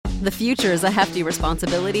The future is a hefty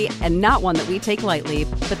responsibility and not one that we take lightly,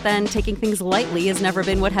 but then taking things lightly has never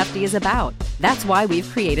been what Hefty is about. That's why we've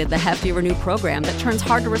created the Hefty Renew program that turns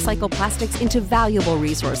hard-to-recycle plastics into valuable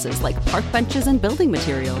resources like park benches and building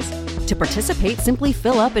materials. To participate, simply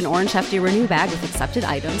fill up an orange Hefty Renew bag with accepted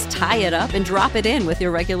items, tie it up, and drop it in with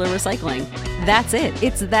your regular recycling. That's it.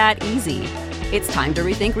 It's that easy. It's time to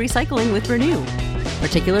rethink recycling with Renew.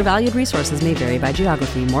 Particular valued resources may vary by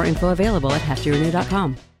geography. More info available at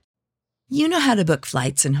heftyrenew.com. You know how to book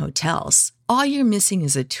flights and hotels. All you're missing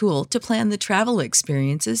is a tool to plan the travel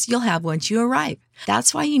experiences you'll have once you arrive.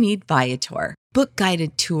 That's why you need Viator. Book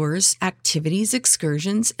guided tours, activities,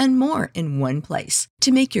 excursions, and more in one place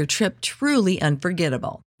to make your trip truly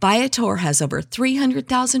unforgettable. Viator has over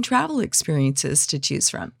 300,000 travel experiences to choose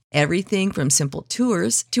from. Everything from simple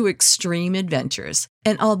tours to extreme adventures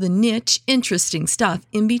and all the niche, interesting stuff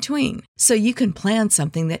in between. So you can plan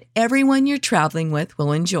something that everyone you're traveling with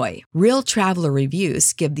will enjoy. Real traveler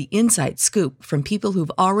reviews give the inside scoop from people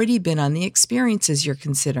who've already been on the experiences you're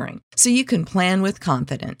considering. So you can plan with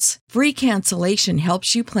confidence. Free cancellation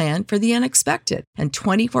helps you plan for the unexpected. And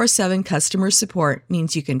 24/7 customer support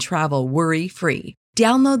means you can travel worry-free.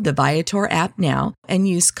 Download the Viator app now and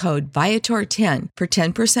use code Viator10 for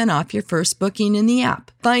 10% off your first booking in the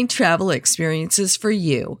app. Find travel experiences for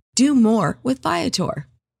you. Do more with Viator.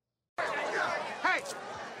 Hey,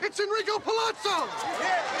 it's Enrico Palazzo!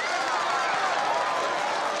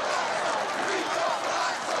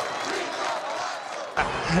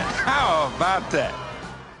 How about that?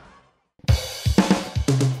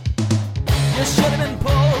 You should have been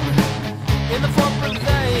pulled in the front, but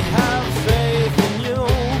they have faith in you.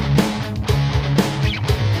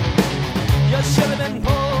 You should have been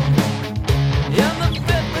pulled in the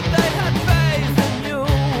fit, but they had faith in you.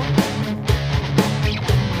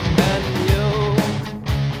 And you.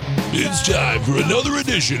 It's time for another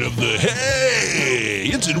edition of the Hey,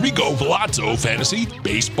 it's Enrico Palazzo Fantasy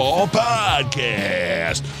Baseball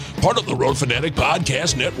Podcast, part of the Road Fanatic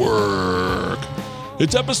Podcast Network.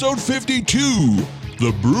 It's episode 52,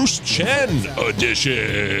 the Bruce Chen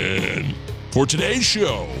edition. For today's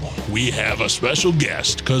show, we have a special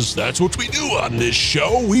guest, because that's what we do on this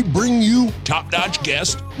show. We bring you top-notch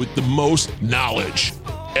guests with the most knowledge.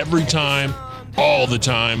 Every time, all the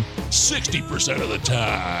time, 60% of the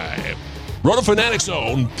time. Roto Fanatics'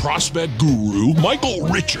 own prospect guru, Michael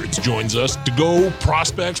Richards, joins us to go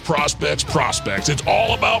prospects. It's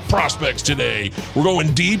all about prospects today. We're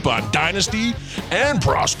going deep on dynasty and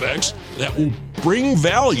prospects that will bring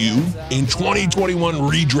value in 2021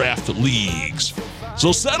 redraft leagues.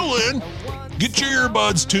 So settle in, get your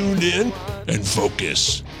earbuds tuned in, and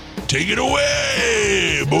focus. Take it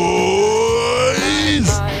away, boys!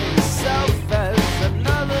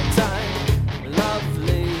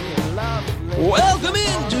 Welcome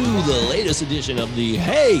into the latest edition of the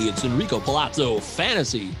Hey, it's Enrico Palazzo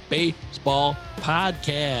Fantasy Baseball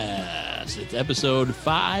Podcast. It's episode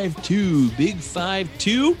 5-2, Big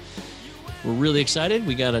 5-2. We're really excited.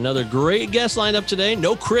 We got another great guest lined up today.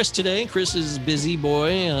 No Chris today. Chris is busy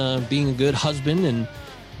boy, being a good husband and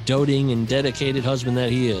doting and dedicated husband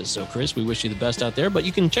that he is. So Chris, we wish you the best out there, but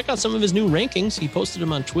you can check out some of his new rankings. He posted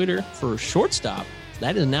them on Twitter for shortstop.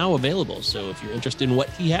 That is now available. So if you're interested in what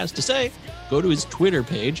he has to say, go to his Twitter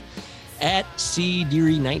page at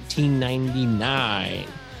cdeary1999.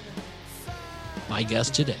 My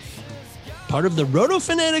guest today, part of the Roto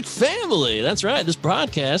Fanatic family. That's right. This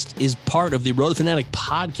podcast is part of the Roto Fanatic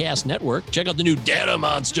Podcast Network. Check out the new Data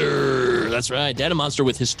Monster. That's right. Data Monster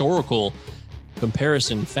with historical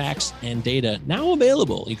comparison, facts, and data now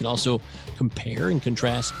available. You can also compare and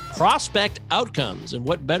contrast prospect outcomes. And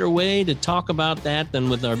what better way to talk about that than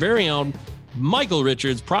with our very own Michael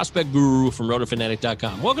Richards, prospect guru from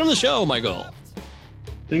rotofanatic.com. Welcome to the show, Michael.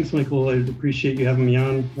 Thanks, Michael. I appreciate you having me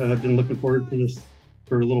on. I've been looking forward to this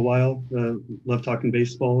for a little while. Love talking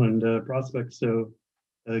baseball and prospects, so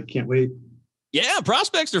can't wait. Yeah,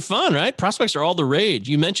 prospects are fun, right? Prospects are all the rage.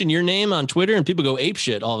 You mention your name on Twitter and people go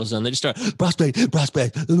apeshit all of a sudden. They just start, prospect.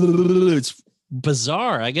 It's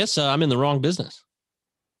bizarre. I guess I'm in the wrong business.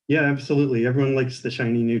 Yeah, absolutely. Everyone likes the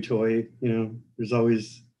shiny new toy. You know, there's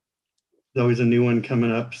always a new one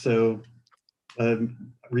coming up. So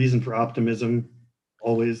reason for optimism,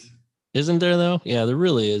 always. Isn't there, though? Yeah, there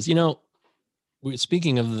really is. You know,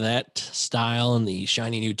 speaking of that style and the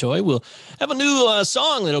shiny new toy, we'll have a new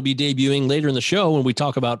song that'll be debuting later in the show when we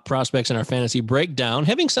talk about prospects in our fantasy breakdown,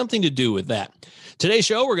 having something to do with that. Today's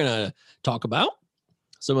show, we're going to talk about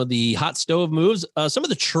some of the hot stove moves, some of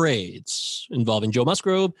the trades involving Joe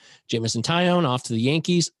Musgrove, Jameson Taillon off to the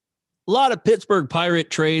Yankees, a lot of Pittsburgh Pirate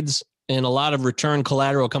trades and a lot of return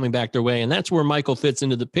collateral coming back their way. And that's where Michael fits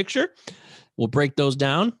into the picture. We'll break those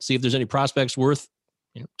down, see if there's any prospects worth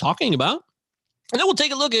talking about. And then we'll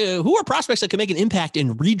take a look at who are prospects that can make an impact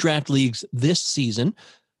in redraft leagues this season.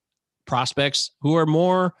 Prospects who are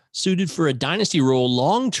more suited for a dynasty role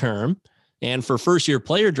long-term, and for first-year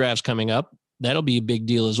player drafts coming up, that'll be a big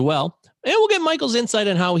deal as well. And we'll get Michael's insight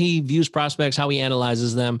on how he views prospects, how he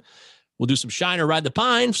analyzes them. We'll do some shine or ride the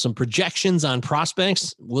pine, some projections on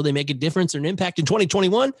prospects. Will they make a difference or an impact in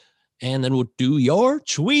 2021? And then we'll do your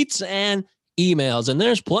tweets and emails. And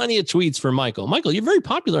there's plenty of tweets for Michael. Michael, you're very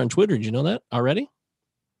popular on Twitter. Did you know that already?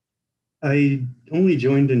 I only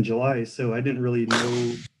joined in July, so I didn't really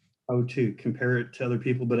know how to compare it to other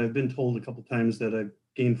people, but I've been told a couple times that I've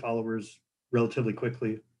gained followers relatively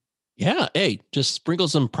quickly. Yeah. Hey, just sprinkle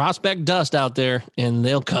some prospect dust out there and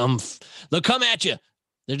they'll come at you.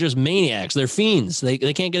 They're just maniacs. They're fiends. They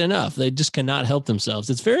can't get enough. They just cannot help themselves.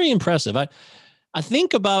 It's very impressive. I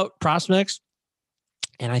think about prospects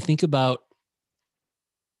and I think about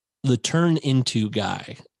the turn into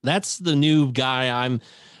guy. That's the new guy.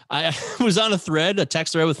 I was on a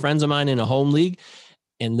text thread with friends of mine in a home league.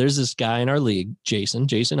 And there's this guy in our league, Jason.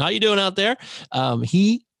 Jason, how you doing out there?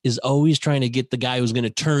 He is always trying to get the guy who's going to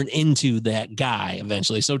turn into that guy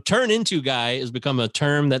eventually. So turn into guy has become a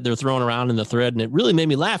term that they're throwing around in the thread. And it really made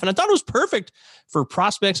me laugh. And I thought it was perfect for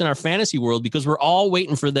prospects in our fantasy world because we're all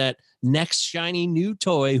waiting for that next shiny new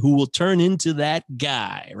toy who will turn into that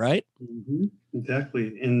guy, right? Mm-hmm.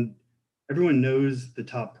 Exactly. And everyone knows the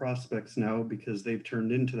top prospects now because they've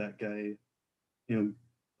turned into that guy.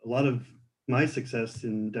 A lot of my success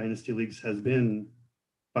in dynasty leagues has been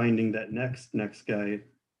finding that next guy,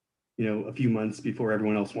 a few months before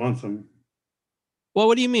everyone else wants him. Well,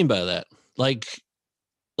 what do you mean by that? Like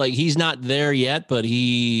he's not there yet, but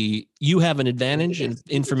you have an advantage in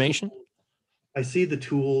information. I see the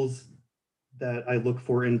tools that I look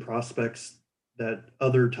for in prospects that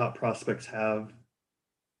other top prospects have.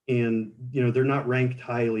 And, they're not ranked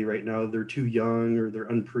highly right now. They're too young or they're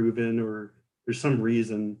unproven or there's some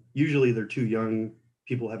reason. Usually they're too young.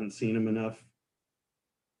 People haven't seen them enough.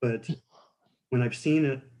 But when I've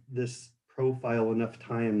seen this profile enough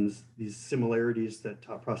times, these similarities that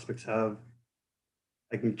top prospects have,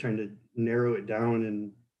 I can try to narrow it down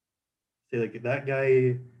and say, like, that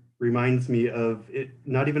guy reminds me of it,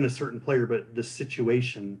 not even a certain player, but the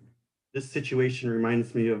situation. This situation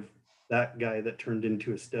reminds me of that guy that turned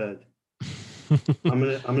into a stud. I'm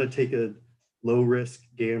gonna take a low risk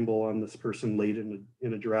gamble on this person late in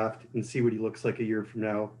a draft and see what he looks like a year from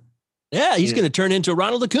now. Yeah, he's going to turn into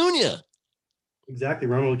Ronald Acuna. Exactly.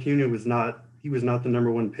 Ronald Acuna was not the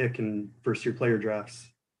number one pick in first year player drafts.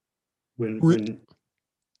 When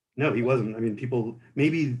no, he wasn't. I mean, people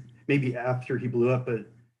maybe after he blew up, but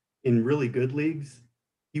in really good leagues,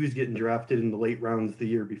 he was getting drafted in the late rounds the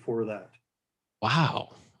year before that. Wow.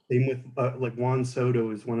 Same with like Juan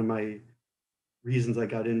Soto is one of my reasons I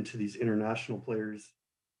got into these international players.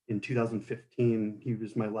 In 2015, he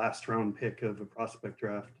was my last round pick of a prospect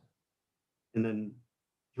draft. And then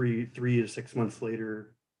three to 6 months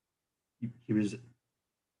later, he's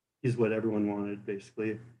what everyone wanted,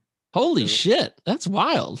 basically. Holy shit. That's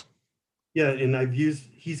wild. Yeah. And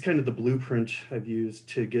he's kind of the blueprint I've used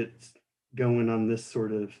to get going on this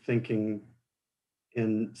sort of thinking.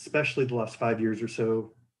 And especially the last 5 years or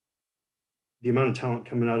so, the amount of talent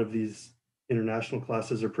coming out of these international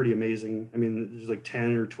classes are pretty amazing. I mean, there's like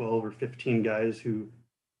 10 or 12 or 15 guys who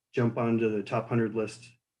jump onto the top 100 list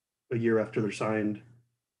a year after they're signed.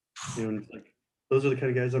 And it's like, those are the kind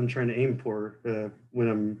of guys I'm trying to aim for when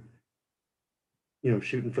I'm,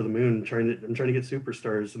 shooting for the moon. I'm trying to get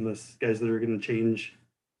superstars and this guys that are going to change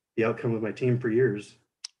the outcome of my team for years.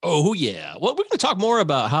 Oh, yeah. Well, we're going to talk more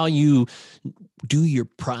about how you do your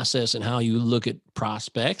process and how you look at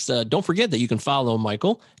prospects. Don't forget that you can follow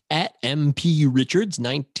Michael at MP Richards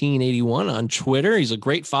 1981 on Twitter. He's a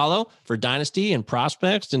great follow for Dynasty and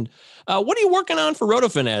prospects. And what are you working on for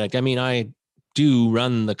RotoFanatic? I mean, I do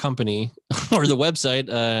run the company or the website,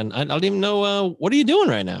 and I don't even know what are you doing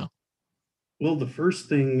right now? Well, the first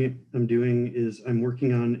thing I'm doing is I'm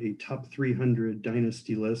working on a top 300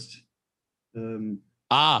 Dynasty list.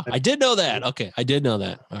 I did know that. Okay, I did know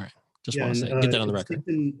that. All right. Just want to say, get that on the record. It's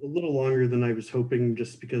taken a little longer than I was hoping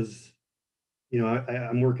just because,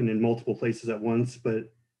 I'm working in multiple places at once,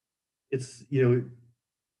 but it's, I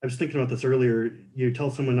was thinking about this earlier. You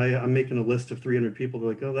tell someone I'm making a list of 300 people, they're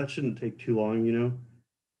like, oh, that shouldn't take too long,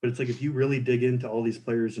 But it's like, if you really dig into all these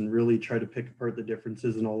players and really try to pick apart the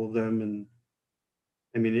differences in all of them, and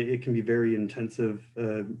I mean, it can be very intensive.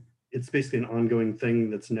 It's basically an ongoing thing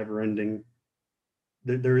that's never ending.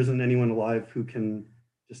 There isn't anyone alive who can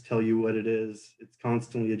just tell you what it is. It's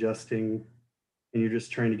constantly adjusting, and you're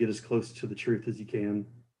just trying to get as close to the truth as you can.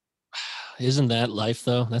 Isn't that life,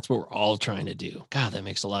 though? That's what we're all trying to do. God, that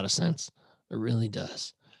makes a lot of sense. It really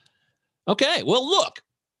does. Okay, well, look,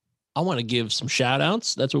 I want to give some shout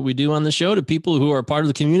outs. That's what we do on the show to people who are part of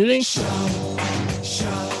the community.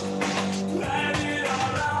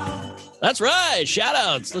 That's right. Shout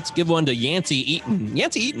outs. Let's give one to Yancey Eaton.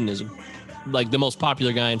 Yancey Eaton is like the most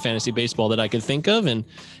popular guy in fantasy baseball that I could think of. And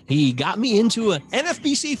he got me into an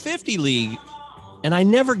NFBC 50 league. And I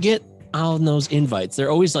never get on those invites.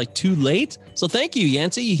 They're always like too late. So thank you,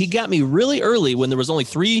 Yancey. He got me really early when there was only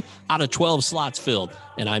 3 out of 12 slots filled.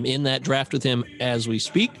 And I'm in that draft with him as we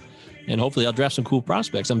speak. And hopefully I'll draft some cool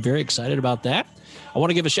prospects. I'm very excited about that. I want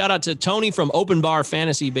to give a shout out to Tony from Open Bar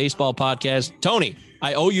Fantasy Baseball Podcast. Tony,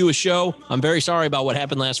 I owe you a show. I'm very sorry about what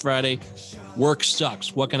happened last Friday. Work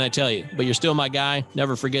sucks. What can I tell you? But you're still my guy.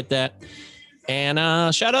 Never forget that. And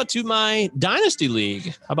shout out to my Dynasty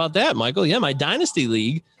League. How about that, Michael? Yeah, my Dynasty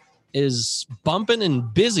League is bumping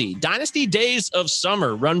and busy. Dynasty Days of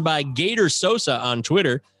Summer, run by Gator Sosa on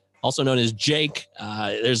Twitter, also known as Jake.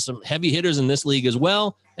 There's some heavy hitters in this league as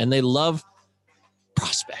well, and they love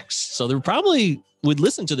prospects. So they probably would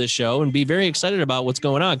listen to this show and be very excited about what's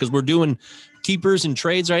going on, because we're doing keepers and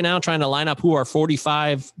trades right now, trying to line up who our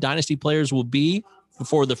 45 Dynasty players will be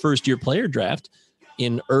before the first year player draft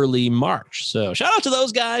in early March. So shout out to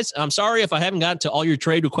those guys. I'm sorry if I haven't gotten to all your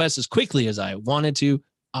trade requests as quickly as I wanted to.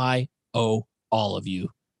 I owe all of you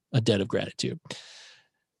a debt of gratitude.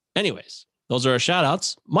 Anyways, those are our shout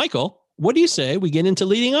outs. Michael, what do you say we get into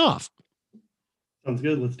leading off? Sounds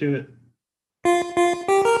good. Let's do it.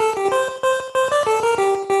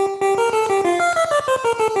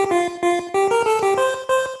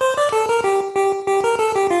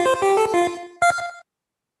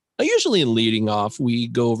 Usually in leading off, we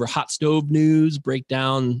go over hot stove news, break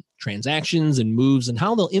down transactions and moves and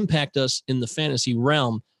how they'll impact us in the fantasy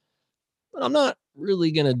realm. But I'm not really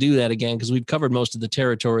going to do that again because we've covered most of the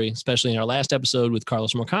territory, especially in our last episode with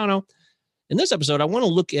Carlos Marcano. In this episode, I want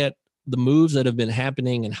to look at the moves that have been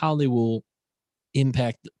happening and how they will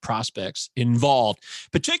impact the prospects involved,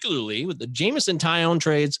 particularly with the Jameson Taillon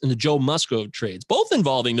trades and the Joe Musgrove trades, both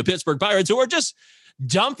involving the Pittsburgh Pirates, who are just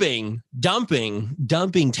dumping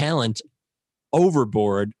talent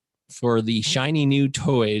overboard for the shiny new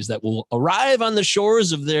toys that will arrive on the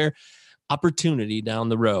shores of their opportunity down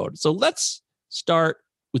the road. So let's start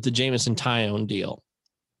with the Jameson Taillon deal.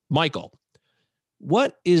 Michael,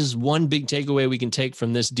 what is one big takeaway we can take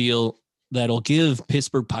from this deal that'll give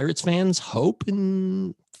Pittsburgh Pirates fans hope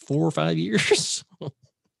in 4 or 5 years?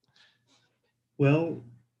 Well,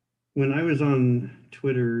 when I was on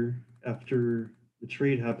Twitter after the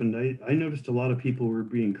trade happened, I noticed a lot of people were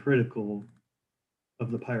being critical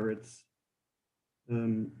of the Pirates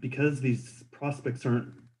because these prospects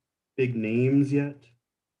aren't big names yet,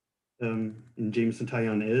 and Jameson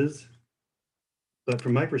Taillon is. But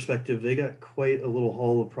from my perspective, they got quite a little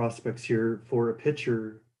haul of prospects here for a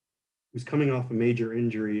pitcher who's coming off a major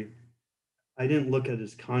injury. I didn't look at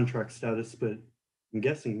his contract status, but I'm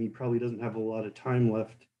guessing he probably doesn't have a lot of time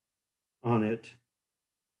left on it.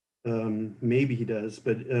 Maybe he does,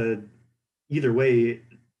 but either way,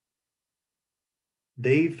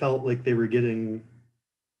 they felt like they were getting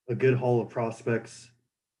a good haul of prospects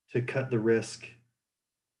to cut the risk.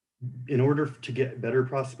 In order to get better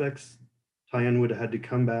prospects, Taillon would have had to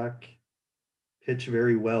come back, pitch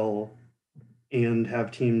very well, and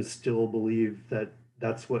have teams still believe that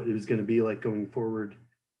that's what it was going to be like going forward.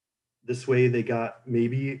 This way, they got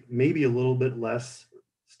maybe a little bit less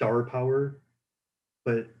star power,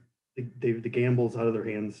 but the gamble's out of their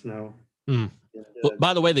hands now. And, well,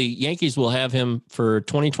 by the way, the Yankees will have him for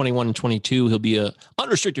 2021 and 22. He'll be a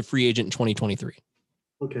unrestricted free agent in 2023.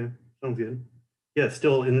 Okay, sounds good. Yeah,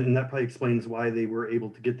 still, and that probably explains why they were able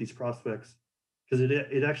to get these prospects, because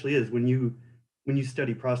it actually is when you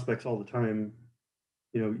study prospects all the time,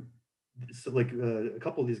 you know, so like a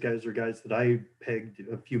couple of these guys are guys that I pegged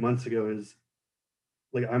a few months ago is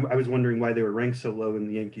like I was wondering why they were ranked so low in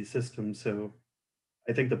the Yankee system. So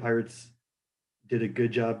I think the Pirates did a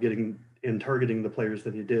good job getting and targeting the players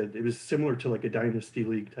that he did. It was similar to like a dynasty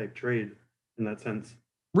league type trade in that sense.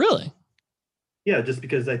 Really? Yeah, just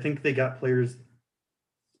because I think they got players,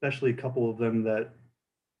 especially a couple of them that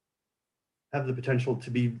have the potential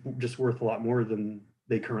to be just worth a lot more than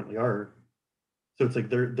they currently are. So it's like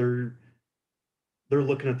they're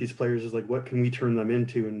looking at these players as like, what can we turn them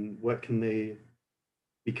into and what can they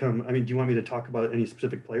become? I mean, do you want me to talk about any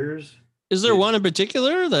specific players? Is there one in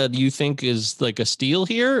particular that you think is like a steal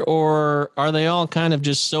here, or are they all kind of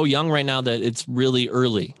just so young right now that it's really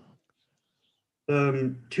early?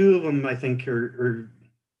 Two of them I think are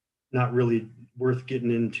not really worth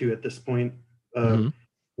getting into at this point.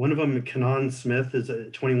 One of them, Kenan Smith, is a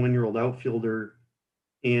 21-year-old outfielder,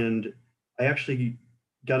 and I actually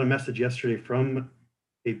got a message yesterday from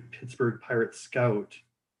a Pittsburgh Pirates scout,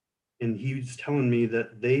 and he was telling me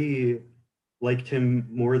that they liked him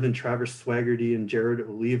more than Travis Swaggerty and Jared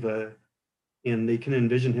Oliva, and they can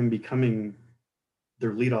envision him becoming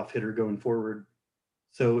their leadoff hitter going forward.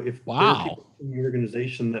 So if there are people in the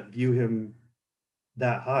organization that view him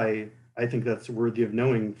that high, I think that's worthy of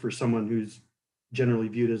knowing for someone who's generally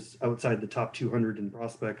viewed as outside the top 200 in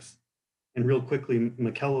prospects. And real quickly,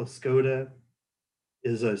 Mikel Escoda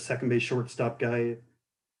is a second base shortstop guy.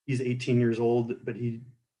 He's 18 years old, but he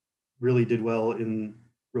really did well in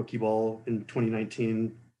rookie ball in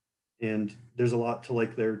 2019. And there's a lot to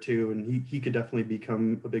like there too. And he could definitely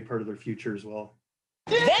become a big part of their future as well.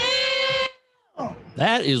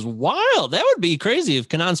 That is wild. That would be crazy if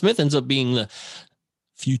Kenan Smith ends up being the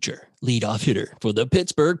future leadoff hitter for the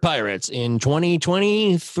Pittsburgh Pirates in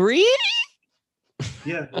 2023.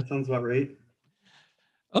 Yeah, that sounds about right.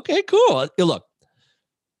 Okay, cool. Look,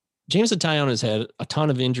 Jameson Taillon has had a ton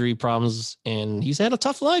of injury problems, and he's had a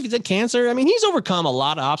tough life. He's had cancer. I mean, he's overcome a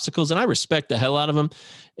lot of obstacles, and I respect the hell out of him.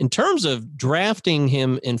 In terms of drafting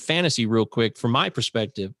him in fantasy real quick, from my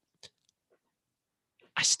perspective,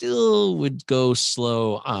 I still would go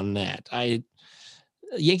slow on that.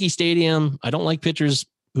 Yankee Stadium, I don't like pitchers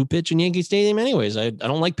who pitch in Yankee Stadium anyways. I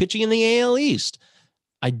don't like pitching in the AL East.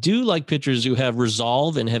 I do like pitchers who have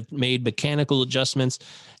resolve and have made mechanical adjustments,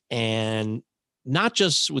 and not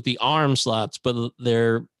just with the arm slots, but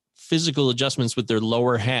their physical adjustments with their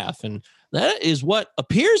lower half. And that is what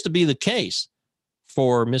appears to be the case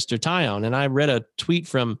for Mr. Taillon. And I read a tweet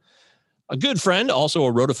from a good friend, also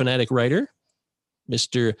a RotoFanatic writer,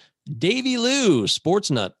 Mr. Davey Lou, Sports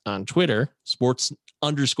Nut on Twitter, sports_nut,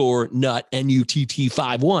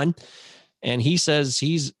 NUTT51. And he says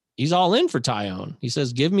he's all in for Taillon. He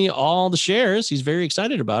says, give me all the shares. He's very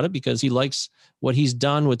excited about it because he likes what he's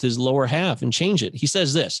done with his lower half and change it. He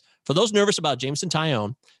says this: for those nervous about Jameson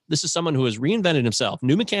Taillon, this is someone who has reinvented himself.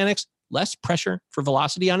 New mechanics, less pressure for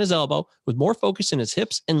velocity on his elbow, with more focus in his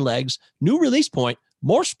hips and legs, new release point,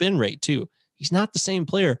 more spin rate too. He's not the same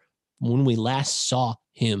player when we last saw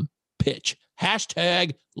him pitch.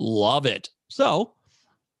 Hashtag love it. So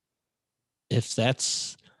if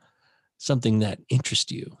that's something that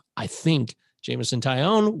interests you, I think Jameson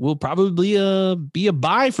Taillon will probably be a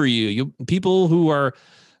buy for you. People who are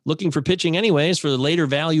looking for pitching anyways for the later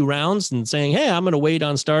value rounds and saying, hey, I'm going to wait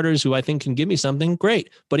on starters who I think can give me something.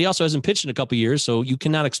 Great. But he also hasn't pitched in a couple of years, so you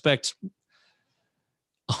cannot expect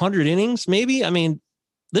 100 innings maybe. I mean,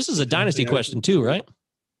 this is a dynasty question too, right?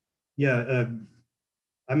 Yeah.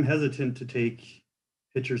 I'm hesitant to take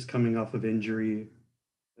pitchers coming off of injury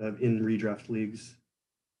in redraft leagues.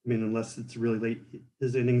 I mean, unless it's really late,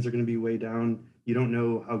 his innings are going to be way down. You don't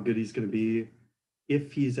know how good he's going to be.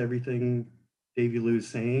 If he's everything Davey Lou's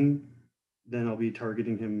saying, then I'll be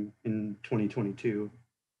targeting him in 2022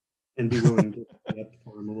 and be willing to pay up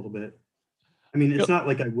for him a little bit. I mean, it's not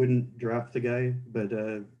like I wouldn't draft the guy, but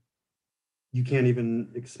you can't even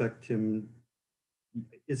expect him.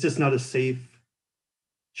 It's just not a safe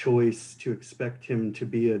choice to expect him to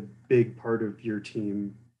be a big part of your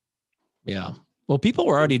team. Yeah. Well, people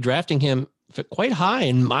were already drafting him quite high,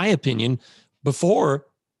 in my opinion, before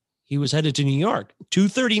he was headed to New York.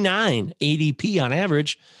 239 ADP on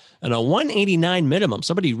average and a 189 minimum.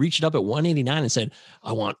 Somebody reached up at 189 and said,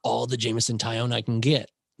 I want all the Jameson Taillon I can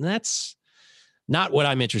get. And that's not what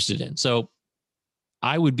I'm interested in. So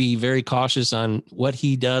I would be very cautious on what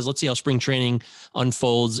he does. Let's see how spring training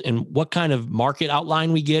unfolds and what kind of market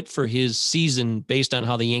outline we get for his season based on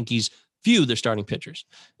how the Yankees view their starting pitchers.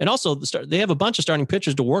 And also they have a bunch of starting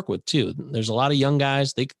pitchers to work with too. There's a lot of young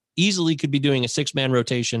guys. They easily could be doing a 6-man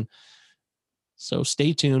rotation. So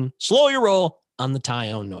stay tuned. Slow your roll on the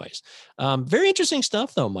Taillon noise. Very interesting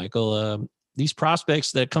stuff though, Michael. These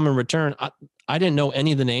prospects that come in return, I didn't know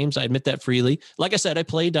any of the names. I admit that freely. Like I said, I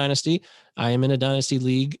play Dynasty. I am in a Dynasty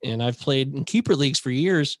league and I've played in keeper leagues for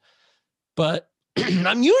years, but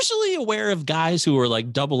I'm usually aware of guys who are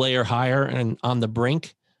like AA or higher and on the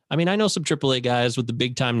brink. I mean, I know some AAA guys with the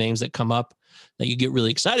big time names that come up that you get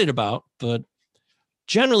really excited about, but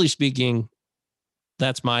generally speaking,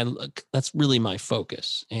 that's really my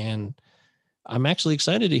focus. And I'm actually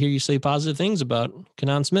excited to hear you say positive things about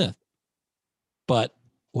Kenan Smith. But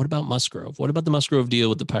what about Musgrove? What about the Musgrove deal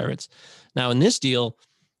with the Pirates? Now, in this deal,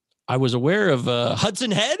 I was aware of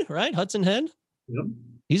Hudson Head, right? Hudson Head. Yep.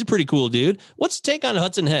 He's a pretty cool dude. What's the take on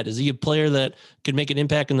Hudson Head? Is he a player that could make an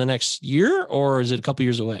impact in the next year, or is it a couple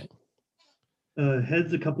years away?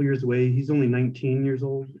 Head's a couple years away. He's only 19 years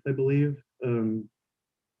old, I believe.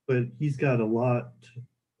 But he's got a lot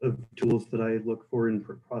of tools that I look for in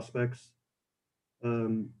prospects.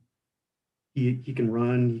 He can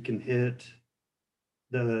run, he can hit,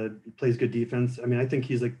 he plays good defense. I mean, I think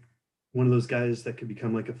he's like one of those guys that could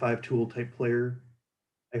become like a 5-tool type player.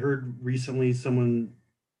 I heard recently someone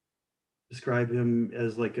describe him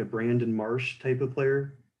as like a Brandon Marsh type of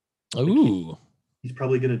player. Ooh. He's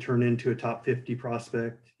probably going to turn into a top 50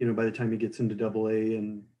 prospect, by the time he gets into AA,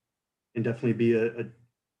 and definitely be a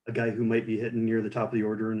guy who might be hitting near the top of the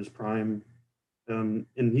order in his prime. And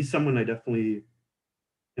he's someone I definitely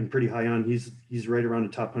am pretty high on. He's right around a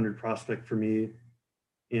top 100 prospect for me,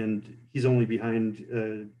 and he's only behind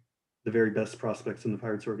the very best prospects in the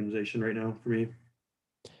Pirates organization right now for me.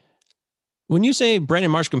 When you say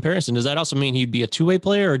Brandon Marsh comparison, does that also mean he'd be a two-way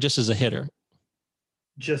player or just as a hitter?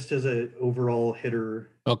 Just as an overall hitter.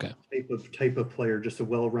 Okay. Type of player, just a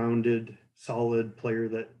well-rounded, solid player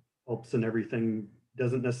that helps in everything.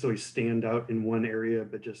 Doesn't necessarily stand out in one area,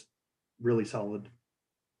 but just really solid.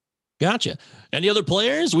 Gotcha. Any other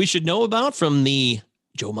players we should know about from the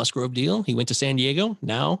Joe Musgrove deal? He went to San Diego.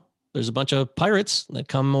 Now there's a bunch of Pirates that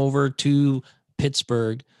come over to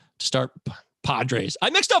Pittsburgh to start Padres. I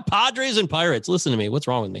mixed up Padres and Pirates. Listen to me. What's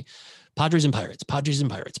wrong with me? Padres and Pirates, Padres and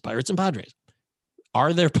Pirates, Pirates and Padres.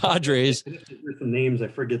 Are there Padres? There's some names. I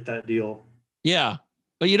forget that deal. Yeah.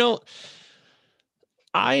 But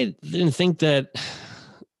I didn't think that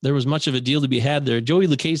there was much of a deal to be had there. Joey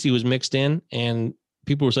Lucchesi was mixed in, and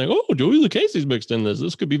people were saying, oh, Joey Lucchesi's mixed in this.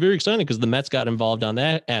 This could be very exciting because the Mets got involved on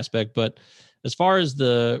that aspect. But as far as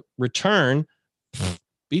the return,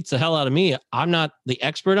 beats the hell out of me. I'm not the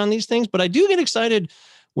expert on these things, but I do get excited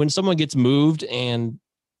when someone gets moved and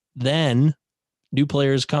then new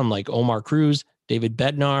players come, like Omar Cruz, David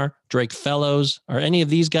Bednar, Drake Fellows. Are any of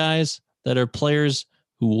these guys that are players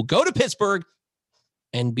who will go to Pittsburgh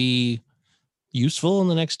and be useful in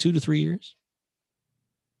the next 2 to 3 years?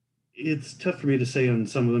 It's tough for me to say on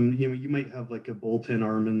some of them. You might have like a bullpen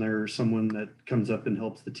arm in there or someone that comes up and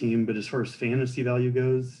helps the team. But as far as fantasy value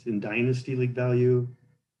goes, in dynasty league value,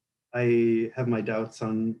 I have my doubts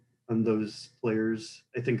on those players.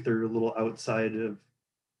 I think they're a little outside of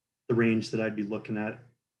the range that I'd be looking at.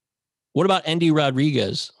 What about Endy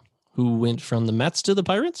Rodriguez, who went from the Mets to the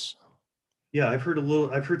Pirates? Yeah, I've heard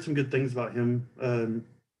some good things about him.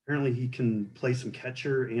 Apparently he can play some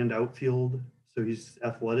catcher and outfield, so he's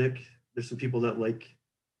athletic. There's some people that like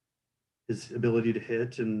his ability to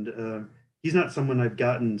hit, and he's not someone I've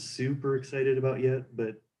gotten super excited about yet,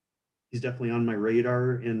 but he's definitely on my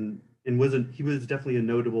radar, and he was definitely a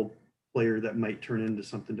notable player that might turn into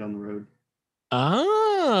something down the road.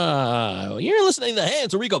 You're listening to the Hey,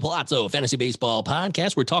 it's Rico Palazzo Fantasy Baseball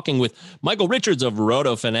Podcast. We're talking with Michael Richards of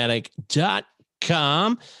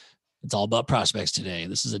RotoFanatic.com. It's all about prospects today.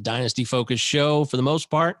 This is a dynasty-focused show for the most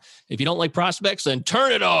part. If you don't like prospects, then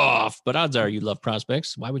turn it off. But odds are you love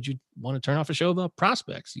prospects. Why would you want to turn off a show about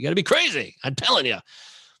prospects? You got to be crazy. I'm telling you.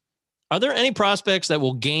 Are there any prospects that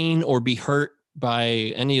will gain or be hurt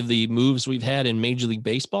by any of the moves we've had in Major League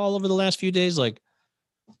Baseball over the last few days? Like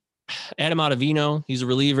Adam Ottavino, he's a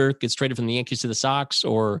reliever, gets traded from the Yankees to the Sox,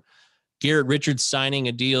 or Garrett Richards signing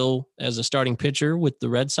a deal as a starting pitcher with the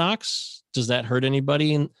Red Sox. Does that hurt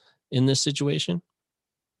anybody in this situation?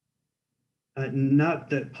 Not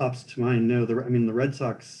that pops to mind. No, the Red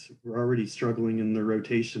Sox were already struggling in their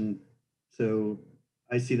rotation, so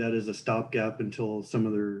I see that as a stopgap until some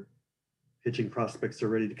of their pitching prospects are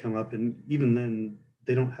ready to come up. And even then,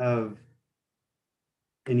 they don't have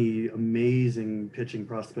any amazing pitching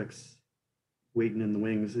prospects waiting in the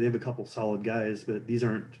wings. They have a couple solid guys, but these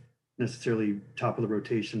aren't necessarily top of the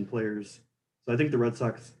rotation players. So I think the Red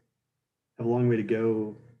Sox have a long way to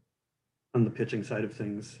go on the pitching side of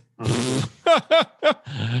things. That's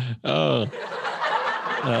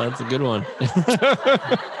a good one.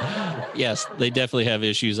 Yes, they definitely have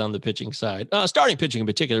issues on the pitching side. Starting pitching in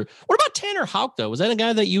particular. What about Tanner Houck, though? Was that a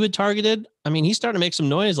guy that you had targeted? I mean, he started to make some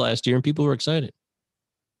noise last year and people were excited.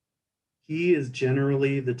 He is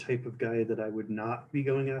generally the type of guy that I would not be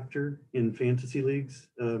going after in fantasy leagues.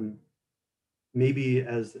 Maybe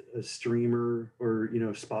as a streamer or,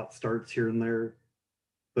 spot starts here and there.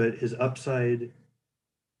 But his upside,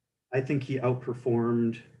 I think he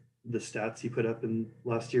outperformed the stats he put up in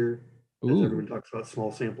last year. As everyone talks about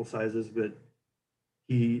small sample sizes, but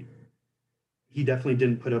he definitely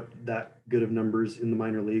didn't put up that good of numbers in the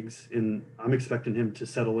minor leagues. And I'm expecting him to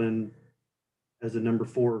settle in as a number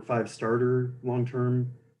 4 or 5 starter long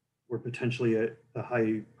term, or potentially a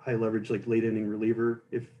high leverage, like late inning reliever,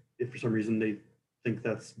 if for some reason they think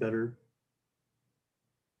that's better.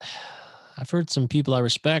 I've heard some people I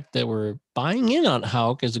respect that were buying in on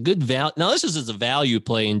Houck as a good value. Now, this is as a value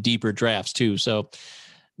play in deeper drafts too, so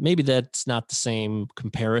maybe that's not the same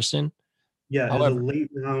comparison. Yeah, However, as a late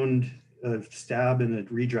round stab in a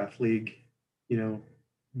redraft league,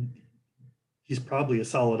 he's probably a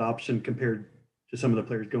solid option compared to some of the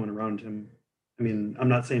players going around him. I mean, I'm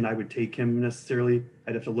not saying I would take him necessarily.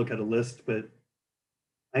 I'd have to look at a list, but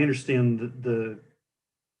I understand the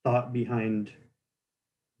thought behind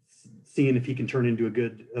seeing if he can turn into a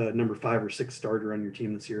good number 5 or 6 starter on your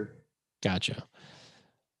team this year. Gotcha.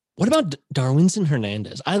 What about Darwinzon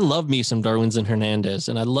Hernandez? I love me some Darwinzon Hernandez,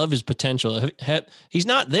 and I love his potential. He's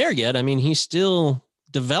not there yet. I mean, he's still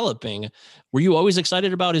developing. Were you always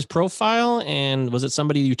excited about his profile, and was it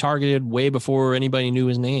somebody you targeted way before anybody knew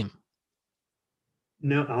his name?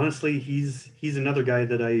 No, honestly, he's another guy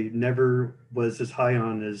that I never was as high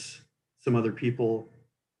on as some other people.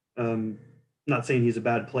 Not saying he's a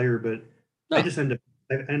bad player, but no.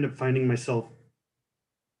 I end up finding myself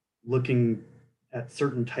looking at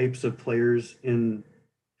certain types of players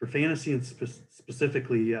for fantasy and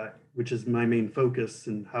specifically, which is my main focus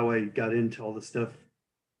and how I got into all this stuff.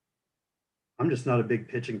 I'm just not a big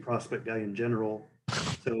pitching prospect guy in general.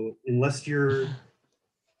 So unless you're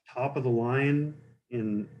top of the line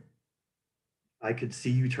and I could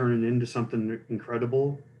see you turning into something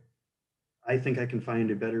incredible, I think I can find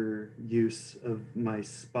a better use of my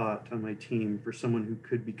spot on my team for someone who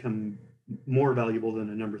could become more valuable than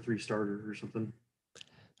a number 3 starter or something.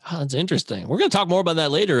 Oh, that's interesting. We're going to talk more about that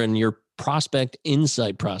later in your prospect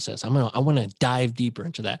insight process. I want to dive deeper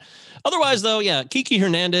into that. Otherwise, though, yeah, Kiki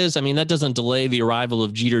Hernandez, I mean, that doesn't delay the arrival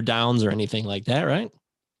of Jeter Downs or anything like that, right?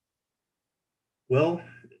 Well,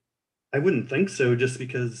 I wouldn't think so, just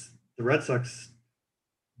because the Red Sox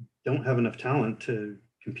don't have enough talent to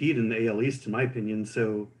compete in the AL East, in my opinion.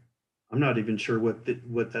 So I'm not even sure what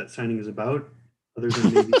that signing is about, other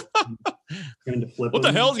than maybe trying to flip. What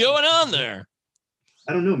the hell's going on there?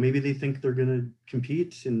 I don't know. Maybe they think they're going to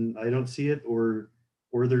compete and I don't see it, or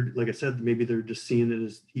they're, like I said, maybe they're just seeing it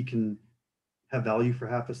as he can have value for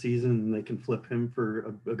half a season and they can flip him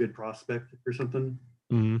for a good prospect or something.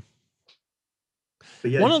 Mm-hmm.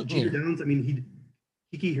 But yeah, Jeter Downs, I mean,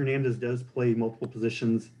 Kiki Hernandez does play multiple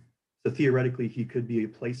positions. So theoretically, he could be a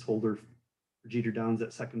placeholder for Jeter Downs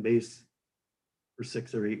at second base for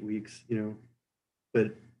 6 or 8 weeks,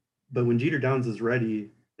 But when Jeter Downs is ready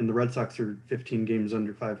and the Red Sox are 15 games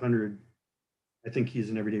under 500, I think he's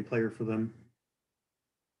an everyday player for them.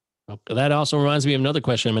 Okay, that also reminds me of another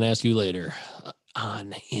question I'm going to ask you later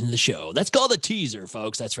on in the show. That's called a teaser,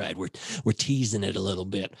 folks. That's right. We're teasing it a little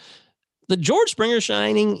bit. The George Springer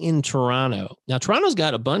signing in Toronto. Now, Toronto's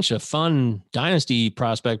got a bunch of fun dynasty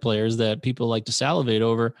prospect players that people like to salivate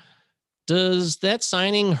over. Does that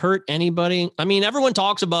signing hurt anybody? I mean, everyone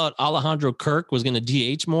talks about Alejandro Kirk was going to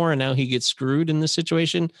DH more, and now he gets screwed in this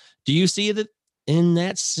situation. Do you see that in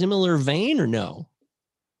that similar vein or no?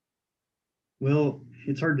 Well,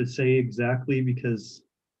 it's hard to say exactly because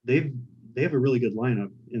they have a really good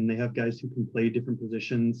lineup, and they have guys who can play different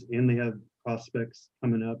positions, and they have prospects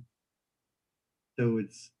coming up. So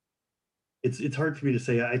it's hard for me to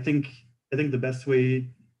say. I think the best way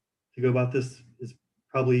to go about this is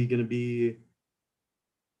probably going to be,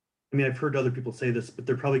 I mean, I've heard other people say this, but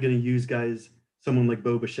they're probably going to use someone like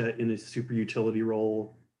Bo Bichette in a super utility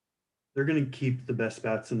role. They're going to keep the best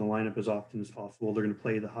bats in the lineup as often as possible. They're going to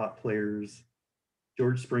play the hot players.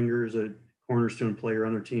 George Springer is a cornerstone player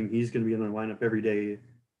on their team. He's going to be in their lineup every day.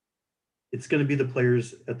 It's going to be the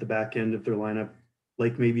players at the back end of their lineup,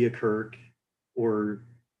 like maybe a Kirk or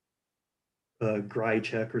a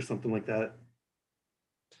Grychek or something like that.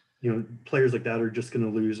 Players like that are just going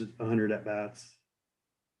to lose 100 at bats,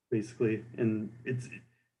 basically, and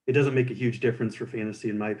it doesn't make a huge difference for fantasy,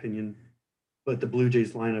 in my opinion. But the Blue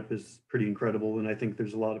Jays lineup is pretty incredible, and I think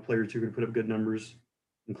there's a lot of players who are going to put up good numbers,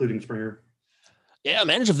 including Springer. Yeah,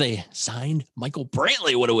 imagine if they signed Michael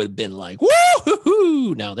Brantley, what it would have been like.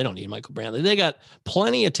 Woo-hoo-hoo! No, they don't need Michael Brantley. They got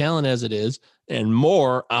plenty of talent as it is, and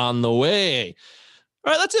more on the way.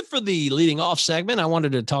 All right, that's it for the leading off segment. I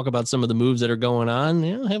wanted to talk about some of the moves that are going on.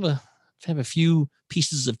 Have a few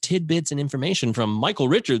pieces of tidbits and information from Michael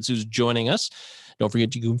Richards, who's joining us. Don't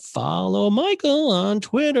forget you can follow Michael on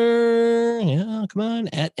Twitter. Yeah, come on,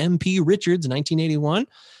 at MP Richards 1981.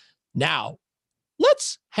 Now,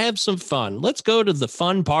 let's have some fun. Let's go to the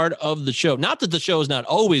fun part of the show. Not that the show is not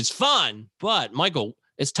always fun, but Michael,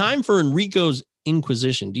 it's time for Enrico's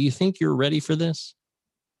Inquisition. Do you think you're ready for this?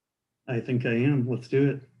 I think I am. Let's do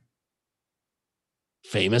it.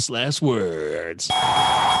 Famous last words.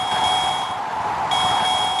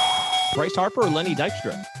 Bryce Harper or Lenny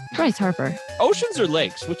Dykstra? Bryce Harper. Oceans or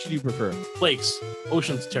lakes? Which do you prefer? Lakes.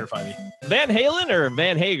 Oceans terrify me. Van Halen or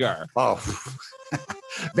Van Hagar? Oh,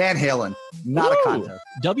 Van Halen. Not a contest.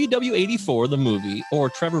 WW84, the movie, or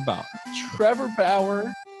Trevor Bauer? Trevor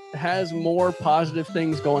Bauer has more positive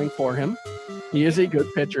things going for him. He is a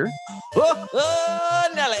good pitcher.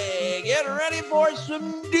 Nelly, get ready for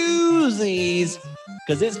some doozies,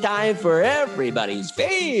 because it's time for everybody's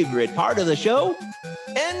favorite part of the show,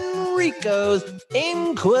 Enrico's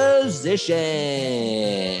Inquisition.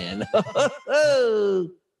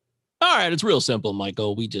 All right, it's real simple,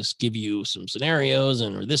 Michael. We just give you some scenarios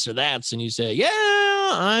and or this or that, and you say, yeah,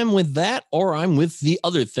 I'm with that or I'm with the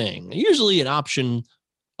other thing. Usually an option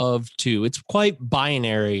of two. It's quite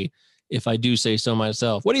binary, if I do say so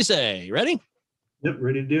myself. What do you say? Ready? Yep,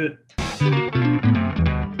 ready to do it.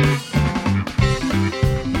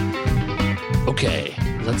 Okay,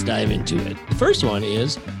 let's dive into it. The first one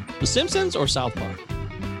is The Simpsons or South Park?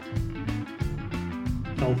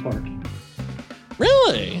 South Park.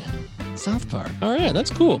 Really? South Park. All right,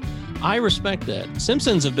 that's cool. I respect that.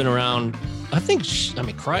 Simpsons have been around, I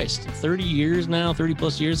mean, Christ, 30 years now, 30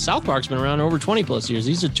 plus years. South Park's been around over 20 plus years.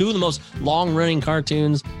 These are two of the most long-running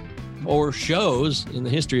cartoons or shows in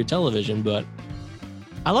the history of television, but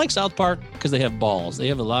I like South Park because they have balls. They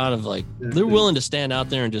have a lot of they're willing to stand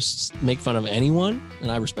out there and just make fun of anyone,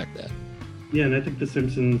 and I respect that. Yeah, and I think The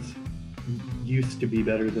Simpsons used to be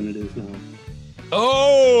better than it is now.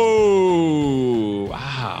 Oh,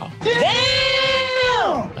 wow.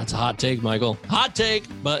 Damn! That's a hot take, Michael. Hot take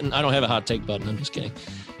button. I don't have a hot take button. I'm just kidding.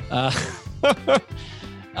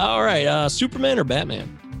 All right. Superman or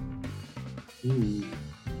Batman? I'm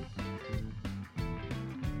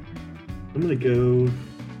going to go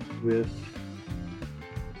with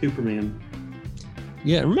Superman.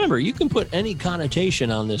 Yeah, remember, you can put any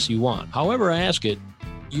connotation on this you want. However I ask it,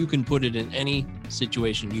 you can put it in any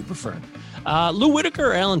situation you prefer. Lou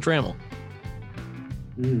Whitaker or Alan Trammell?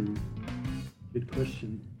 Good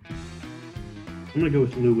question. I'm going to go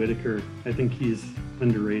with Lou Whitaker. I think he's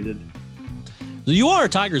underrated. You are a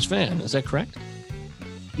Tigers fan, is that correct?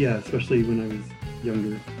 Yeah, especially when I was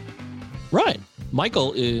younger. Right.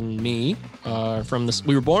 Michael and me are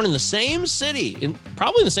we were born in the same city,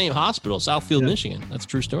 probably in the same hospital, Southfield, Michigan. That's a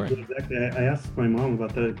true story. Yeah, exactly. I asked my mom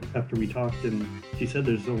about that after we talked, and she said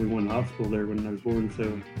there's only one hospital there when I was born,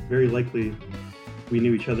 so very likely we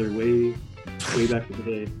knew each other way back in the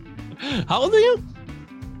day. How old are you?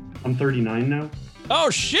 I'm 39 now. Oh,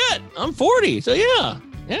 shit. I'm 40. So, yeah,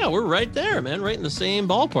 we're right there, man, right in the same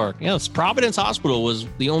ballpark. Yeah, Providence Hospital was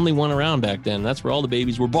the only one around back then. That's where all the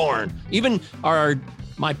babies were born. Even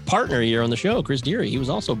my partner here on the show, Chris Deary, he was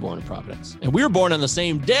also born in Providence. And we were born on the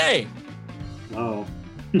same day. Wow.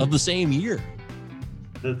 Of the same year.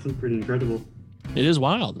 That's pretty incredible. It is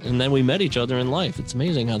wild. And then we met each other in life. It's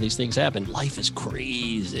amazing how these things happen. Life is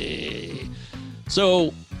crazy.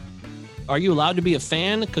 So are you allowed to be a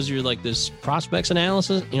fan because you're like this prospects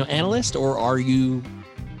analyst, or are you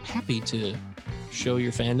happy to show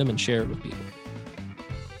your fandom and share it with people?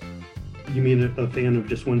 You mean a fan of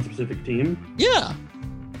just one specific team? Yeah.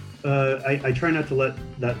 I try not to let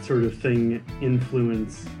that sort of thing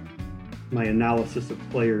influence my analysis of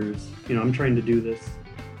players. I'm trying to do this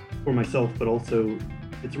for myself, but also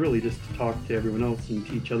it's really just to talk to everyone else and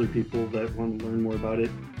teach other people that want to learn more about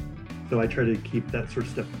it. So I try to keep that sort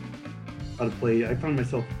of stuff out of play. I found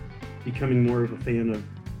myself becoming more of a fan of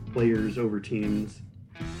players over teams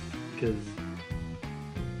because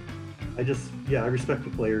I respect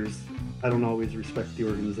the players. I don't always respect the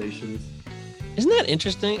organizations. Isn't that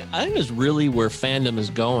interesting? I think it's really where fandom is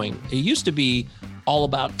going. It used to be all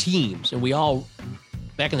about teams, and we all,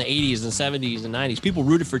 back in the 80s and 70s and 90s, people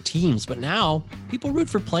rooted for teams, but now people root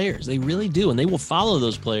for players. They really do, and they will follow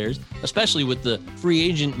those players, especially with the free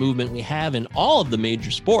agent movement we have in all of the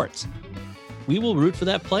major sports. We will root for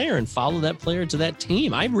that player and follow that player to that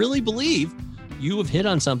team. I really believe you have hit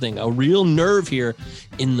on something, a real nerve here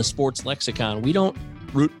in the sports lexicon. We don't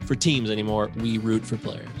root for teams anymore. We root for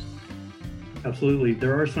players. Absolutely.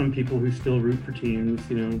 There are some people who still root for teams.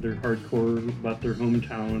 They're hardcore about their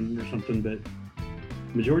hometown or something, but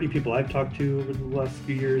the majority of people I've talked to over the last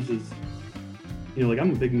few years is,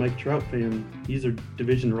 I'm a big Mike Trout fan. He's a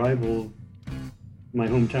division rival, my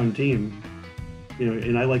hometown team,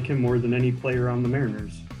 and I like him more than any player on the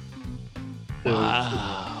Mariners. So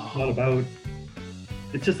wow.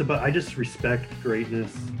 It's just about, I just respect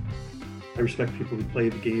greatness. I respect people who play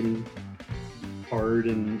the game hard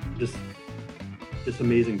and just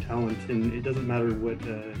amazing talent, and it doesn't matter what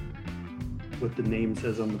the name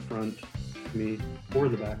says on the front to me, or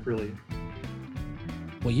the back, really.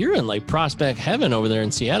 Well, you're in like prospect heaven over there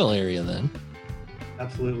in Seattle area then.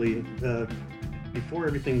 Absolutely. Before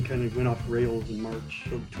everything kind of went off the rails in March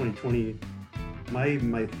of 2020,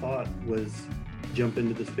 my thought was jump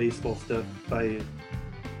into this baseball stuff by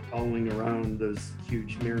following around those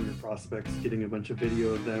huge Mariner prospects, getting a bunch of video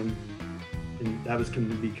of them, and that was going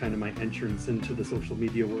to be kind of my entrance into the social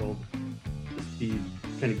media world. Just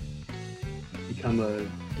become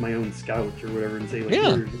my own scout or whatever, and say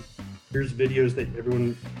like, here's videos that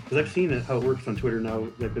everyone, because I've seen it how it works on Twitter now.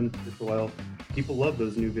 I've been there for a while. People love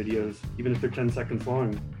those new videos, even if they're 10 seconds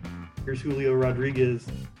long. Here's Julio Rodriguez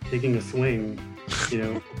taking a swing,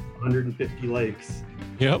 150 likes.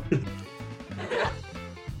 Yep.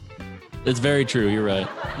 It's very true. You're right.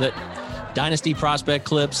 That dynasty prospect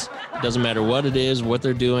clips, doesn't matter what it is, what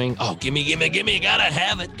they're doing. Oh, gimme. Gotta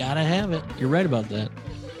have it. You're right about that.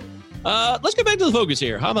 Let's get back to the focus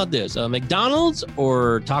here. How about this? McDonald's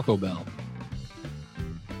or Taco Bell?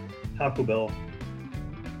 Taco Bell.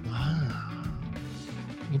 Wow.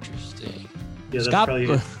 Interesting. Yeah,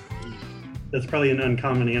 that's probably an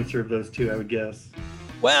uncommon answer of those two, I would guess.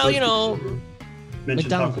 Well,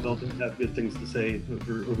 Mentioned McDonald's. Taco Bell didn't have good things to say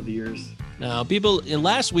over the years. Now, people,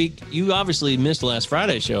 last week, you obviously missed last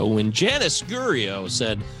Friday's show when Janice Scurio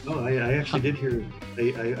said... Oh, I actually did hear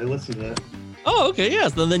it. I listened to that. Oh, okay,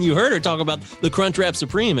 yes. And then you heard her talk about the Crunchwrap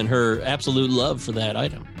Supreme and her absolute love for that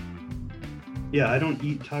item. Yeah, I don't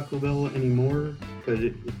eat Taco Bell anymore, but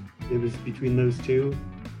it was between those two.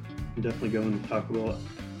 I'm definitely going with Taco Bell.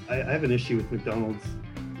 I have an issue with McDonald's.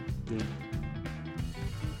 Yeah.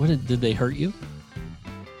 What did they hurt you?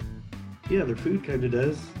 Yeah, their food kind of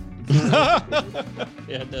does. Yeah,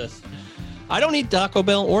 it does. I don't eat Taco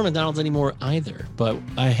Bell or McDonald's anymore either, but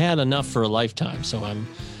I had enough for a lifetime, so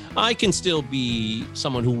I can still be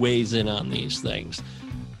someone who weighs in on these things.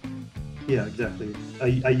 Yeah, exactly.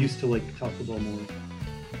 I used to like Taco Bell more,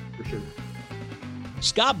 for sure.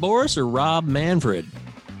 Scott Boras or Rob Manfred?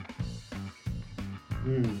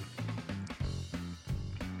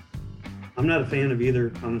 I'm not a fan of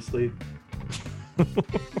either, honestly.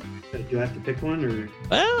 Do I have to pick one, or?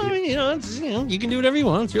 Well, I mean, you can do whatever you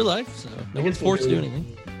want. It's your life, so no one's forced to do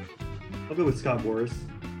anything. I'll go with Scott Boras.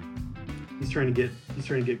 He's trying to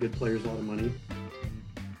get good players a lot of money.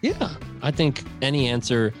 Yeah, I think any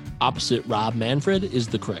answer opposite Rob Manfred is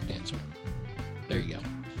the correct answer. There you go.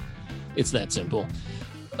 It's that simple.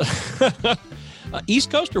 East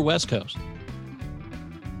Coast or West Coast?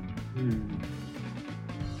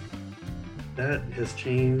 That has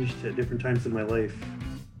changed at different times in my life.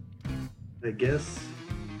 I guess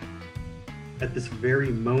at this very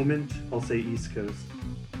moment, I'll say East Coast.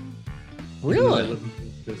 Really? I live on the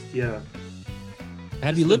East Coast. Yeah.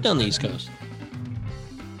 Have you lived on the East Coast?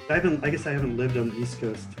 I guess I haven't lived on the East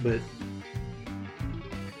Coast, but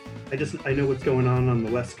I know what's going on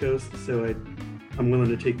the West Coast, so I'm willing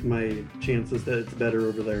to take my chances that it's better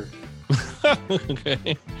over there.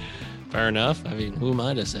 Okay. Fair enough. I mean, who am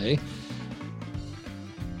I to say?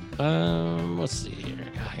 Let's see here.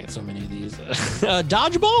 God, I got so many of these.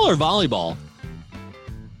 Dodgeball or volleyball?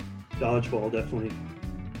 Dodgeball, definitely.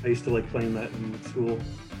 I used to like playing that in school.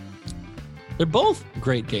 They're both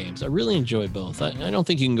great games. I really enjoy both. I don't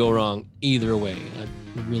think you can go wrong either way. I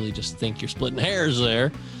really just think you're splitting hairs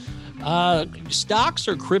there. Stocks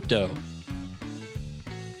or crypto?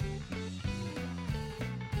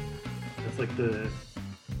 That's like the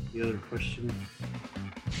other question.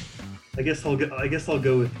 I guess I'll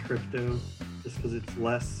go with crypto just because it's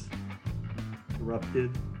less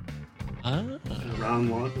corrupted.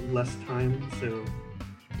 Around less time, so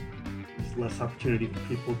there's less opportunity for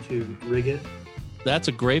people to rig it. That's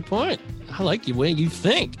a great point. I like the way you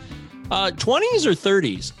think. 20s or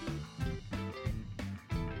 30s?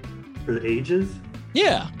 For the ages?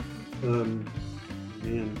 Yeah.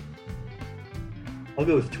 Man. I'll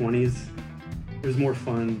go with 20s. It was more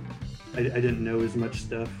fun. I didn't know as much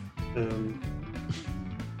stuff.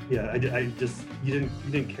 Yeah, you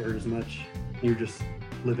didn't care as much. You're just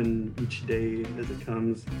living each day as it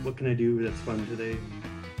comes. What can I do that's fun today?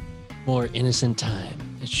 More innocent time.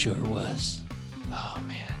 It sure was. Oh,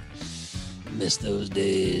 man. Miss those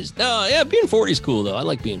days. Oh, yeah, being 40 is cool, though. I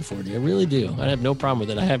like being 40. I really do. I have no problem with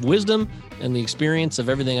it. I have wisdom and the experience of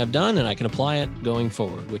everything I've done, and I can apply it going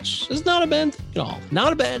forward, which is not a bad thing at all.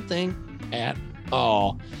 Not a bad thing at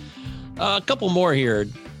all. A couple more here.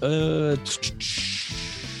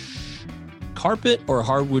 Carpet or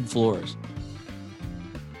hardwood floors?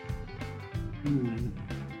 I'm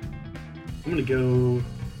going to go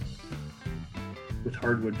with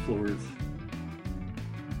hardwood floors.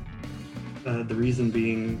 The reason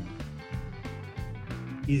being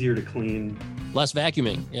easier to clean. Less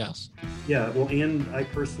vacuuming, yes. Yeah, well, and I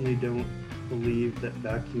personally don't believe that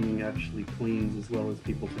vacuuming actually cleans as well as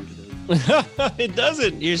people think it does. It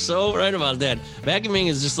doesn't. You're so right about that. Vacuuming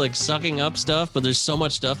is just like sucking up stuff, but there's so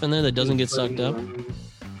much stuff in there that doesn't get sucked up.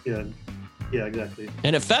 Yeah. Yeah, exactly.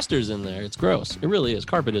 And it festers in there. It's gross. It really is.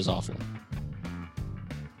 Carpet is awful.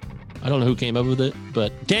 I don't know who came up with it,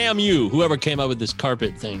 but damn you, whoever came up with this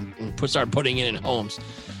carpet thing and start putting it in homes.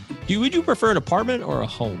 Would you prefer an apartment or a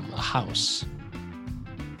home, a house?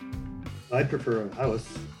 I prefer a house.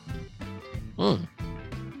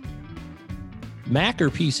 Mac or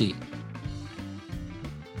PC?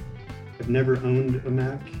 I've never owned a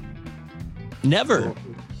Mac. Never?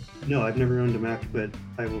 No, I've never owned a Mac, but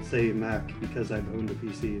I will say Mac because I've owned a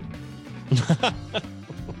PC.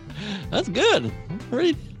 That's good.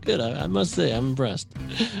 Pretty good. I must say, I'm impressed.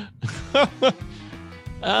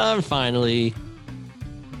 Finally,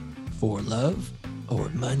 for love or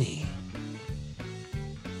money?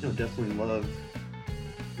 No, definitely love.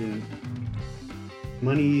 I mean,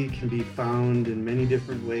 money can be found in many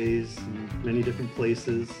different ways, in many different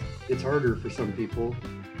places. It's harder for some people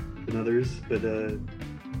than others, but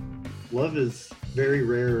love is very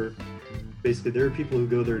rare. Basically, there are people who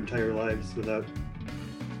go their entire lives without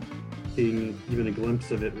seeing even a glimpse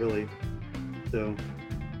of it, really. So,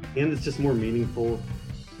 and it's just more meaningful.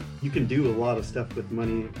 You can do a lot of stuff with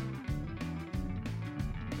money,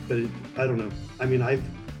 but I don't know. I mean, I've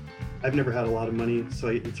never had a lot of money, so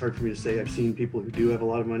it's hard for me to say. I've seen people who do have a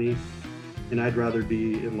lot of money, and I'd rather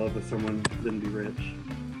be in love with someone than be rich.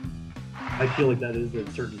 I feel like that is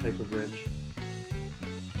a certain type of rich.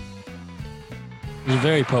 It's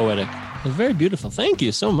very poetic. It's very beautiful. Thank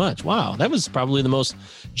you so much. Wow. That was probably the most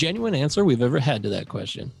genuine answer we've ever had to that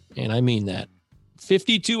question. And I mean that.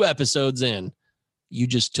 52 episodes in, you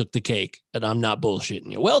just took the cake, and I'm not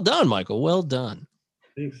bullshitting you. Well done, Michael. Well done.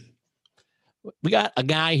 Thanks. We got a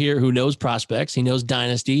guy here who knows prospects. He knows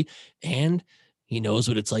Dynasty, and he knows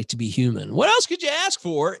what it's like to be human. What else could you ask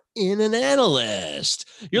for in an analyst?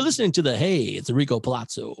 You're listening to the Hey, it's Enrico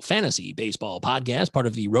Palazzo Fantasy Baseball Podcast, part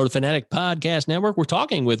of the RotoFanatic Podcast Network. We're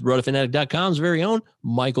talking with RotoFanatic.com's very own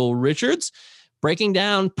Michael Richards, breaking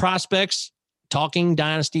down prospects, talking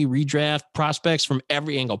Dynasty, redraft, prospects from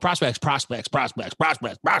every angle. Prospects.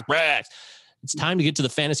 It's time to get to the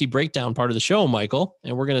fantasy breakdown part of the show, Michael,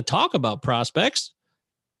 and we're going to talk about prospects.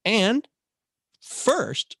 And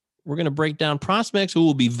first, we're going to break down prospects who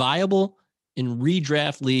will be viable in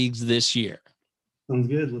redraft leagues this year. Sounds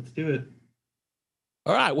good. Let's do it.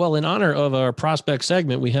 All right. Well, in honor of our prospect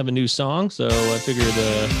segment, we have a new song, so I figured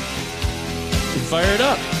we'd fire it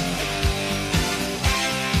up.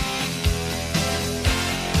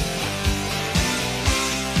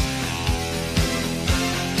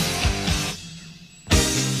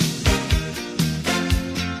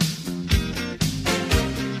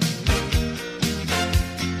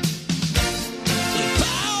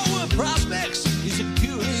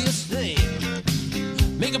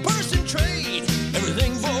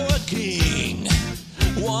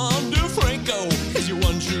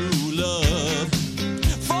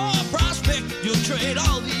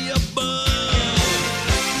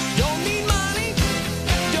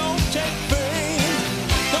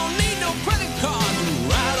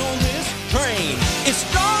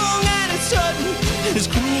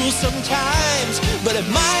 Sometimes, but it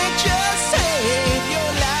might just save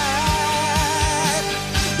your life.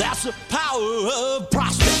 That's the power of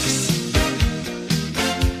prospects.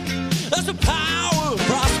 That's the power of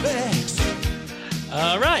prospects.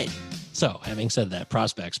 All right. So, having said that,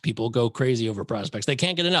 prospects, people go crazy over prospects. They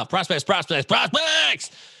can't get enough. Prospects.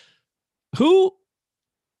 Who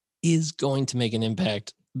is going to make an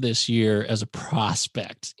impact this year as a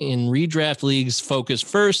prospect? In redraft leagues, focus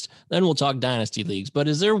first, then we'll talk dynasty leagues. But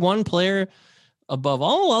is there one player above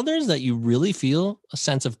all others that you really feel a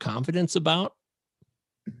sense of confidence about?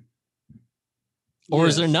 Or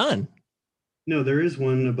Yes. is there none? No, there is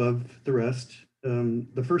one above the rest.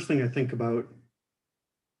 The first thing I think about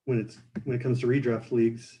when it comes to redraft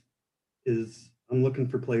leagues is I'm looking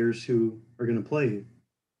for players who are going to play.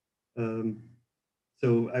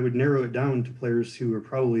 So I would narrow it down to players who are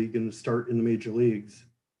probably going to start in the major leagues.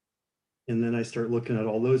 And then I start looking at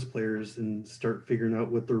all those players and start figuring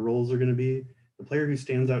out what their roles are going to be. The player who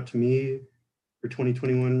stands out to me for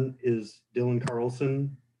 2021 is Dylan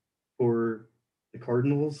Carlson for the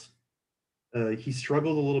Cardinals. He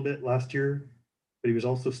struggled a little bit last year, but he was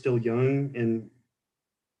also still young, and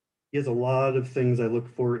he has a lot of things I look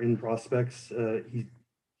for in prospects.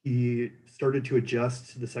 He started to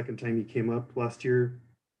adjust the second time he came up last year,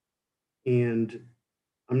 and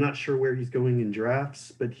I'm not sure where he's going in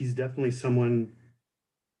drafts, but he's definitely someone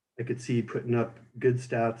I could see putting up good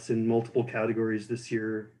stats in multiple categories this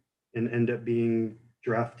year. and end up being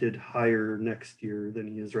drafted higher next year than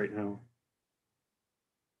he is right now.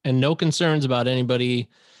 And no concerns about anybody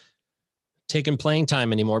taking playing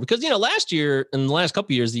time anymore, because, last year and the last couple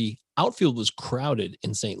of years, the outfield was crowded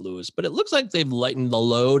in St. Louis, but it looks like they've lightened the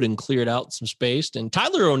load and cleared out some space. And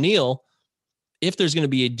Tyler O'Neill, if there's going to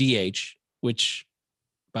be a DH, which,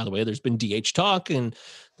 by the way, there's been DH talk, and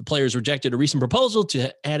the players rejected a recent proposal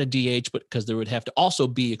to add a DH, but because there would have to also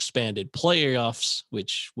be expanded playoffs,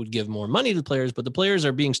 which would give more money to the players, but the players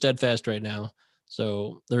are being steadfast right now.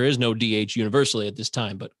 So there is no DH universally at this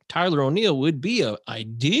time, but Tyler O'Neill would be an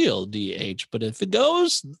ideal DH. But if it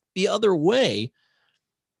goes the other way,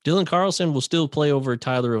 Dylan Carlson will still play over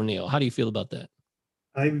Tyler O'Neill. How do you feel about that?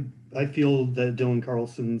 I feel that Dylan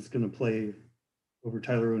Carlson's going to play over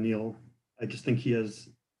Tyler O'Neill. I just think he's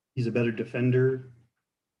a better defender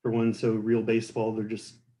for one. So real baseball, they're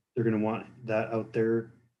going to want that out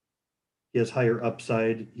there. He has higher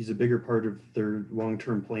upside. He's a bigger part of their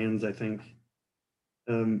long-term plans, I think.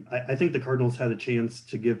 I think the Cardinals had a chance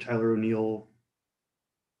to give Tyler O'Neill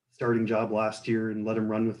a starting job last year and let him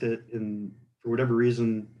run with it. And for whatever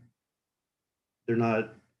reason, they're not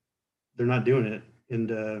doing it.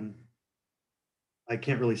 And I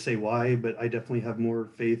can't really say why, but I definitely have more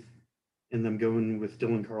faith in them going with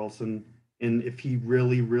Dylan Carlson. And if he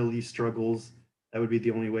really, really struggles, that would be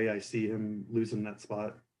the only way I see him losing that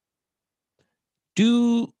spot.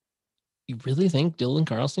 Do you really think Dylan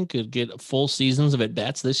Carlson could get full seasons of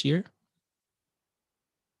at-bats this year?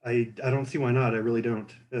 I don't see why not. I really don't.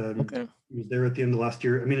 Okay. He was there at the end of last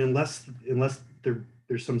year. I mean, unless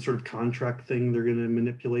there's some sort of contract thing they're going to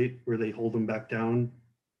manipulate where they hold him back down.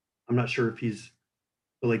 I'm not sure if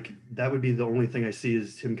but like that would be the only thing I see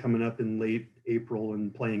is him coming up in late April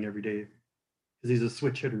and playing every day, because he's a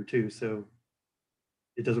switch hitter too. So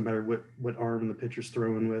it doesn't matter what arm the pitcher's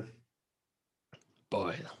throwing with.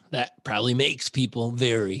 Boy, that probably makes people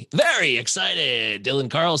very, very excited. Dylan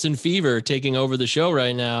Carlson fever taking over the show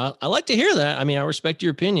right now. I like to hear that. I mean, I respect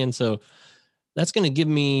your opinion. So that's going to give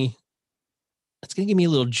me a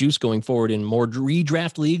little juice going forward in more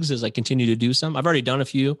redraft leagues as I continue to do some. I've already done a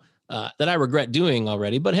few that I regret doing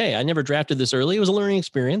already, but hey, I never drafted this early. It was a learning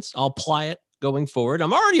experience. I'll apply it going forward.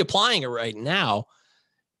 I'm already applying it right now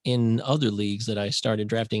in other leagues that I started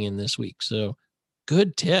drafting in this week. So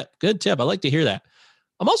good tip. I like to hear that.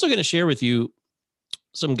 I'm also going to share with you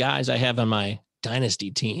some guys I have on my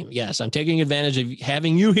dynasty team. Yes, I'm taking advantage of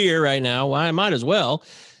having you here right now. Well, I might as well.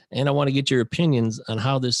 And I want to get your opinions on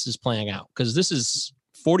how this is playing out, because this is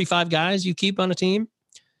 45 guys you keep on a team.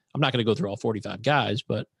 I'm not going to go through all 45 guys,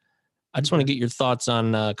 but I just want to get your thoughts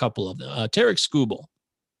on a couple of them. Tarik Skubal.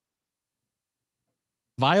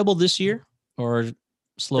 Viable this year or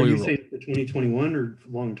slow? Are you saying for 2021 or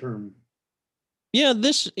long term? Yeah,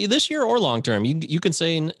 this year or long term. You can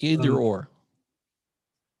say either or.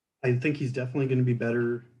 I think he's definitely going to be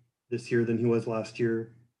better this year than he was last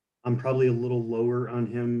year. I'm probably a little lower on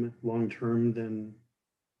him long term than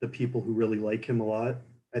the people who really like him a lot.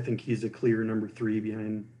 I think he's a clear number 3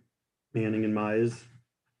 behind Manning and Mize,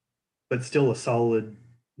 but still a solid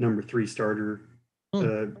number 3 starter.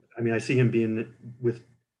 I mean, I see him being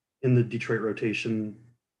in the Detroit rotation,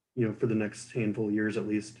 for the next handful of years at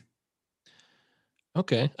least.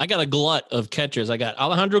 Okay. I got a glut of catchers. I got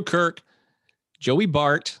Alejandro Kirk, Joey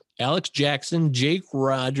Bart, Alex Jackson, Jake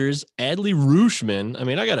Rogers, Adley Rutschman. I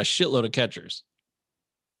mean, I got a shitload of catchers.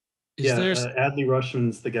 Adley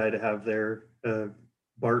Rutschman's the guy to have there.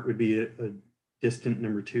 Bart would be a distant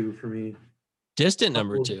number 2 for me. Distant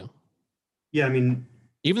number 2? Yeah, I mean...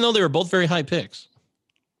 Even though they were both very high picks.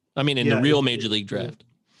 I mean, in the real Major League draft.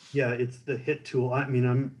 Yeah, it's the hit tool. I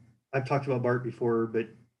mean, I've talked about Bart before, but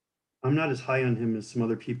I'm not as high on him as some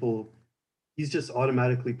other people. He's just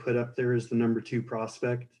automatically put up there as the number 2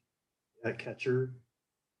 prospect at catcher.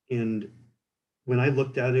 And when I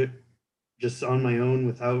looked at it just on my own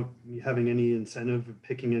without having any incentive of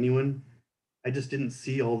picking anyone, I just didn't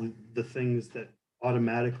see all the things that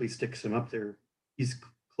automatically sticks him up there. He's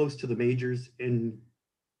close to the majors and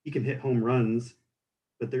he can hit home runs,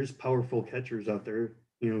 but there's powerful catchers out there,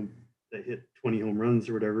 that hit 20 home runs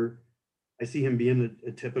or whatever. I see him being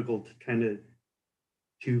a typical kind of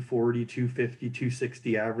 240, 250,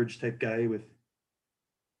 260 average type guy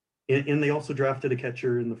and they also drafted a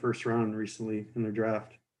catcher in the first round recently in their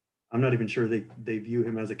draft. I'm not even sure they view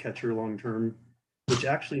him as a catcher long-term, which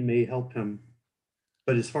actually may help him.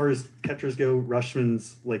 But as far as catchers go,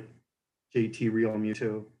 Rutschman's like JT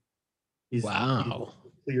Realmuto. He's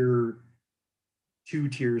clear 2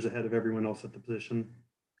 tiers ahead of everyone else at the position.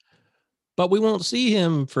 But we won't see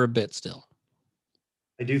him for a bit still.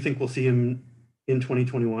 I do think we'll see him in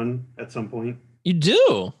 2021 at some point. You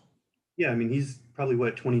do? Yeah, I mean, he's probably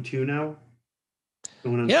what, 22 now?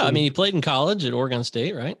 Going on Yeah, I 20. mean, he played in college at Oregon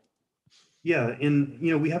State, right? Yeah, and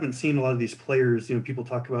we haven't seen a lot of these players. People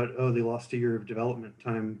talk about, oh, they lost a year of development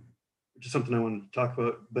time, which is something I wanted to talk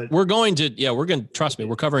about. But we're going to trust me,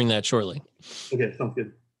 we're covering that shortly. Okay, sounds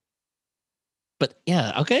good. But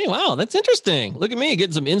yeah, okay, wow, that's interesting. Look at me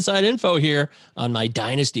getting some inside info here on my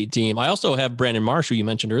dynasty team. I also have Brandon Marsh, who you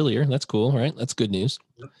mentioned earlier. That's cool, right? That's good news.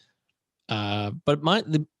 Yep. But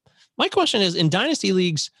my question is, in dynasty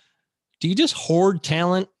leagues, do you just hoard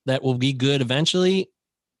talent that will be good eventually?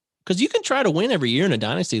 Because you can try to win every year in a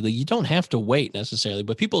dynasty league. You don't have to wait necessarily,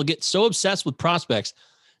 but people get so obsessed with prospects.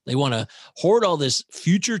 They want to hoard all this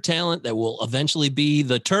future talent that will eventually be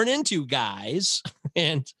the turn into guys.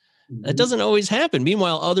 And that doesn't always happen.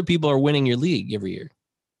 Meanwhile, other people are winning your league every year.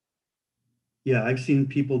 Yeah, I've seen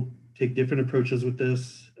people take different approaches with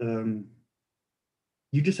this. You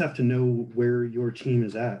just have to know where your team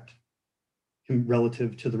is at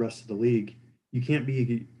relative to the rest of the league. You can't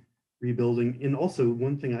be rebuilding. And also,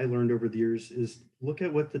 one thing I learned over the years is look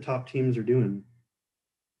at what the top teams are doing.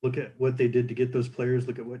 Look at what they did to get those players.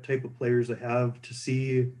 Look at what type of players they have to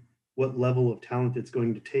see what level of talent it's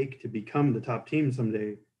going to take to become the top team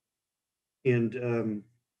someday. And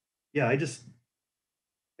yeah, I just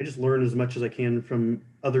learn as much as I can from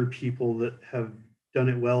other people that have done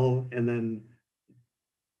it well. And then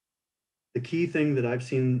the key thing that I've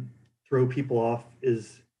seen throw people off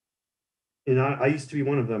is, and I used to be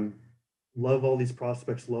one of them, love all these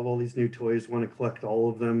prospects, love all these new toys, want to collect all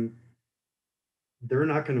of them. They're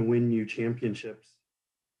not going to win you championships.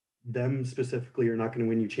 Them specifically are not going to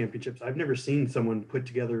win you championships. I've never seen someone put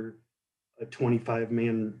together a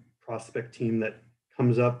 25-man prospect team that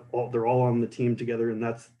comes up, they're all on the team together, and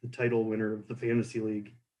that's the title winner of the fantasy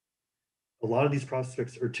league. A lot of these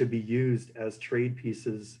prospects are to be used as trade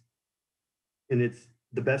pieces, and it's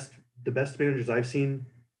the best managers I've seen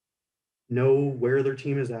know where their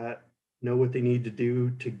team is at, know what they need to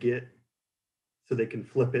do to get so they can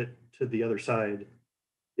flip it to the other side.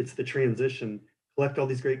 It's the transition. Collect all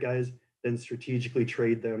these great guys, then strategically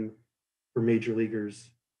trade them for major leaguers,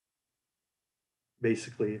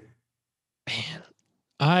 basically. Man,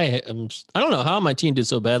 I don't know how my team did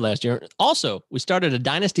so bad last year. Also, we started a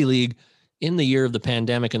dynasty league in the year of the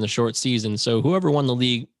pandemic and the short season. So whoever won the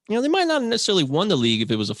league, they might not necessarily won the league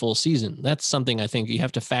if it was a full season. That's something I think you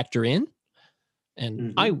have to factor in.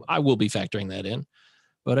 And I will be factoring that in.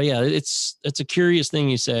 But yeah, it's a curious thing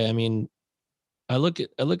you say. I mean, I look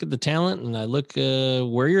at the talent and I look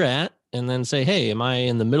where you're at and then say, hey, am I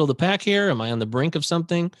in the middle of the pack here? Am I on the brink of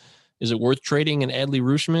something? Is it worth trading an Adley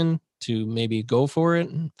Rutschman to maybe go for it?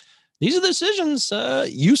 And these are the decisions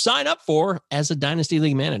you sign up for as a dynasty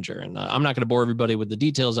league manager. And I'm not going to bore everybody with the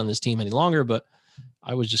details on this team any longer, but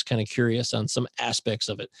I was just kind of curious on some aspects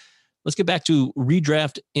of it. Let's get back to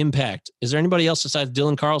redraft impact. Is there anybody else besides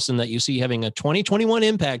Dylan Carlson that you see having a 2021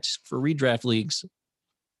 impact for redraft leagues?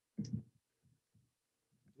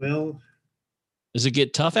 Well, does it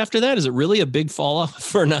get tough after that? Is it really a big fall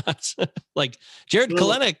off or not? Like Jared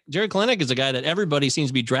Kelenic is a guy that everybody seems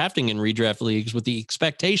to be drafting in redraft leagues with the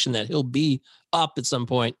expectation that he'll be up at some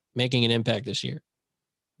point, making an impact this year.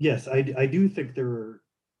 Yes, I do think there are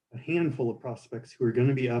a handful of prospects who are going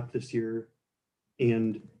to be up this year.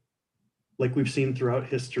 And like we've seen throughout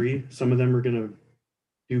history, some of them are going to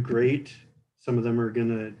do great. Some of them are going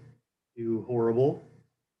to do horrible.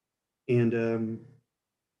 And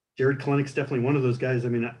Jared Kelenic's definitely one of those guys. I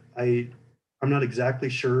mean, I'm not exactly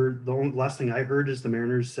sure. The last thing I heard is the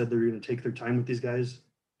Mariners said they're going to take their time with these guys.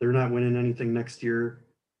 They're not winning anything next year.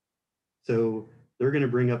 So they're going to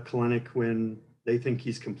bring up Kelenic when they think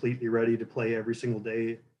he's completely ready to play every single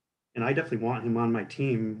day. And I definitely want him on my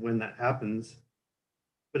team when that happens.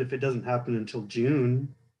 But if it doesn't happen until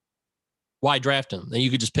June, why draft him? Then you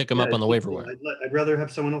could just pick him up on the waiver wire. I'd rather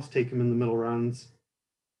have someone else take him in the middle rounds.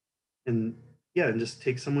 And just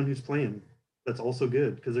take someone who's playing. That's also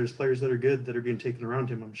good because there's players that are good that are being taken around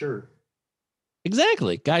him, I'm sure.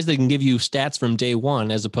 Exactly. Guys that can give you stats from day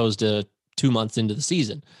one as opposed to 2 months into the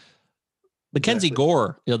season. Mackenzie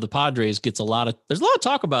Gore, the Padres there's a lot of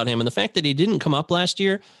talk about him. And the fact that he didn't come up last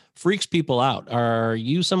year freaks people out. Are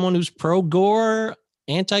you someone who's pro Gore,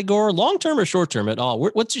 anti Gore, long-term or short-term at all?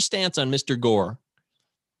 What's your stance on Mr. Gore?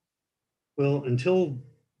 Well, until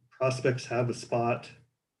prospects have a spot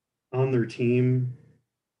on their team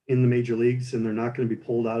in the major leagues and they're not going to be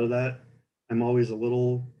pulled out of that, I'm always a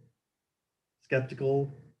little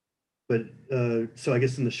skeptical. But so I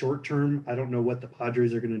guess in the short term, I don't know what the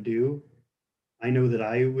Padres are going to do. I know that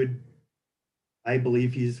I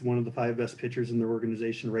believe he's one of the 5 best pitchers in their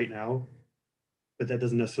organization right now. but that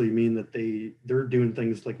doesn't necessarily mean that they're doing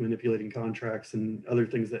things like manipulating contracts and other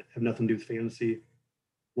things that have nothing to do with fantasy.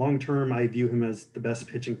 Long term, I view him as the best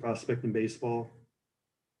pitching prospect in baseball.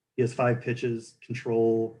 He has 5 pitches,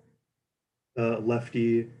 control,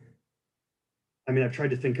 lefty. I mean, I've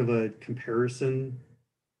tried to think of a comparison.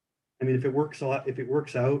 I mean, if it works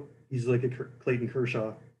out, he's like a Clayton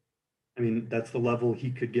Kershaw. I mean, that's the level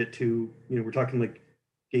he could get to. You know, we're talking like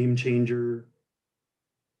game changer.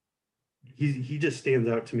 He just stands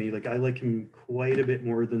out to me. Like, I like him quite a bit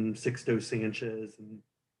more than Sixto Sanchez and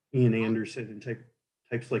Ian Anderson and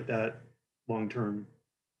types like that long term.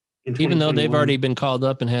 Even though they've already been called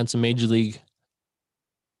up and had some major league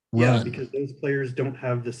run. Yeah, because those players don't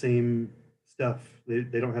have the same stuff.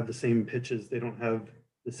 They don't have the same pitches. They don't have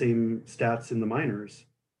the same stats in the minors.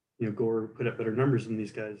 You know, Gore put up better numbers than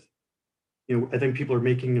these guys. You know, I think people are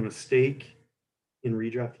making a mistake in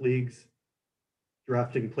redraft leagues,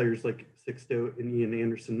 drafting players like Sixto and Ian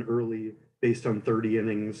Anderson early based on 30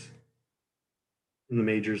 innings in the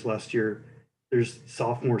majors last year. There's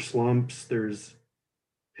sophomore slumps. There's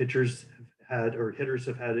hitters have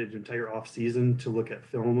had an entire off season to look at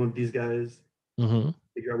film of these guys,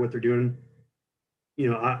 figure out what they're doing.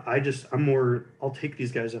 You know, I'll take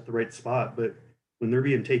these guys at the right spot, but when they're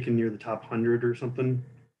being taken near the top 100 or something,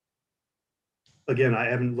 again, I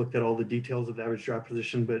haven't looked at all the details of the average draft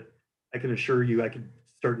position, but I can assure you I could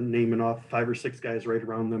start naming off 5 or 6 guys right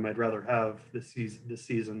around them I'd rather have this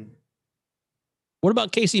season. What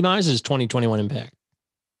about Casey Mize's 2021 impact?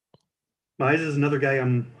 Mize is another guy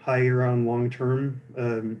I'm higher on long term.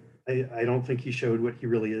 I don't think he showed what he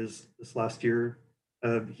really is this last year.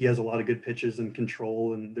 He has a lot of good pitches and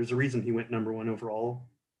control, and there's a reason he went number 1 overall.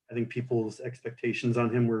 I think people's expectations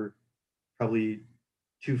on him were probably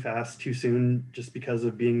too fast, too soon, just because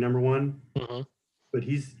of being number 1. But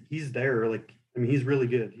he's there. Like, I mean, he's really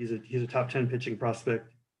good. He's a top 10 pitching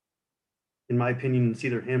prospect. In my opinion, it's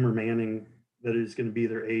either him or Manning that is going to be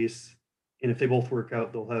their ace. And if they both work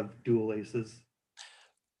out, they'll have dual aces.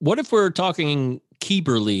 What if we're talking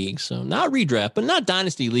keeper league? So not redraft, but not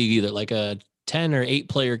dynasty league either, like a 10 or 8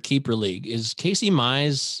 player keeper league. Is Casey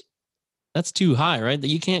Mize, that's too high, right? That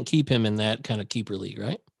you can't keep him in that kind of keeper league,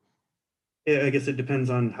 right? Yeah, I guess it depends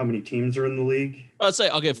on how many teams are in the league. Let's say,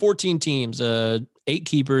 okay, 14 teams, 8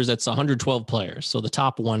 keepers, that's 112 players. So the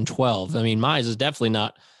top 112. I mean, Mize is definitely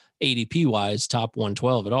not ADP wise top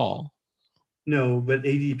 112 at all. No, but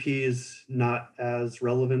ADP is not as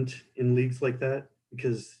relevant in leagues like that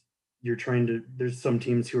because there's some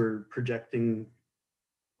teams who are projecting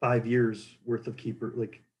 5 years worth of keeper.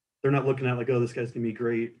 Like, they're not looking at like, oh, this guy's going to be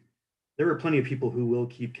great. There are plenty of people who will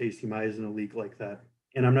keep Casey Mize in a league like that.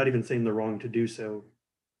 And I'm not even saying they're wrong to do so.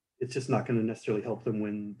 It's just not going to necessarily help them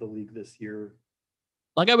win the league this year.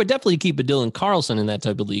 Like, I would definitely keep a Dylan Carlson in that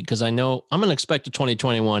type of league because I know I'm going to expect a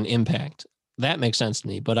 2021 impact. That makes sense to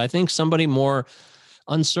me. But I think somebody more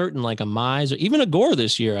uncertain like a Mize or even a Gore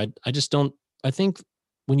this year, I just don't. I think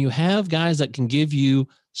when you have guys that can give you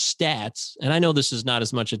stats, and I know this is not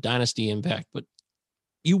as much a dynasty impact, but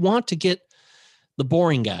you want to get the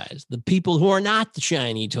boring guys, the people who are not the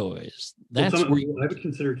shiny toys. That's where I would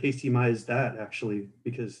consider Casey Mize that actually,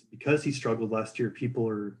 because he struggled last year.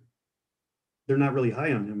 They're not really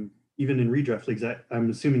high on him, even in redraft leagues.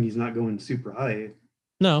 I'm assuming he's not going super high.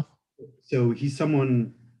 No. So he's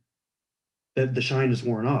someone that the shine is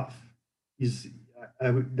worn off.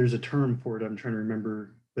 There's a term for it I'm trying to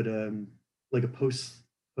remember, but like a post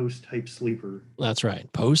type sleeper. That's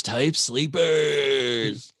right, post hype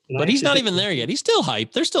sleepers. But he's not even there yet. He's still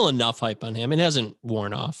hype. There's still enough hype on him. It hasn't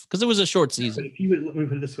worn off because it was a short season. But let me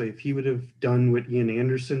put it this way: if he would have done what Ian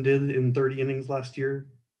Anderson did in 30 innings last year,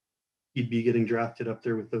 he'd be getting drafted up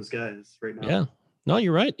there with those guys right now. Yeah. No,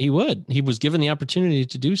 you're right. He would. He was given the opportunity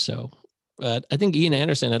to do so. But I think Ian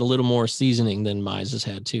Anderson had a little more seasoning than Mize has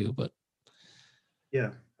had too. But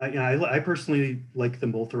yeah, I personally like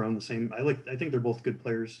them both around the same. I think they're both good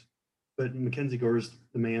players, but Mackenzie Gore is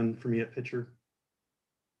the man for me at pitcher.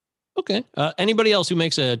 Okay. Anybody else who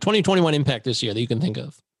makes a 2021 impact this year that you can think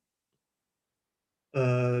of?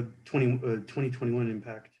 2021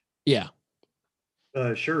 impact. Yeah.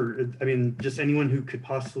 Sure. I mean, just anyone who could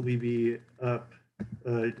possibly be up.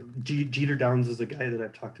 Jeter Downs is a guy that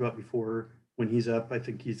I've talked about before. When he's up, I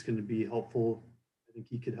think he's going to be helpful. I think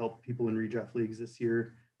he could help people in redraft leagues this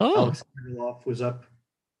year. Alex Kirilloff was up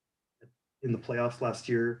in the playoffs last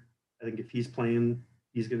year. I think if he's playing,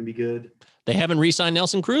 he's going to be good. They haven't re-signed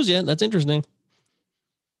Nelson Cruz yet. That's interesting.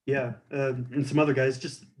 Yeah, and some other guys,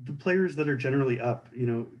 just the players that are generally up. You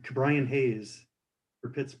know, Brian Hayes for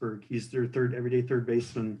Pittsburgh. He's their everyday third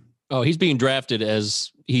baseman. Oh, he's being drafted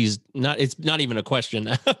as he's not. It's not even a question.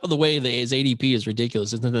 The way his ADP is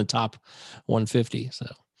ridiculous. It's in the top 150. So.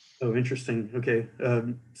 Oh, interesting. Okay.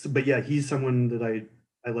 But yeah, he's someone that I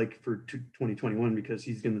like for 2021 because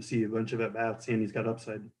he's going to see a bunch of at-bats and he's got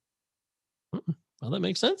upside. Well, that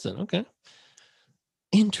makes sense then. Okay.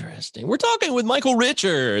 Interesting. We're talking with Michael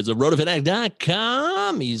Richards of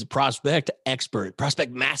rotofanatic.com. He's a prospect expert,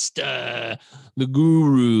 prospect master, the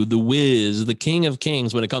guru, the whiz, the king of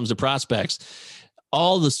kings when it comes to prospects.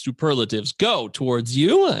 All the superlatives go towards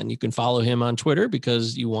you, and you can follow him on Twitter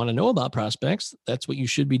because you want to know about prospects. That's what you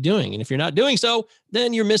should be doing. And if you're not doing so,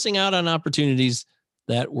 then you're missing out on opportunities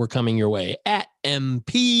that were coming your way at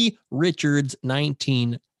MP Richards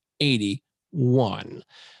 1981.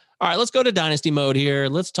 All right, let's go to dynasty mode here.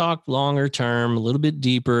 Let's talk longer term, a little bit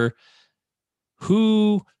deeper.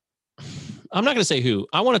 I'm not going to say who.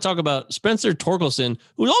 I want to talk about Spencer Torkelson,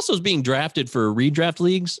 who also is being drafted for redraft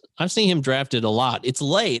leagues. I've seen him drafted a lot. It's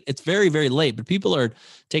late. It's very, very late, but people are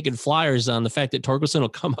taking flyers on the fact that Torkelson will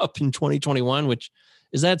come up in 2021, which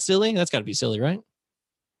is that silly? That's got to be silly, right?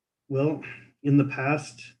 Well, in the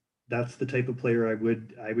past, that's the type of player I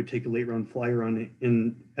would take a late round flyer on it.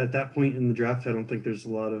 And at that point in the draft, I don't think there's a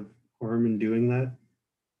lot of harm in doing that.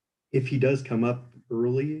 If he does come up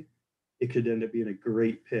early, it could end up being a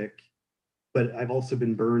great pick. But I've also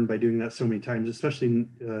been burned by doing that so many times, especially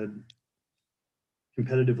in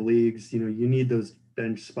competitive leagues. You need those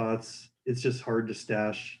bench spots. It's just hard to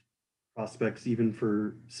stash prospects even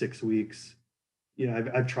for 6 weeks.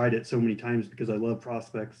 I've tried it so many times because I love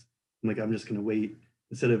prospects. I'm just going to wait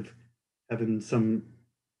instead of having some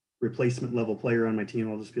replacement level player on my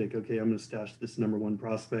team. I'll just be like, okay, I'm going to stash this number one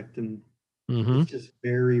prospect. And it's just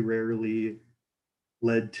very rarely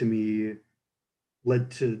led to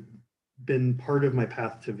been part of my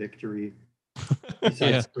path to victory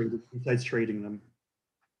besides trading them.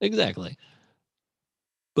 Exactly.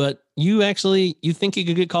 But you think he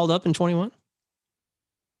could get called up in 21?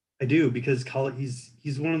 I do, because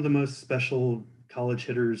he's one of the most special college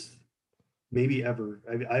hitters maybe ever.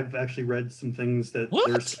 I've actually read some things that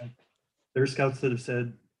there are scouts that have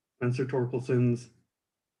said Spencer Torkelson's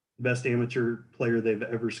the best amateur player they've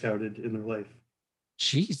ever scouted in their life.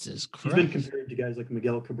 Jesus Christ. He's been compared to guys like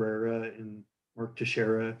Miguel Cabrera and Mark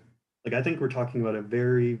Teixeira. I think we're talking about a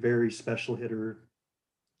very, very special hitter.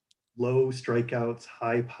 Low strikeouts,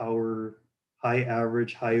 high power, high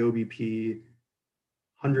average, high OBP,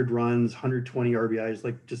 100 runs, 120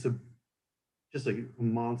 RBIs, just a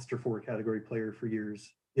monster 4-category player for years.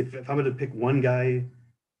 If I'm going to pick one guy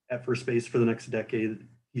at first base for the next decade,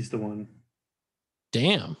 he's the one.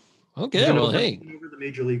 Damn. Okay. Well, hey. Over the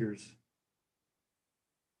major leaguers.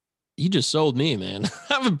 You just sold me, man.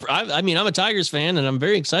 I'm a Tigers fan and I'm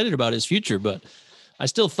very excited about his future, but I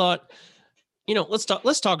still thought,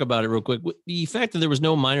 let's talk about it real quick. The fact that there was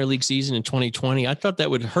no minor league season in 2020, I thought that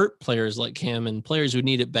would hurt players like him and players who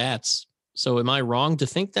need at bats. So am I wrong to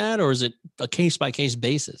think that, or is it a case-by-case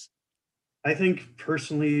basis? I think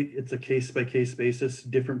personally it's a case-by-case basis.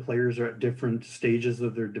 Different players are at different stages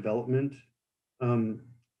of their development.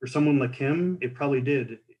 For someone like him, it probably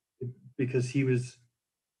did, because he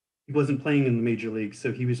wasn't playing in the major leagues,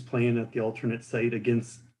 so he was playing at the alternate site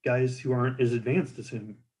against guys who aren't as advanced as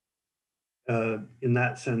him in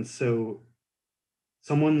that sense. So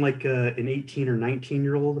someone like an 18 or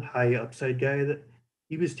 19-year-old high upside guy, that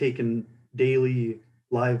he was taking daily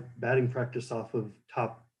live batting practice off of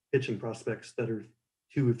top pitching prospects that are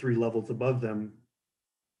 2 or 3 levels above them.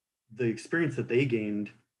 The experience that they gained,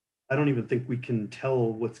 I don't even think we can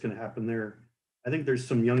tell what's going to happen there. I think there's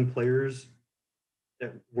some young players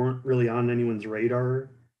that weren't really on anyone's radar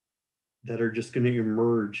that are just going to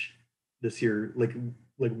emerge this year. Like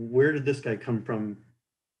where did this guy come from?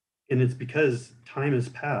 And it's because time has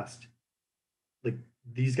passed.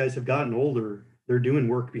 These guys have gotten older. They're doing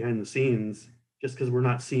work behind the scenes. Just because we're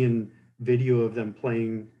not seeing video of them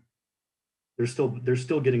playing, they're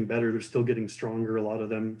still getting better. They're still getting stronger, a lot of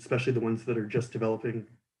them, especially the ones that are just developing.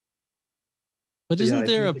 But isn't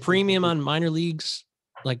there a premium on minor leagues?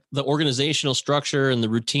 Like the organizational structure and the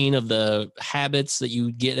routine of the habits that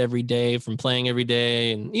you get every day from playing every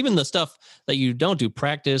day, and even the stuff that you don't do,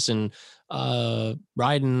 practice and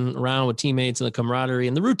riding around with teammates and the camaraderie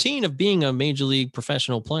and the routine of being a major league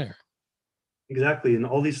professional player. Exactly. And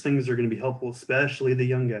all these things are going to be helpful, especially the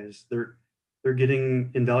young guys. They're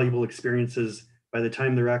getting invaluable experiences by the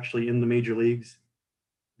time they're actually in the major leagues.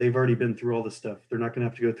 They've already been through all this stuff. They're not going to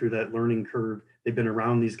have to go through that learning curve. They've been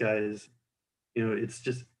around these guys. It's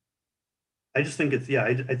just, I just think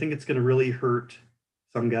I think it's going to really hurt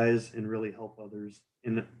some guys and really help others.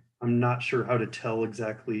 And I'm not sure how to tell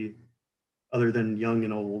exactly, other than young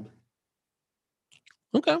and old.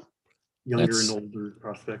 Okay. Younger and older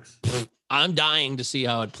prospects. I'm dying to see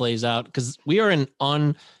how it plays out because we are in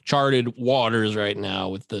uncharted waters right now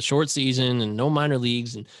with the short season and no minor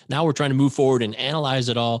leagues. And now we're trying to move forward and analyze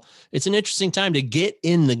it all. It's an interesting time to get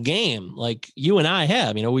in the game like you and I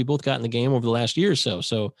have. We both got in the game over the last year or so.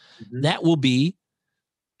 So that will be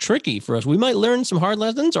tricky for us. We might learn some hard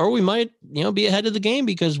lessons or we might, be ahead of the game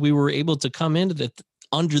because we were able to come into it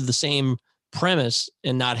under the same premise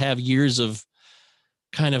and not have years of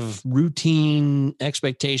kind of routine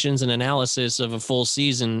expectations and analysis of a full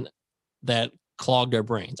season that clogged our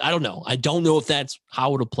brains. I don't know. I don't know if that's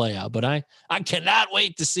how it'll play out, but I cannot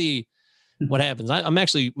wait to see what happens. I'm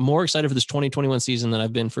actually more excited for this 2021 season than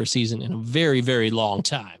I've been for a season in a very, very long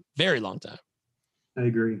time. Very long time. I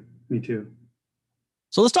agree. Me too.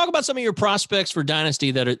 So let's talk about some of your prospects for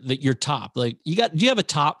Dynasty that you're top. Like do you have a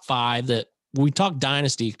top 5 that we talk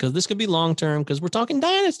Dynasty because this could be long-term because we're talking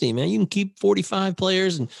Dynasty, man. You can keep 45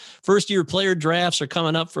 players and first-year player drafts are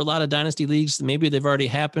coming up for a lot of Dynasty leagues. Maybe they've already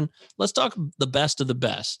happened. Let's talk the best of the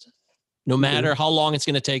best, no matter how long it's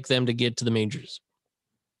going to take them to get to the majors.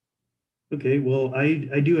 Okay, well,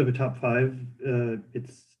 I do have a top 5.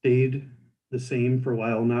 It's stayed the same for a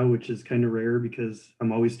while now, which is kind of rare because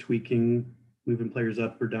I'm always tweaking, moving players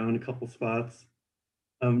up or down a couple spots.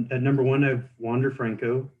 At number 1, I have Wander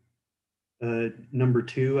Franco. Number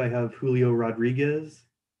 2, I have Julio Rodriguez.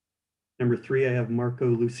 Number 3, I have Marco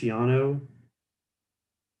Luciano.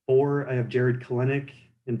 4, I have Jared Kelenic.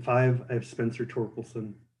 And 5, I have Spencer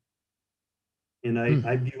Torkelson. And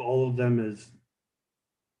I view all of them as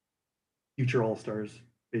future all-stars,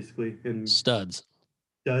 basically. And studs,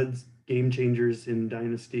 game changers in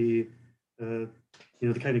Dynasty. The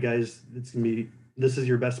kind of guys that's going to be, this is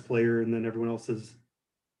your best player, and then everyone else is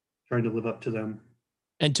trying to live up to them.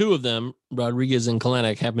 And 2 of them, Rodriguez and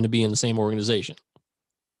Kelenic, happen to be in the same organization.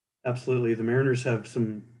 Absolutely. The Mariners have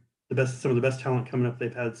some of the best talent coming up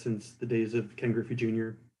they've had since the days of Ken Griffey Jr.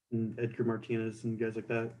 and Edgar Martinez and guys like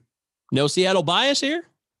that. No Seattle bias here?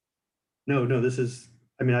 No, this is,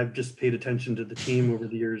 I've just paid attention to the team over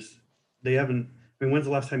the years. They haven't, when's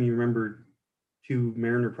the last time you remembered 2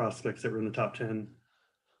 Mariner prospects that were in the top 10?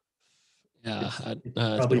 Yeah, it's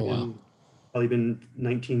probably been a while. Probably been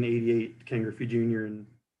 1988, Ken Griffey Jr. and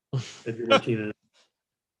Edgar Martinez.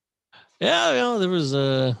 Yeah, there was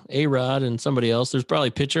A-Rod and somebody else. There's probably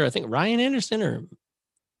pitcher, I think Ryan Anderson, or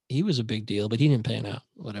he was a big deal, but he didn't pan out.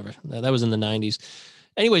 Whatever. That was in the 90s.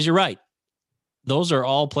 Anyways, you're right. Those are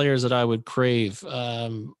all players that I would crave.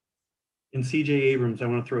 And C.J. Abrams, I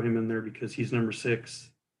want to throw him in there because he's number 6.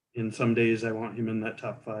 And some days I want him in that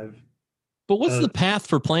top 5. But what's the path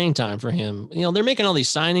for playing time for him? They're making all these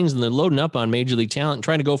signings and they're loading up on major league talent and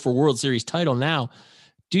trying to go for World Series title now.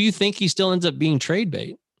 Do you think he still ends up being trade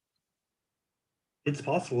bait? It's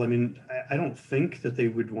possible. I don't think that they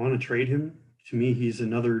would want to trade him. To me, he's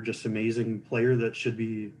another just amazing player that should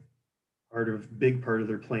be big part of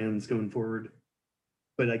their plans going forward.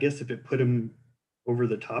 But I guess if it put him over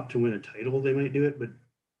the top to win a title, they might do it. But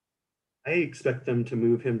I expect them to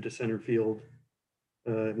move him to center field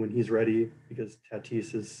when he's ready because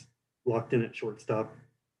Tatis is locked in at shortstop.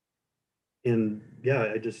 And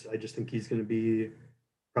yeah, I just think he's going to be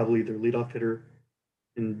probably their leadoff hitter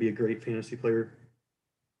and be a great fantasy player.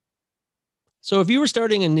 So if you were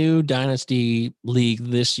starting a new Dynasty league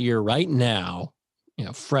this year, right now,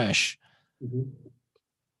 fresh,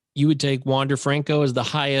 you would take Wander Franco as the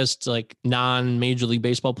highest, non-Major League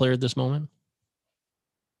Baseball player at this moment?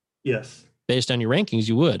 Yes. Based on your rankings,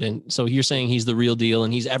 you would. And so you're saying he's the real deal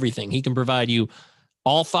and he's everything. He can provide you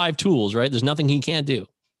all 5 tools, right? There's nothing he can't do.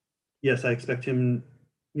 Yes, I expect him,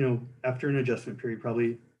 after an adjustment period,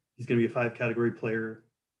 probably he's going to be a 5-category player.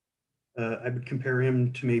 I would compare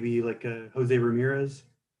him to maybe like a Jose Ramirez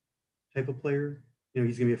type of player.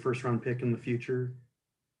 He's going to be a first-round pick in the future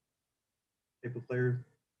type of player.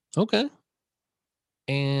 Okay.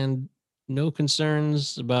 And no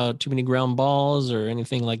concerns about too many ground balls or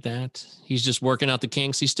anything like that. He's just working out the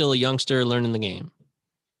kinks. He's still a youngster learning the game.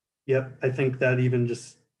 Yep. I think that even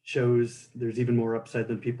just shows there's even more upside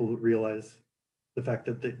than people realize. The fact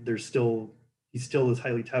that he's still as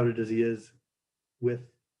highly touted as he is with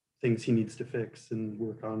things he needs to fix and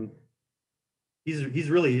work on. He's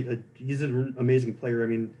an amazing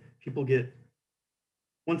player.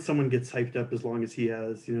 Once someone gets hyped up as long as he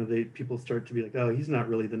has, people start to be like, oh, he's not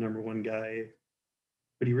really the number 1 guy,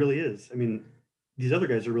 but he really is. These other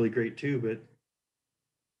guys are really great too, but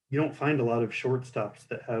you don't find a lot of shortstops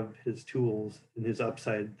that have his tools and his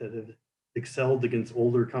upside that have excelled against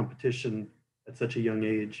older competition at such a young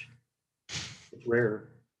age. It's rare.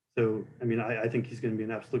 So, I think he's going to be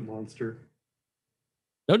an absolute monster.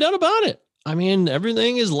 No doubt about it. I mean,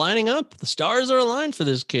 everything is lining up. The stars are aligned for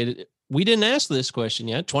this kid. We didn't ask this question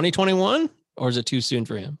yet. 2021, or is it too soon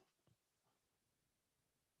for him?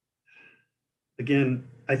 Again,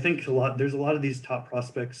 I think there's a lot of these top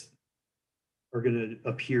prospects are going to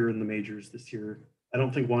appear in the majors this year. I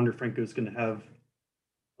don't think Wander Franco is going to have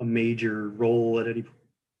a major role at any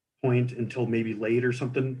point until maybe late or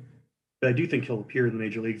something. But I do think he'll appear in the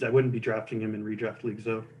major leagues. I wouldn't be drafting him in redraft leagues,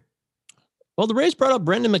 though. Well, the Rays brought up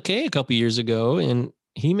Brendan McKay a couple years ago, and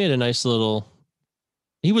he made a nice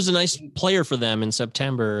he was a nice player for them in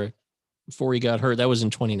September before he got hurt. That was in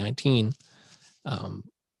 2019.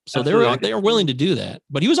 So they were willing to do that.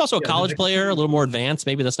 But he was also a college player, a little more advanced.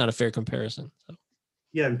 Maybe that's not a fair comparison. So.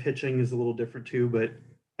 Yeah, and pitching is a little different too, but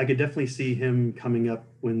I could definitely see him coming up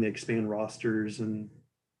when they expand rosters and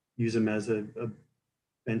use him as a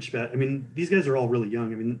bench bat. I mean, these guys are all really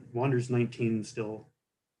young. I mean, Wander's 19 still.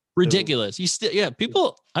 Ridiculous. He's still,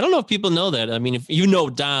 people, I don't know if people know that. I mean, if you know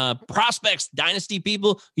prospects, dynasty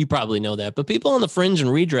people, you probably know that. But people on the fringe and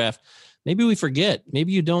redraft, maybe we forget.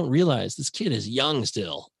 Maybe you don't realize this kid is young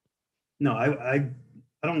still. No, I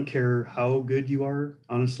don't care how good you are.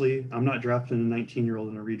 Honestly, I'm not drafting a 19-year-old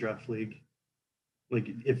in a redraft league. Like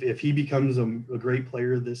if he becomes a great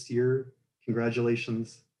player this year,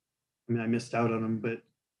 congratulations. I mean, I missed out on him, but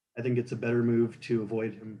I think it's a better move to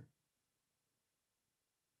avoid him.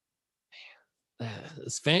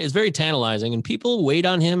 It's very tantalizing, and people wait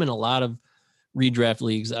on him in a lot of redraft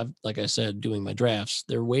leagues. Like I said, doing my drafts,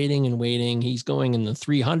 they're waiting and waiting. He's going in the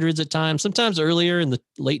 300s at times, sometimes earlier in the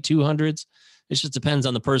late 200s. It just depends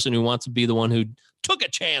on the person who wants to be the one who took a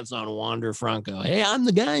chance on Wander Franco. Hey, I'm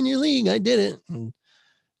the guy in your league. I did it. And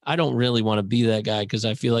I don't really want to be that guy because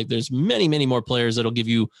I feel like there's many, many more players that'll give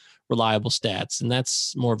you reliable stats, and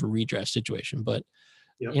that's more of a redraft situation. But,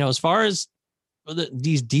 as far as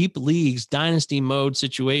these deep leagues, dynasty mode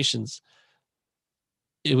situations,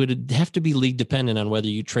 it would have to be league dependent on whether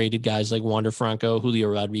you traded guys like Wander Franco, Julio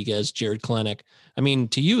Rodriguez, Jared Kelenic. I mean,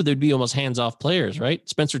 to you, there'd be almost hands-off players, right?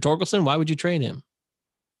 Spencer Torkelson, why would you trade him?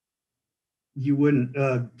 You wouldn't.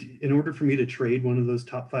 In order for me to trade one of those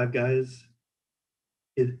top 5 guys,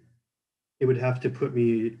 it would have to put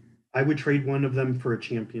me. I would trade one of them for a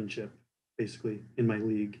championship, basically, in my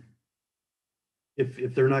league.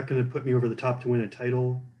 If they're not going to put me over the top to win a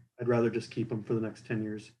title, I'd rather just keep them for the next 10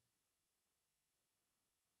 years.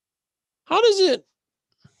 How does it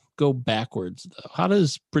go backwards, though? How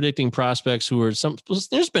does predicting prospects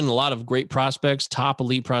there's been a lot of great prospects, top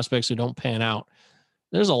elite prospects who don't pan out.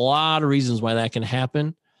 There's a lot of reasons why that can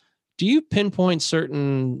happen. Do you pinpoint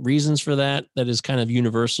certain reasons for that is kind of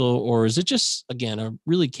universal, or is it just, again, a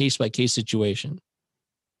really case-by-case situation?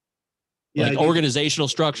 Yeah, like organizational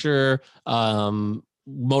structure,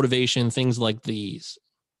 motivation, things like these.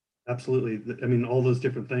 Absolutely. I mean, all those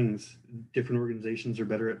different things. Different organizations are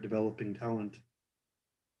better at developing talent.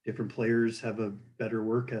 Different players have a better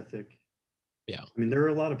work ethic. Yeah. I mean, there are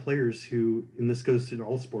a lot of players who, and this goes to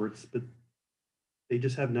all sports, but they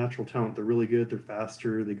just have natural talent. They're really good. They're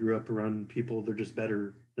faster. They grew up around people. They're just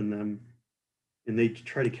better than them. And they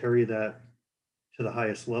try to carry that to the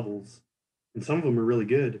highest levels. And some of them are really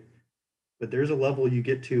good. But there's a level you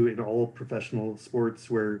get to in all professional sports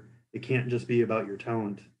where it can't just be about your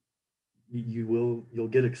talent. You'll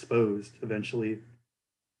get exposed eventually.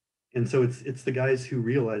 And so it's the guys who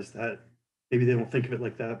realize that. Maybe they don't think of it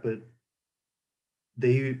like that, but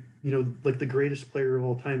they, like the greatest player of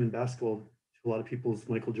all time in basketball to a lot of people is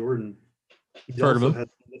Michael Jordan. He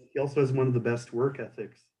also has one of the best work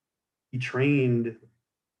ethics. He trained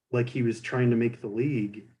like he was trying to make the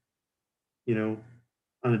league,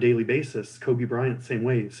 on a daily basis. Kobe Bryant, same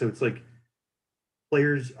way. So it's like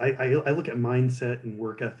players, I look at mindset and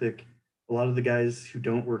work ethic. A lot of the guys who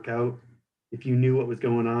don't work out, if you knew what was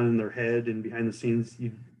going on in their head and behind the scenes,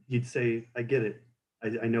 you'd say, I get it.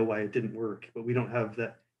 I know why it didn't work, but we don't have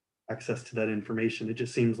that access to that information. It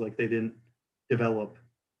just seems like they didn't develop.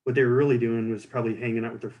 What they were really doing was probably hanging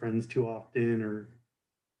out with their friends too often, or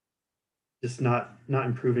just not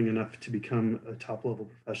improving enough to become a top level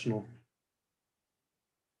professional.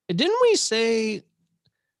 Didn't we say,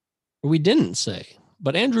 or we didn't say,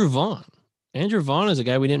 but Andrew Vaughn is a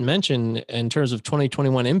guy we didn't mention in terms of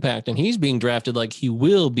 2021 impact, and he's being drafted like he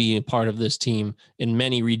will be a part of this team in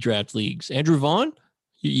many redraft leagues. Andrew Vaughn,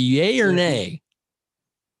 yay or nay?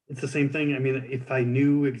 It's the same thing. I mean, if I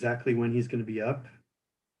knew exactly when he's going to be up,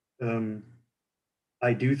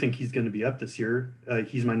 I do think he's going to be up this year.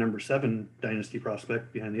 He's my number 7 dynasty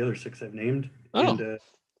prospect behind the other 6 I've named. Oh. And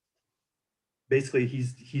basically,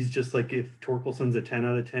 he's just like if Torkelson's a 10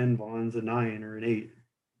 out of 10, Vaughn's a 9 or an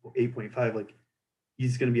 8.5. Like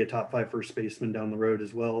he's going to be a top 5 first baseman down the road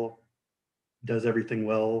as well. does everything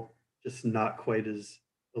well, just not quite as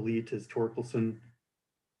elite as Torkelson.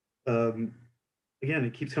 Again,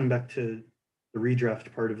 it keeps coming back to the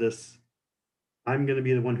redraft part of this. I'm going to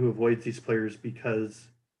be the one who avoids these players because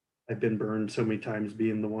I've been burned so many times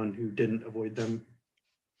being the one who didn't avoid them.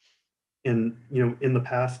 And, in the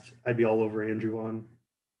past, I'd be all over Andrew Vaughn.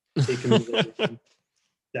 Take him,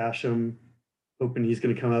 dash him, hoping he's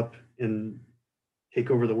going to come up and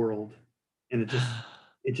take over the world. And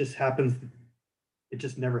it just happens. It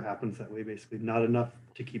just never happens that way, basically. Not enough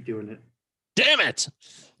to keep doing it. Damn it.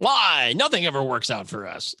 Why? Nothing ever works out for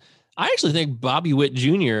us. I actually think Bobby Witt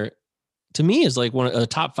Jr., to me, is like a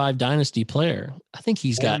top 5 dynasty player. I think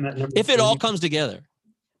he's got, if it all comes together.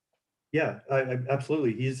 Yeah, I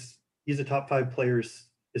absolutely. He's a top 5 player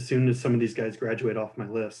as soon as some of these guys graduate off my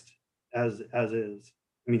list, as is.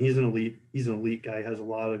 I mean, he's an elite guy, has a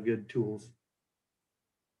lot of good tools.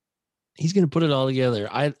 He's going to put it all together.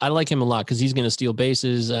 I like him a lot because he's going to steal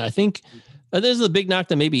bases. I think there's the big knock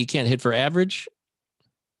that maybe he can't hit for average.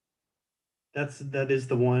 That is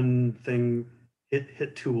the one thing,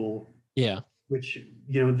 hit tool. Yeah. Which,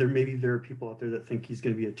 there are people out there that think he's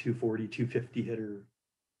going to be a 240, 250 hitter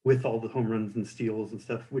with all the home runs and steals and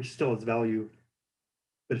stuff, which still has value.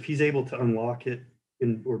 But if he's able to unlock it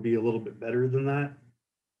or be a little bit better than that,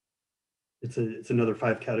 it's another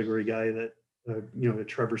 5 category guy that, a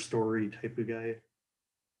Trevor Story type of guy.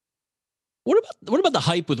 What about the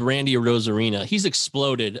hype with Randy Arozarena? He's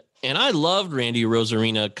exploded, and I loved Randy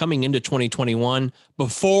Arozarena coming into 2021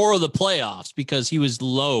 before the playoffs because he was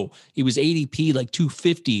low. He was ADP like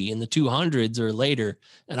 250 in the 200s or later,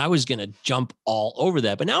 and I was going to jump all over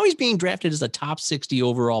that. But now he's being drafted as a top 60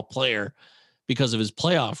 overall player because of his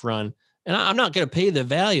playoff run, and I'm not going to pay the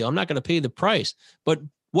value. I'm not going to pay the price. But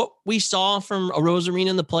what we saw from Arozarena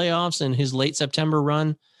in the playoffs and his late September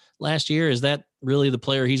run last year, is that really the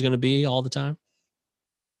player he's going to be all the time?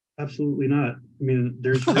 Absolutely not. I mean,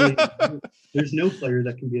 there's no player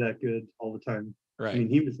that can be that good all the time. Right. I mean,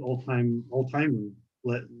 he was all-timer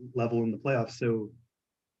level in the playoffs. So,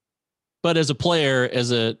 but as a player,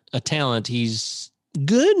 as a talent, he's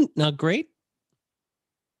good, not great.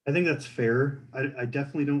 I think that's fair. I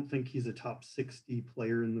definitely don't think he's a top 60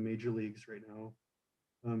 player in the major leagues right now.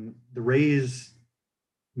 The Rays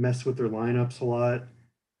mess with their lineups a lot.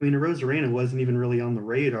 I mean, Arozarena wasn't even really on the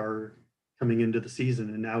radar coming into the season,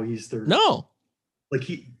 and now he's their like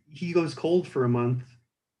he goes cold for a month.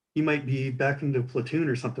 He might be back into platoon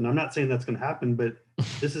or something. I'm not saying that's going to happen, but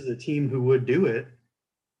this is a team who would do it.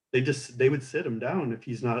 They would sit him down if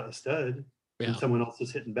he's not a stud and someone else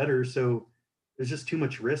is hitting better. So there's just too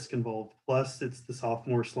much risk involved. Plus, it's the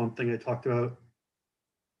sophomore slump thing I talked about.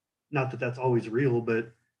 Not that that's always real,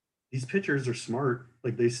 but these pitchers are smart.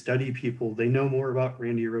 Like, they study people. They know more about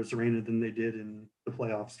Randy Arozarena than they did in the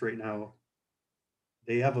playoffs right now.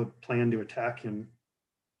 They have a plan to attack him.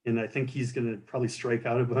 And I think he's going to probably strike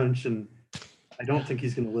out a bunch. And I don't think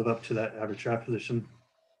he's going to live up to that average draft position.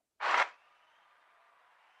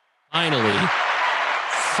 Finally,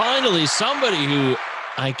 somebody who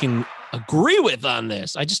I can agree with on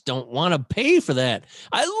this. I just don't want to pay for that.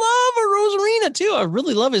 I love Arozarena too. I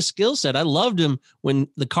really love his skill set. I loved him when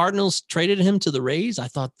the Cardinals traded him to the Rays. I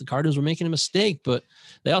thought the Cardinals were making a mistake, but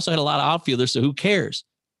they also had a lot of outfielders, so who cares?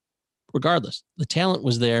 Regardless, the talent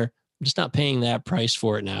was there. I'm just not paying that price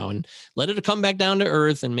for it now, and let it come back down to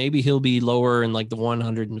earth, and maybe he'll be lower in like the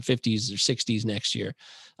 150s or 60s next year.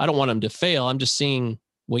 I don't want him to fail. I'm just seeing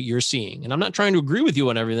what you're seeing, and I'm not trying to agree with you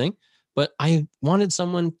on everything, but I wanted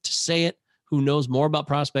someone to say it who knows more about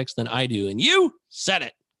prospects than I do, and you said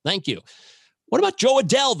it. Thank you. What about Jo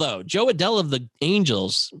Adell, though? Jo Adell of the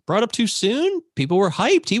Angels, brought up too soon. People were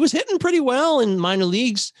hyped. He was hitting pretty well in minor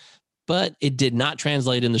leagues, but it did not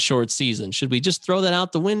translate in the short season. Should we just throw that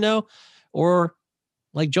out the window? Or,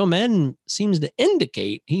 like Joe Madden seems to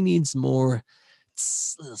indicate, he needs more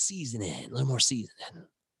seasoning, a little more seasoning.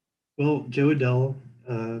 Well, Jo Adell,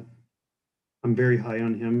 I'm very high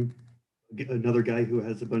on him. Another guy who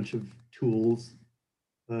has a bunch of tools.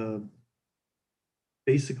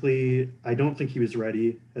 Basically, I don't think he was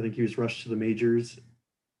ready. I think he was rushed to the majors.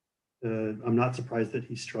 I'm not surprised that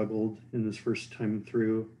he struggled in his first time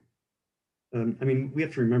through. I mean, we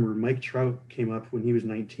have to remember Mike Trout came up when he was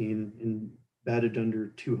 19 and batted under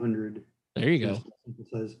 200. There you go.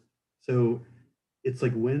 So it's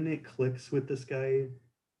like when it clicks with this guy,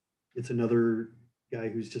 it's another guy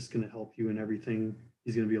who's just going to help you in everything.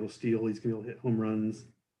 He's going to be able to steal. He's going to be able to hit home runs.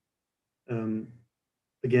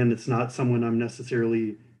 Again, it's not someone I'm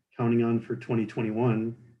necessarily counting on for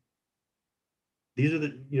 2021. These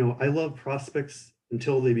are I love prospects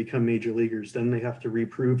until they become major leaguers. Then they have to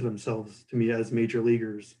reprove themselves to me as major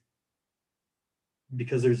leaguers.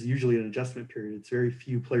 because there's usually an adjustment period. It's very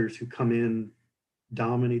few players who come in,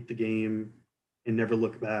 dominate the game, and never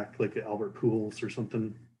look back, like Albert Pujols or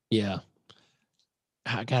something. Yeah.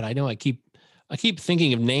 God, I know I keep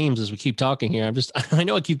thinking of names as we keep talking here. I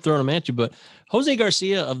know I keep throwing them at you, but Jose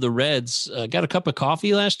Garcia of the Reds got a cup of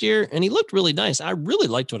coffee last year, and he looked really nice. I really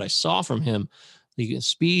liked what I saw from him. The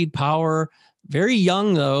speed, power, very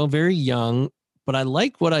young though, very young. But I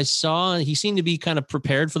like what I saw. He seemed to be kind of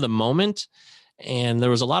prepared for the moment, and there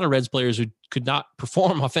was a lot of Reds players who could not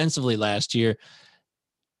perform offensively last year.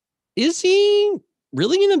 Is he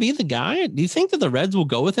really going to be the guy? Do you think that the Reds will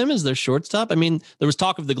go with him as their shortstop? I mean, there was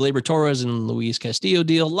talk of the Gleyber Torres and Luis Castillo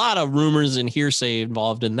deal. A lot of rumors and hearsay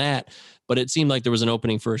involved in that, but it seemed like there was an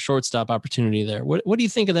opening for a shortstop opportunity there. What do you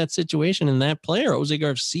think of that situation and that player, Jose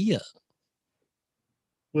Garcia?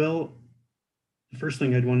 Well, the first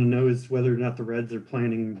thing I'd want to know is whether or not the Reds are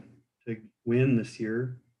planning to win this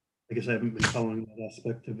year. I guess I haven't been following that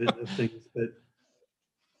aspect of things, but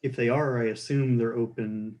if they are, I assume they're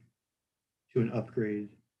open to an upgrade.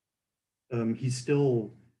 He's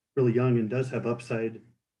still really young and does have upside.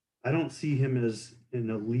 I don't see him as an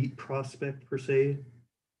elite prospect per se.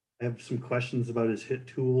 I have some questions about his hit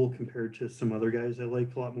tool compared to some other guys I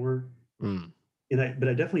like a lot more. But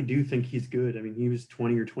I definitely do think he's good. I mean, he was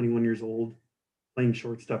 20 or 21 years old playing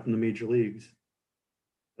shortstop in the major leagues.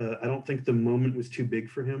 I don't think the moment was too big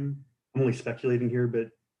for him. I'm only speculating here, but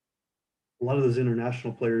a lot of those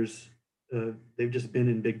international players, they've just been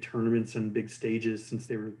in big tournaments and big stages since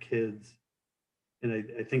they were kids. And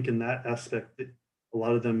I think in that aspect, that a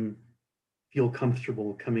lot of them feel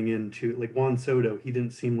comfortable coming into, like Juan Soto, he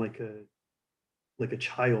didn't seem like a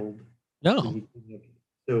child. No.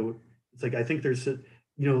 So it's like, I think there's a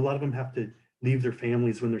lot of them have to leave their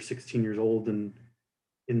families when they're 16 years old and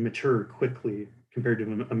mature quickly compared to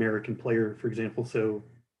an American player, for example. So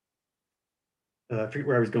I forget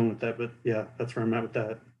where I was going with that, but yeah, that's where I'm at with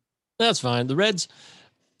that. That's fine. The Reds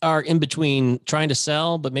are in between trying to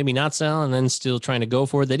sell, but maybe not sell, and then still trying to go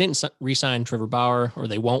for it. They didn't re-sign Trevor Bauer, or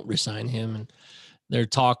they won't re-sign him. And their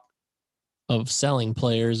talk of selling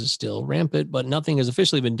players is still rampant, but nothing has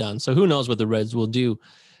officially been done. So who knows what the Reds will do.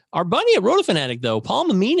 Our buddy at RotoFanatic, though, Paul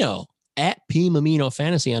Mamino, at P Mamino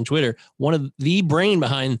Fantasy on Twitter, one of the brain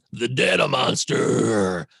behind the Data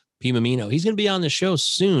Monster, P Mamino. He's going to be on the show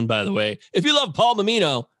soon, by the way. If you love Paul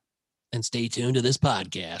Mamino, and stay tuned to this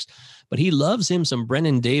podcast. But he loves him some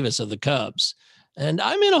Brennan Davis of the Cubs. And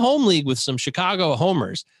I'm in a home league with some Chicago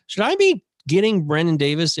homers. Should I be getting Brennan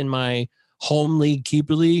Davis in my home league,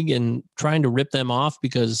 keeper league, and trying to rip them off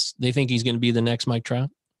because they think he's going to be the next Mike Trout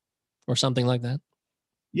or something like that?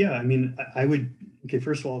 Yeah, I mean, I would. Okay,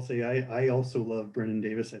 first of all, I'll say I also love Brennan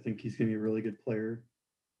Davis. I think he's going to be a really good player.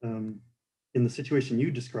 In the situation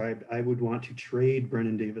you described, I would want to trade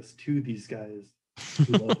Brennan Davis to these guys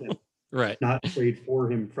who love him. Right. Not trade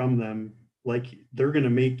for him from them. Like, they're going to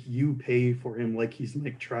make you pay for him like he's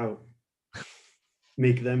Mike Trout.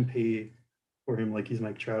 Make them pay for him like he's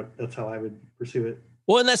Mike Trout. That's how I would pursue it.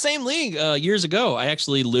 Well, in that same league years ago, I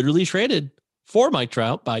actually literally traded for Mike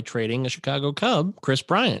Trout by trading a Chicago Cub, Chris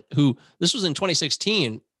Bryant, who this was in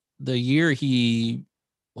 2016, the year he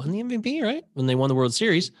won the MVP, right? When they won the World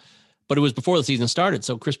Series. But it was before the season started.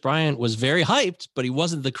 So Chris Bryant was very hyped, but he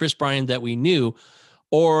wasn't the Chris Bryant that we knew,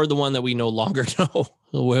 or the one that we no longer know,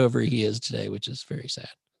 whoever he is today, which is very sad.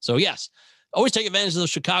 So yes, always take advantage of those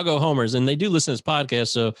Chicago homers, and they do listen to this podcast.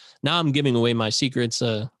 So now I'm giving away my secrets.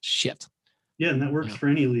 Shit. Yeah, and that works for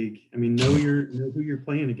any league. I mean, know who you're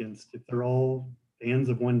playing against. If they're all fans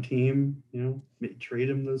of one team, trade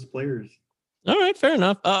them those players. All right, fair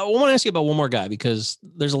enough. I want to ask you about one more guy because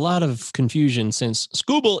there's a lot of confusion since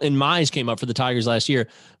Skubal and Mize came up for the Tigers last year.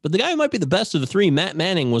 But the guy who might be the best of the three, Matt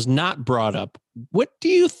Manning, was not brought up. What do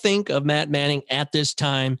you think of Matt Manning at this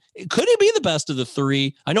time? Could he be the best of the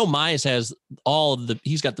three? I know Mize has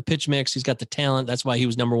he's got the pitch mix, he's got the talent. That's why he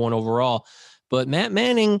was number one overall. But Matt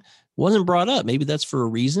Manning wasn't brought up. Maybe that's for a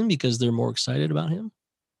reason because they're more excited about him.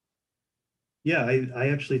 Yeah, I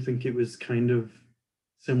actually think it was kind of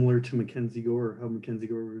similar to Mackenzie Gore, how Mackenzie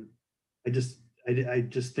Gore, I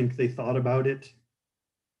just think they thought about it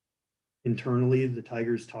internally. The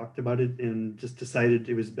Tigers talked about it and just decided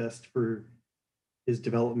it was best for his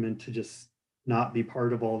development to just not be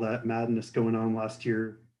part of all that madness going on last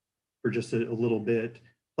year for just a little bit.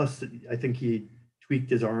 Plus, I think he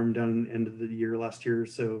tweaked his arm down the end of the year last year.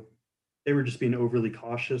 So they were just being overly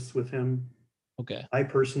cautious with him. Okay. I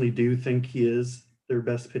personally do think he is their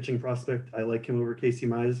best pitching prospect. I like him over Casey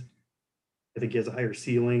Mize. I think he has a higher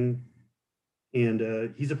ceiling.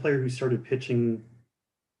 And he's a player who started pitching.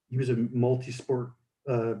 He was a multi-sport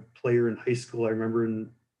player in high school. I remember,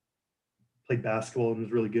 and played basketball and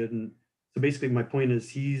was really good. And so basically my point is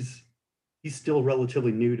he's still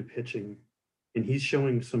relatively new to pitching, and he's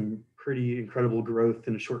showing some pretty incredible growth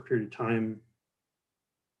in a short period of time.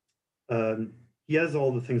 He has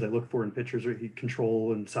all the things I look for in pitchers, right?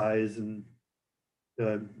 Control and size and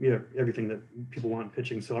everything that people want in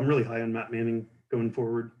pitching. So I'm really high on Matt Manning going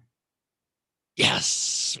forward.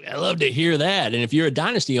 Yes, I love to hear that. And if you're a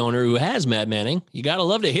dynasty owner who has Matt Manning, you got to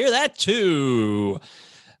love to hear that too.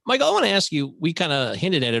 Michael, I want to ask you, we kind of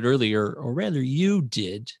hinted at it earlier, or rather you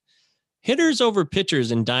did. Hitters over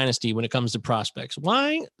pitchers in dynasty when it comes to prospects.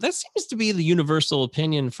 Why? That seems to be the universal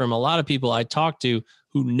opinion from a lot of people I talk to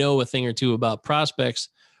who know a thing or two about prospects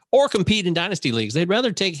or compete in dynasty leagues. They'd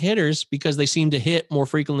rather take hitters because they seem to hit more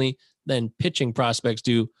frequently than pitching prospects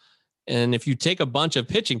do. And if you take a bunch of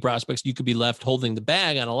pitching prospects, you could be left holding the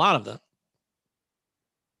bag on a lot of them.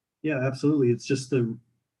 Yeah, absolutely. It's just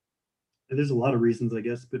there's a lot of reasons, I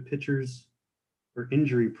guess, but pitchers are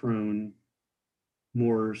injury prone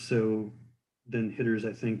more so than hitters,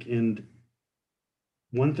 I think. And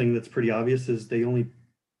one thing that's pretty obvious is they only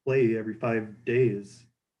play every 5 days,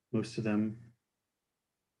 most of them.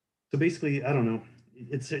 So basically, I don't know.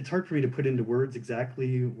 It's hard for me to put into words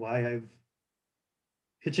exactly why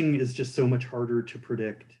pitching is just so much harder to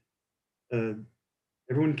predict.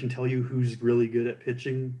 Everyone can tell you who's really good at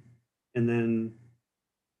pitching, and then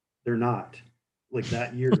they're not. Like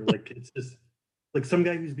that year, like it's just like some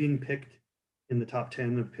guy who's being picked in the top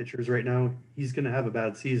 10 of pitchers right now, he's going to have a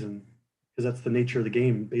bad season because that's the nature of the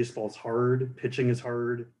game. Baseball's hard. Pitching is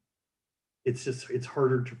hard. It's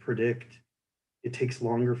harder to predict. It takes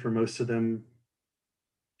longer for most of them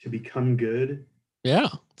to become good. Yeah,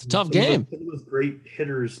 it's a tough game. Some of those great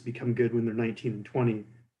hitters become good when they're 19 and 20.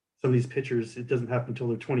 Some of these pitchers, it doesn't happen until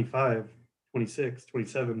they're 25, 26,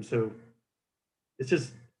 27. So it's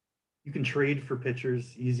just, you can trade for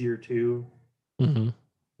pitchers easier too. Mm-hmm.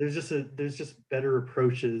 There's just better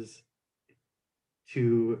approaches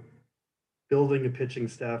to building a pitching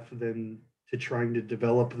staff than to trying to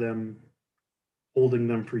develop them, holding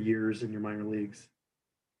them for years in your minor leagues.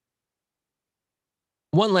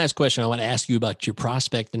 One last question I want to ask you about your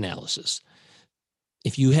prospect analysis.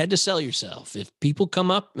 If you had to sell yourself, if people come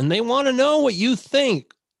up and they want to know what you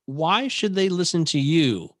think, why should they listen to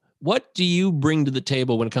you? What do you bring to the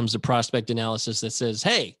table when it comes to prospect analysis that says,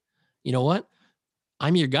 hey, you know what?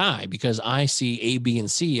 I'm your guy because I see A, B, and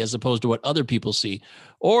C as opposed to what other people see?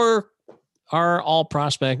 Or are all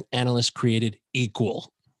prospect analysts created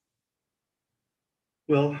equal?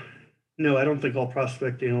 Well, no, I don't think all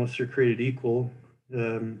prospect analysts are created equal.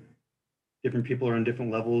 Different people are on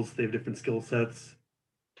different levels. They have different skill sets.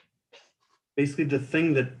 Basically, the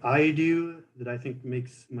thing that I do that I think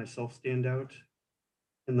makes myself stand out,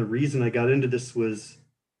 and the reason I got into this was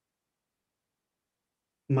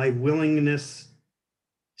my willingness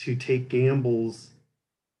to take gambles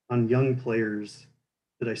on young players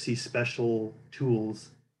that I see special tools.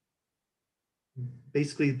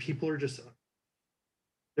 Basically,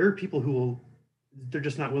 there are people they're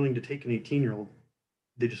just not willing to take an 18-year-old.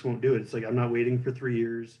 They just won't do it. It's like, I'm not waiting for 3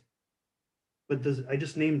 years. But I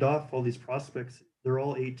just named off all these prospects. They're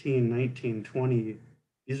all 18, 19, 20.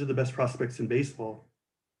 These are the best prospects in baseball.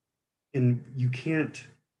 And you can't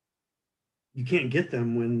get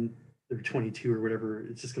them when they're 22 or whatever.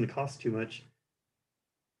 It's just going to cost too much.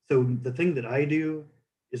 So the thing that I do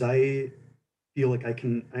is I feel like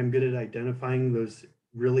I'm good at identifying those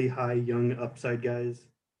really high young upside guys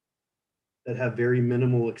that have very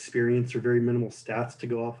minimal experience or very minimal stats to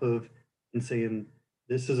go off of, and saying,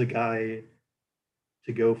 this is a guy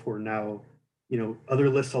to go for now. You know, other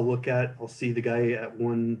lists I'll look at, I'll see the guy at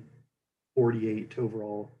 148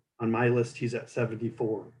 overall. On my list, he's at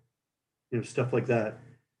 74, stuff like that.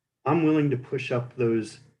 I'm willing to push up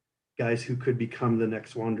those guys who could become the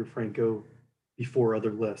next Wander Franco before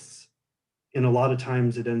other lists. And a lot of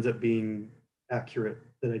times it ends up being accurate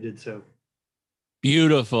that I did so.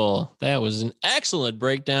 Beautiful. That was an excellent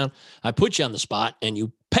breakdown. I put you on the spot and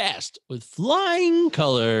you passed with flying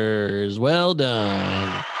colors. Well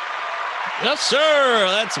done. Yes, sir.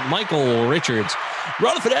 That's Michael Richards,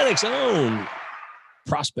 Roto Fanatics' own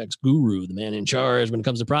prospects guru, the man in charge when it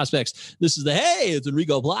comes to prospects. This is the Hey, it's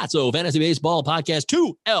Enrico Palazzo Fantasy Baseball Podcast,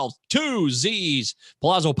 2 L's, 2 Z's.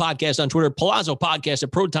 Palazzo Podcast on Twitter, Palazzo Podcast at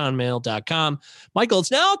protonmail.com. Michael, it's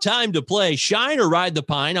now time to play Shine or Ride the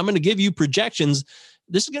Pine. I'm going to give you projections.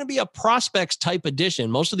 This is going to be a prospects type edition.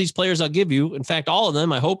 Most of these players I'll give you, in fact, all of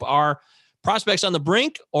them, I hope, are prospects on the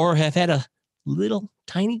brink or have had a little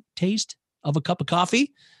tiny taste of a cup of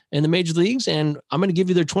coffee in the major leagues, and I'm going to give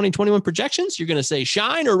you their 2021 projections. You're going to say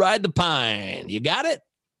shine or ride the pine. You got it?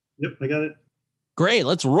 Yep, I got it. Great.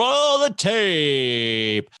 Let's roll the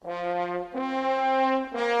tape. All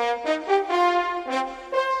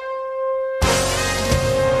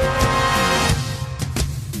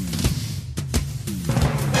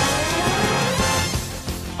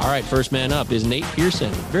right, first man up is Nate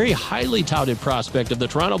Pearson, very highly touted prospect of the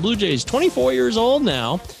Toronto Blue Jays, 24 years old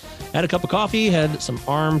now. Had a cup of coffee, had some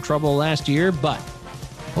arm trouble last year, but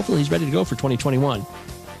hopefully he's ready to go for 2021.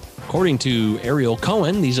 According to Ariel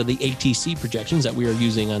Cohen, these are the ATC projections that we are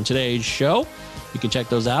using on today's show. You can check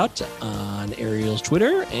those out on Ariel's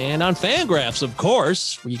Twitter and on Fangraphs, of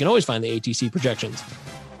course, where you can always find the ATC projections.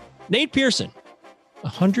 Nate Pearson,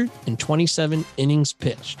 127 innings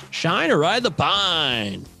pitched. Shine or ride the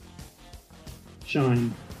pine?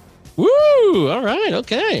 Shine. Woo! All right,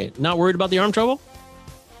 okay. Not worried about the arm trouble?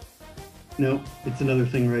 No, it's another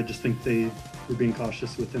thing where I just think they were being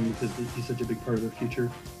cautious with him because he's such a big part of their future.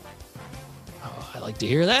 Oh, I like to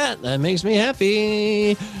hear that. That makes me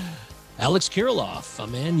happy. Alex Kirilloff, a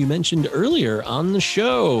man you mentioned earlier on the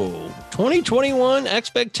show. 2021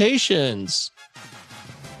 expectations.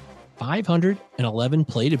 511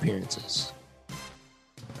 plate appearances.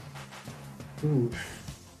 Ooh.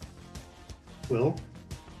 Well,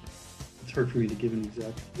 it's hard for me to give an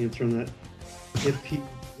exact answer on that.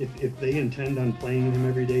 If they intend on playing him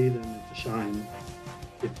every day, then it's a shine.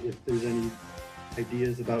 If there's any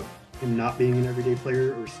ideas about him not being an everyday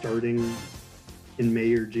player or starting in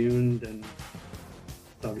May or June, then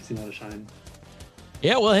it's obviously not a shine.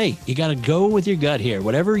 Yeah, well, hey, you got to go with your gut here.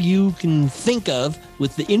 Whatever you can think of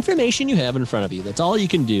with the information you have in front of you. That's all you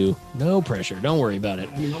can do. No pressure. Don't worry about it.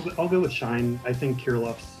 I mean, I'll go with shine. I think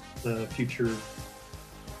Kirilloff's the future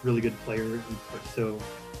really good player. So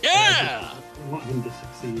yeah, I want him to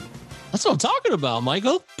succeed. That's what I'm talking about,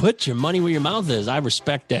 Michael. Put your money where your mouth is. I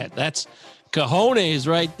respect that. That's cojones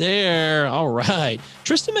right there. All right.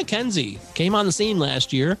 Tristan McKenzie came on the scene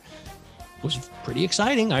last year. Was pretty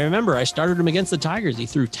exciting. I remember I started him against the Tigers. He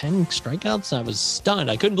threw 10 strikeouts. I was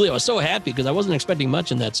stunned. I couldn't believe it. I was so happy because I wasn't expecting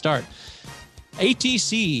much in that start.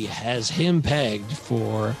 ATC has him pegged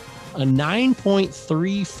for a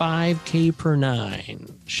 9.35 K per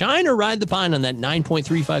nine. Shine or ride the pine on that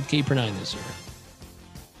 9.35 K per nine this year?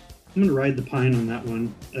 I'm going to ride the pine on that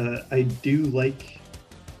one. I do like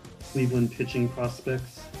Cleveland pitching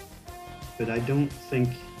prospects, but I don't think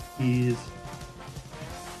he's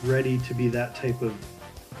ready to be that type of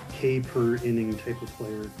K per inning type of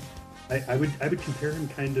player. I would compare him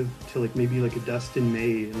kind of to like maybe like a Dustin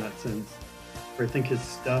May in that sense, where I think his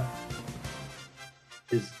stuff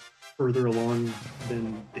is further along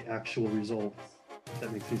than the actual results, if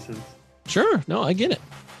that makes any sense. Sure. No, I get it.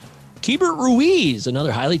 Keibert Ruiz,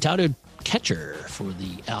 another highly touted catcher for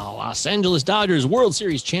the Los Angeles Dodgers, World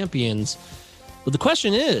Series champions. But the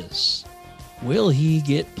question is, will he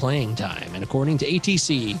get playing time? And according to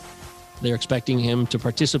ATC, they're expecting him to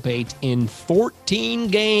participate in 14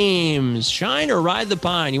 games. Shine or ride the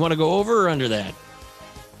pine? You want to go over or under that?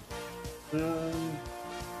 I'm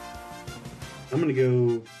going to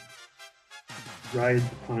go ride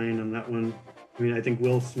the pine on that one. I mean, I think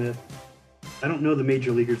Will Smith, I don't know the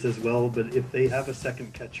major leaguers as well, but if they have a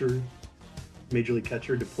second catcher, major league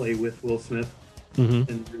catcher to play with Will Smith,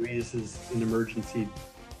 then Ruiz is an emergency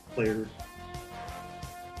player.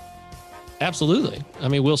 Absolutely. I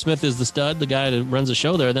mean, Will Smith is the stud, the guy that runs the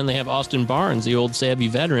show there. Then they have Austin Barnes, the old savvy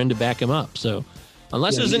veteran, to back him up. So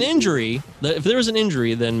unless there's an injury, if there was an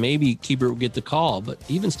injury, then maybe Keibert would get the call. But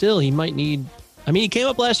even still, he might need... I mean, he came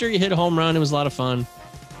up last year, he hit a home run. It was a lot of fun.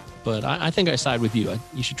 But I think I side with you.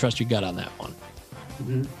 You should trust your gut on that one.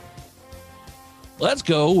 Mm-hmm. Let's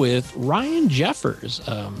go with Ryan Jeffers.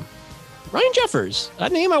 Ryan Jeffers,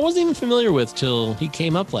 that name I wasn't even familiar with till he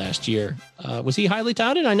came up last year. Was he highly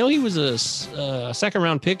touted? I know he was a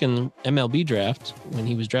second-round pick in MLB draft when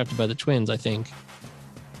he was drafted by the Twins, I think.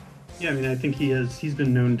 Yeah, I mean, I think he's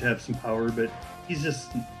been known to have some power, but he's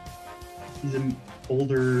an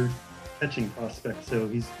older catching prospect, so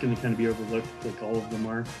he's going to kind of be overlooked like all of them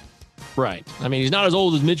are. Right. I mean, he's not as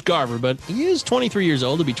old as Mitch Garver, but he is 23 years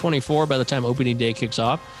old. He'll be 24 by the time opening day kicks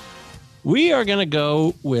off. We are going to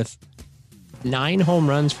go with 9 home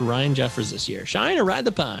runs for Ryan Jeffers this year. Shine or ride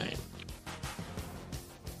the pine?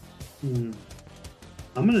 I'm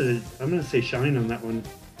gonna say shine on that one.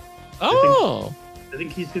 Oh, I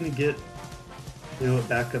think he's gonna get a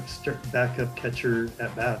backup catcher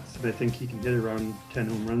at bats, but I think he can hit around 10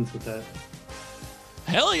 home runs with that.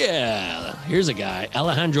 Hell yeah! Here's a guy,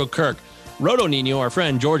 Alejandro Kirk. Roto Nino, our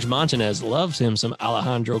friend George Montanez, loves him some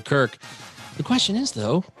Alejandro Kirk. The question is,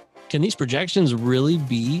 though, can these projections really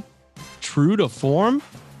be true to form?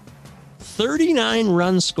 39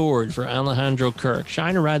 runs scored for Alejandro Kirk.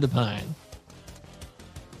 Shine or ride the pine?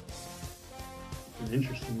 an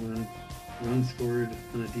interesting one. Run scored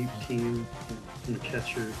on a deep team and a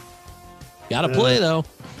catcher. Got to play though.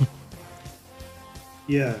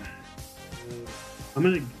 Yeah, I'm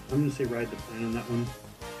gonna say ride the pine on that one.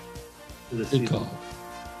 Good call.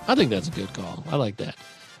 I think that's a good call. I like that.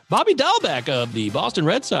 Bobby Dalbec of the Boston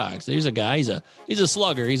Red Sox. There's a guy. He's a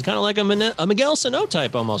slugger. He's kind of like a Miguel Sano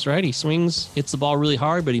type almost, right? He swings, hits the ball really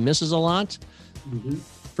hard, but he misses a lot. Mm-hmm.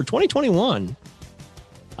 For 2021,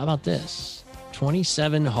 how about this?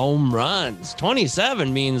 27 home runs.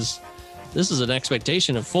 27 means this is an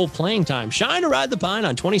expectation of full playing time. Shine or ride the pine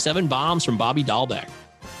on 27 bombs from Bobby Dalbec.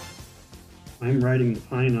 I'm riding the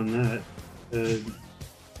pine on that.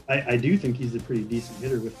 I do think he's a pretty decent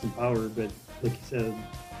hitter with some power, but like you said,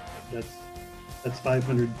 that's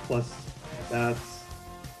 500 plus bats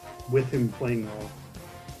with him playing well.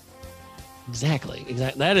 Exactly.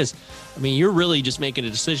 That is, I mean, you're really just making a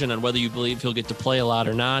decision on whether you believe he'll get to play a lot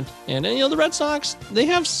or not. And the Red Sox, they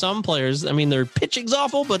have some players. I mean, their pitching's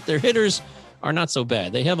awful, but their hitters are not so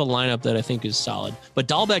bad. They have a lineup that I think is solid. But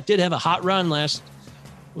Dalbec did have a hot run was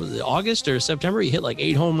it August or September? He hit like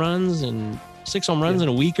 8 home runs and 6 home runs in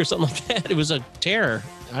a week or something like that. It was a terror.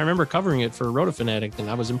 I remember covering it for Roto Fanatic, and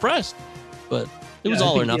I was impressed. But it was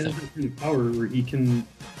all or nothing. He has that kind of power where he can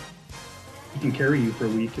carry you for a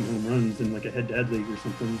week in home runs in like a head-to-head league or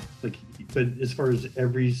something. But as far as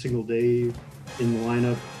every single day in the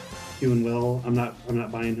lineup doing well, I'm not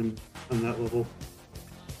buying him on that level.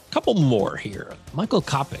 Couple more here. Michael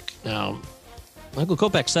Kopech. Now, Michael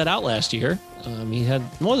Kopech sat out last year. He had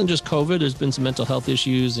more than just COVID. There's been some mental health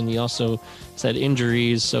issues, and he also had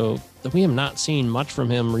injuries. So we have not seen much from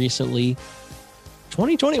him recently.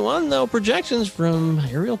 2021, though, projections from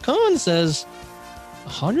Ariel Cohen says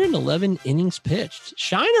 111 innings pitched.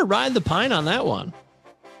 Shine or ride the pine on that one?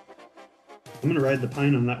 I'm going to ride the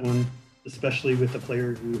pine on that one, especially with a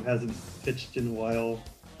player who hasn't pitched in a while.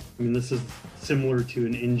 I mean, this is similar to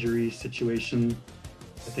an injury situation.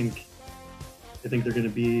 I think they're going to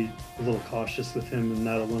be a little cautious with him, and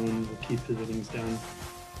that alone will keep his innings down.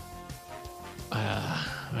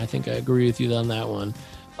 I think I agree with you on that one.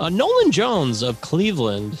 Nolan Jones of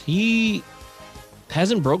Cleveland, he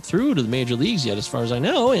hasn't broke through to the major leagues yet, as far as I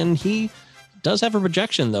know, and he does have a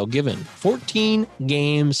projection, though, given 14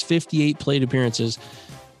 games, 58 plate appearances,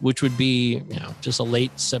 which would be just a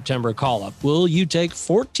late September call-up. Will you take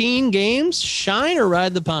 14 games, shine or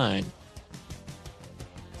ride the pine?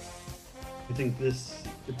 I think this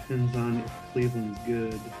depends on if Cleveland's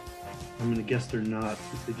good. I'm going to guess they're not,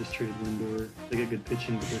 since they just traded Lindor. They got good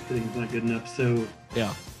pitching, but their hitting's not good enough. So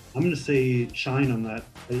yeah, I'm going to say shine on that.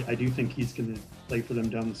 I do think he's going to play for them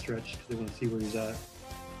down the stretch because they want to see where he's at.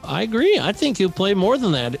 I agree. I think he'll play more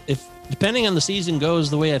than that. If depending on the season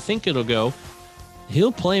goes the way I think it'll go,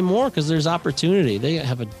 he'll play more because there's opportunity. They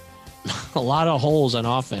have a lot of holes on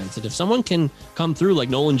offense. And if someone can come through like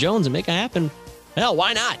Nolan Jones and make it happen, hell,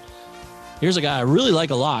 why not? Here's a guy I really like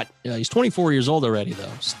a lot. He's 24 years old already, though.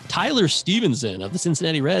 Tyler Stevenson of the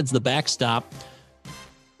Cincinnati Reds, the backstop.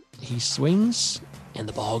 He swings, and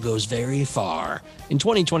the ball goes very far. In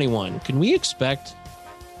 2021, can we expect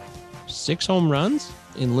 6 home runs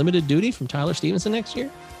in limited duty from Tyler Stevenson next year?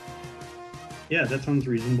 Yeah, that sounds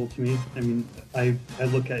reasonable to me. I mean, I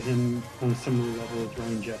look at him on a similar level as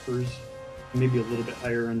Ryan Jeffers, maybe a little bit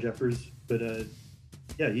higher on Jeffers, but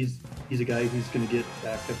yeah, he's a guy who's going to get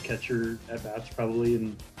backup catcher at bats probably,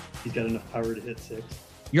 and he's got enough power to hit 6.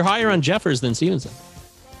 You're higher on Jeffers than Stevenson.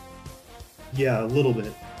 Yeah, a little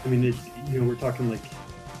bit. I mean, we're talking like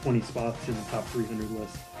 20 spots in the top 300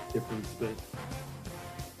 list difference, but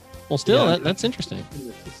well, still, that's interesting.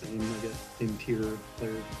 It's the same, I guess, same tier of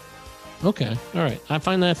players. Okay, all right. I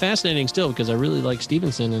find that fascinating still because I really like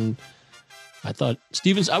Stevenson, and I thought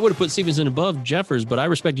I would have put Stevenson above Jeffers, but I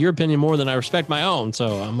respect your opinion more than I respect my own,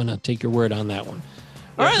 so I'm going to take your word on that one.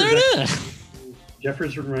 All right, there it is.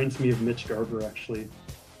 Jeffers reminds me of Mitch Garver, actually.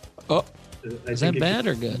 Oh, is that bad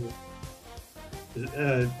or good?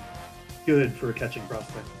 Good for a catching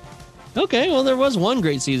prospect. Okay, well, there was one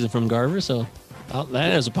great season from Garver, so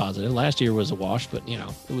that is a positive. Last year was a wash, but,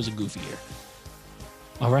 it was a goofy year.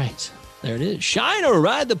 All right. There it is. Shine or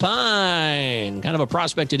ride the pine. Kind of a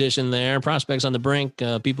prospect edition there. Prospects on the brink.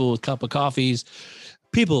 People with cup of coffees.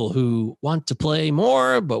 People who want to play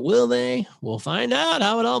more, but will they? We'll find out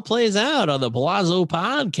how it all plays out on the Palazzo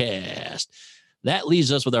Podcast. That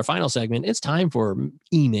leaves us with our final segment. It's time for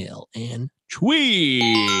email and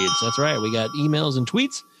tweets. That's right. We got emails and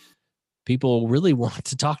tweets. People really want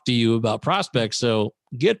to talk to you about prospects, so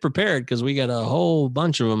get prepared because we got a whole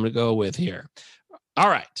bunch of them to go with here. All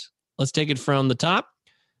right. Let's take it from the top.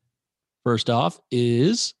 First off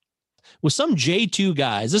is with some J2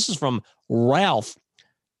 guys. This is from Ralph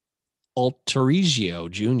Altarizio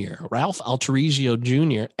Jr. Ralph Altarizio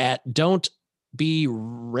Jr. at Don't Be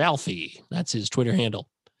Ralphie. That's his Twitter handle.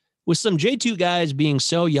 With some J2 guys being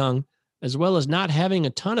so young, as well as not having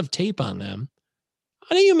a ton of tape on them,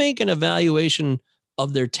 how do you make an evaluation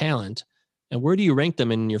of their talent, and where do you rank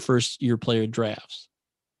them in your first year player drafts?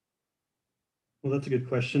 Well, that's a good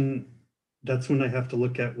question. That's when I have to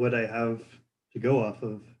look at what I have to go off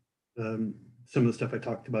of. Some of the stuff I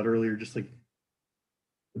talked about earlier, just like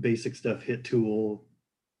the basic stuff, hit tool,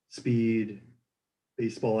 speed,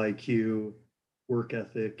 baseball IQ, work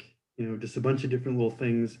ethic, just a bunch of different little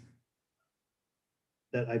things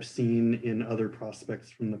that I've seen in other prospects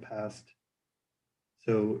from the past.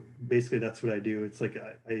 So basically that's what I do. It's like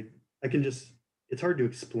I can just, it's hard to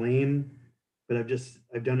explain, but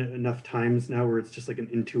I've done it enough times now where it's just like an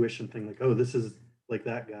intuition thing, like, oh, this is like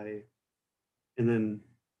that guy. And then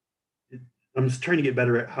I'm just trying to get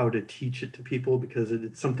better at how to teach it to people because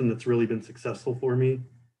it's something that's really been successful for me.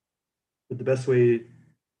 But the best way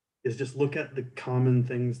is just look at the common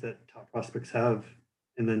things that top prospects have,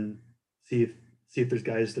 and then see if there's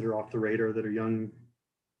guys that are off the radar that are young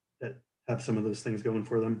that have some of those things going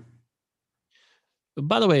for them.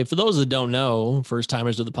 By the way, for those that don't know, first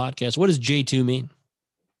timers of the podcast, what does J2 mean?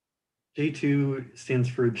 J2 stands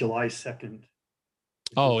for July 2nd.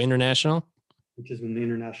 Oh, international? Which is when the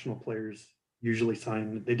international players usually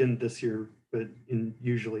sign. They didn't this year, but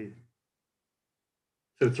usually.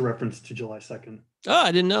 So it's a reference to July 2nd. Oh,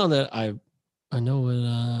 I didn't know that. I know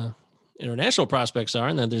what international prospects are,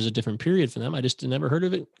 and that there's a different period for them. I just never heard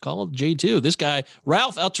of it called J2. This guy,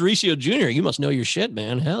 Ralph Altarizio Jr., you must know your shit,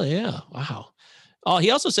 man. Hell yeah. Wow. Oh,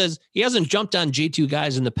 he also says he hasn't jumped on J2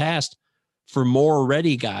 guys in the past for more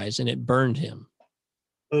ready guys, and it burned him.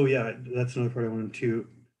 Oh, yeah. That's another part I wanted to.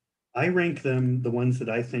 I rank them, the ones that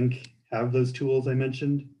I think have those tools I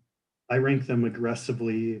mentioned, I rank them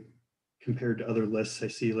aggressively compared to other lists I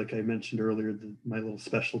see. Like I mentioned earlier, my little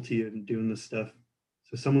specialty in doing this stuff.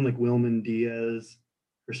 So someone like Wilman Diaz,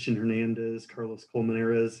 Christian Hernandez, Carlos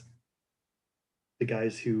Colmenares, the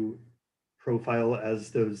guys who profile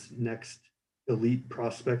as those next elite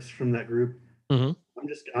prospects from that group. Mm-hmm.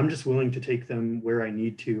 I'm just willing to take them where I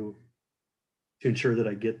need to ensure that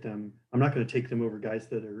I get them. I'm not going to take them over guys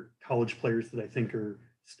that are college players that I think are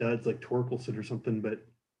studs like Torkelson or something. But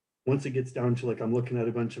once it gets down to like, I'm looking at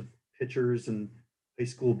a bunch of pitchers and high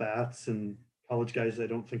school bats and college guys I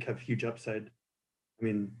don't think have huge upside. I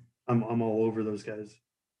mean, I'm all over those guys.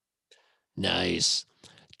 Nice.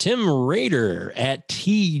 Tim Rader at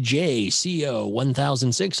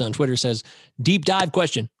TJCO1006 on Twitter says, deep dive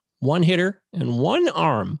question. One hitter and one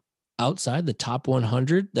arm outside the top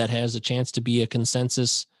 100 that has a chance to be a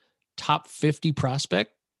consensus top 50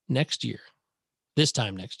 prospect next year. This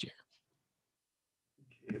time next year.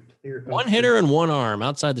 Okay, one hitter and one arm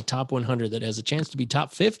outside the top 100 that has a chance to be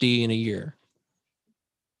top 50 in a year.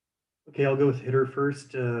 Okay, I'll go with hitter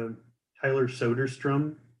first. Tyler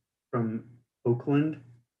Soderstrom from Oakland.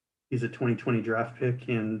 He's a 2020 draft pick,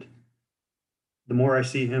 and the more I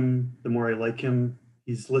see him, the more I like him.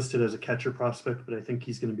 He's listed as a catcher prospect, but I think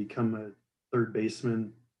he's going to become a third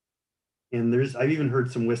baseman. And I've even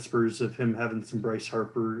heard some whispers of him having some Bryce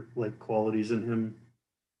Harper like qualities in him.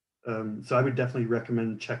 So I would definitely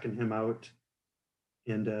recommend checking him out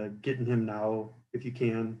and getting him now if you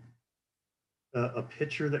can. A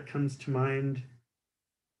pitcher that comes to mind.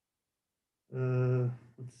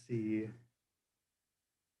 Let's see.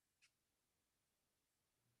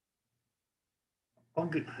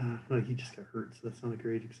 He just got hurt, so that's not a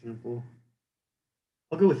great example.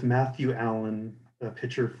 I'll go with Matthew Allen, a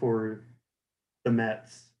pitcher for the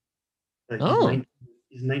Mets.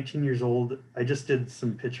 He's 19 years old. I just did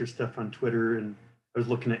some pitcher stuff on Twitter, and I was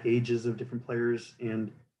looking at ages of different players,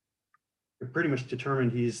 and I pretty much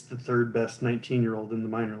determined he's the third best 19-year-old in the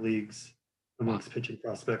minor leagues amongst pitching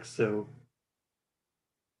prospects. So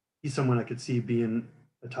he's someone I could see being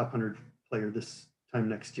a top 100 player this time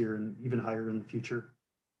next year and even higher in the future.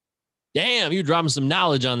 Damn, you're dropping some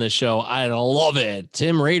knowledge on this show. I love it.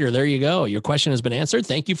 Tim Rader, there you go. Your question has been answered.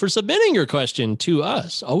 Thank you for submitting your question to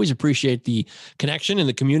us. Always appreciate the connection in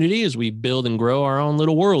the community as we build and grow our own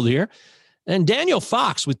little world here. And Daniel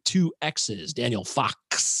Fox with 2 X's, Daniel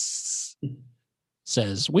Fox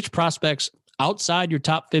says, which prospects outside your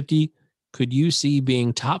top 50 could you see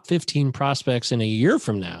being top 15 prospects in a year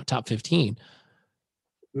from now? Top 15.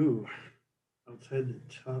 Ooh. Outside the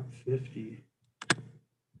top 50.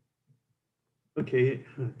 Okay,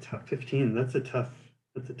 top 15. That's a tough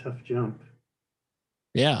jump.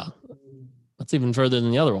 Yeah. That's even further than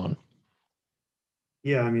the other one.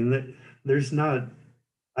 Yeah, I mean, there's not,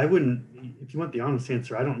 I wouldn't, if you want the honest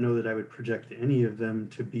answer, I don't know that I would project any of them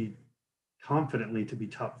to be confidently to be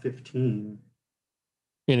top 15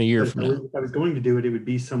 in a year But from now. if I was going to do it, it would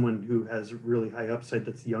be someone who has really high upside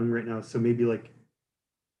that's young right now. So maybe like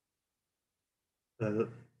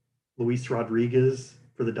Luis Rodriguez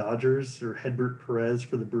for the Dodgers or Hedbert Perez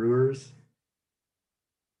for the Brewers.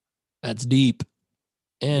 That's deep.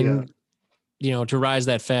 And, to rise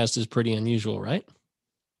that fast is pretty unusual, right?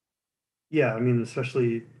 Yeah, I mean,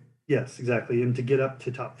 especially, yes, exactly. And to get up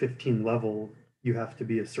to top 15 level, you have to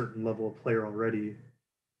be a certain level of player already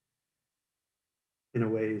in a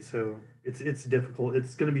way. So it's difficult.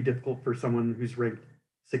 It's going to be difficult for someone who's ranked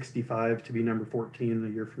 65 to be number 14 a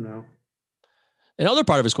year from now. Another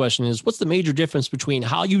part of his question is, what's the major difference between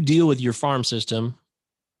how you deal with your farm system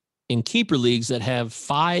in keeper leagues that have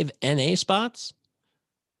 5 NA spots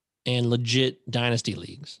and legit dynasty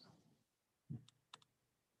leagues?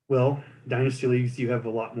 Well, dynasty leagues, you have a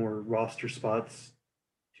lot more roster spots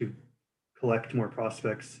to collect more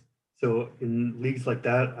prospects. So in leagues like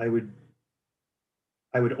that, I would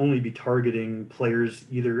only be targeting players.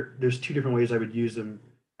 Either there's 2 different ways I would use them.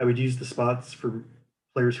 I would use the spots for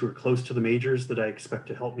players who are close to the majors that I expect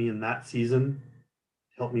to help me in that season,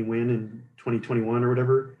 help me win in 2021 or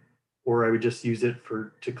whatever. Or I would just use it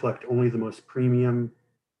to collect only the most premium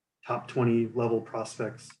top 20 level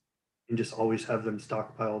prospects and just always have them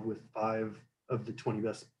stockpiled with 5 of the 20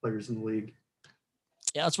 best players in the league.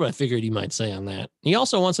 Yeah, that's what I figured he might say on that. He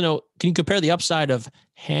also wants to know, can you compare the upside of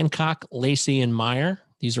Hancock, Lacey, and Meyer?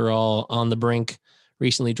 These are all on the brink,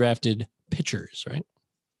 recently drafted pitchers, right?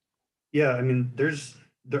 Yeah, I mean,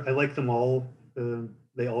 I like them all.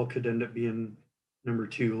 They all could end up being number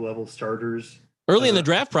 2 level starters. Early in the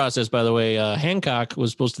draft process, by the way, Hancock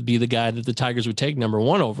was supposed to be the guy that the Tigers would take number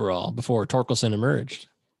 1 overall before Torkelson emerged.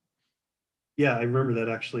 Yeah, I remember that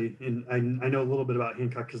actually. And I know a little bit about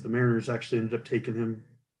Hancock because the Mariners actually ended up taking him.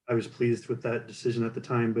 I was pleased with that decision at the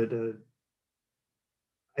time, but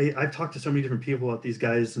I've talked to so many different people about these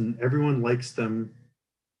guys and everyone likes them.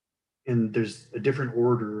 And there's a different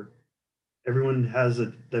order. Everyone has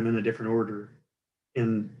them in a different order.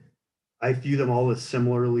 And I view them all as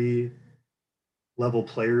similarly level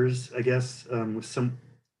players, I guess.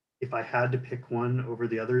 If I had to pick one over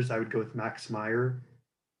the others, I would go with Max Meyer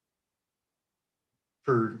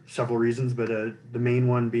for several reasons, but the main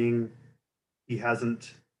one being he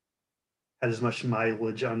hasn't had as much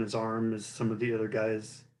mileage on his arm as some of the other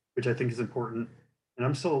guys, which I think is important. And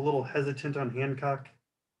I'm still a little hesitant on Hancock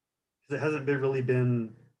because it hasn't really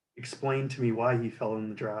been explained to me why he fell in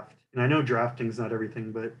the draft. And I know drafting is not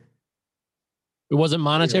everything, but it wasn't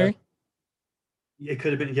monetary. It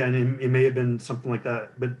could have been, yeah, and it may have been something like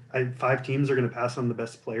that. But 5 teams are going to pass on the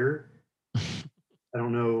best player. I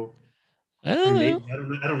don't know. I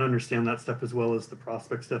don't understand that stuff as well as the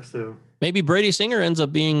prospect stuff. So maybe Brady Singer ends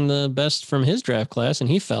up being the best from his draft class, and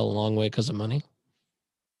he fell a long way because of money.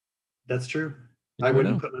 That's true. I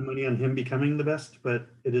wouldn't put my money on him becoming the best, but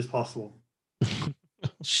it is possible.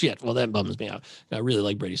 Shit. Well, that bums me out. I really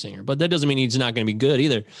like Brady Singer, but that doesn't mean he's not going to be good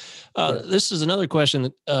either. This is another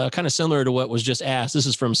question that kind of similar to what was just asked. This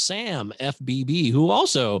is from Sam FBB, who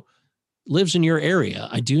also lives in your area.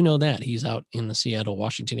 I do know that he's out in the Seattle,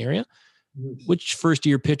 Washington area. Which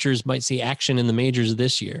first-year pitchers might see action in the majors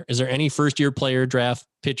this year? Is there any first-year player draft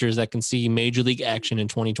pitchers that can see major league action in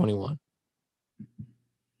 2021?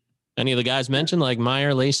 Any of the guys mentioned, like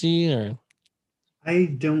Meyer, Lacey, or? I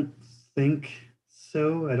don't think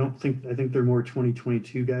so. I think they're more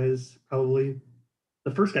 2022 guys, probably.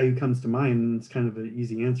 The first guy who comes to mind is kind of an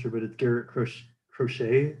easy answer, but it's Garrett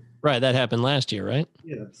Crochet. Right, that happened last year, right?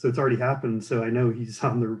 Yeah, so it's already happened. So I know he's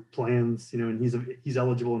on their plans, and he's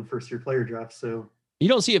eligible in first-year player draft. So you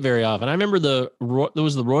don't see it very often. I remember there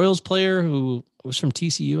was the Royals player who was from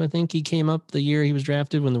TCU. I think he came up the year he was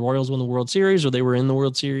drafted when the Royals won the World Series, or they were in the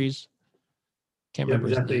World Series. Can't remember.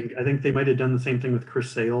 Exactly. I think they might have done the same thing with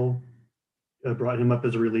Chris Sale. Brought him up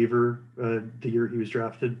as a reliever the year he was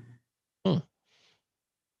drafted.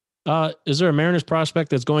 Is there a Mariners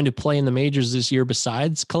prospect that's going to play in the majors this year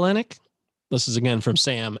besides Kelenic? This is again from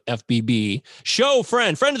Sam FBB.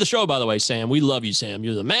 Friend of the show, by the way, Sam. We love you, Sam.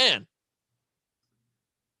 You're the man.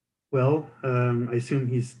 Well, I assume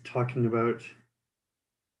he's talking about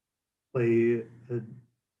play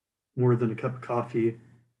more than a cup of coffee.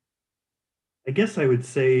 I guess I would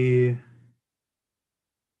say,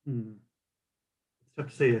 it's tough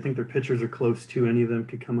to say. I think their pitchers are close to any of them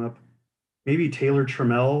could come up. Maybe Taylor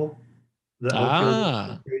Trammell, the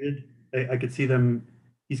outfielder traded. I could see them.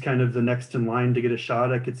 He's kind of the next in line to get a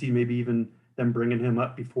shot. I could see maybe even them bringing him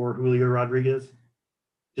up before Julio Rodriguez,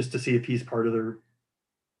 just to see if he's part of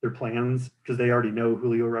their plans because they already know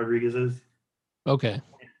Julio Rodriguez is. Okay.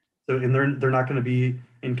 So and they're not going to be.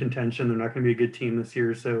 in contention. They're not going to be a good team this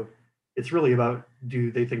year. So it's really about,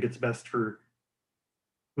 do they think it's best for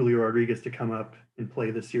Julio Rodriguez to come up and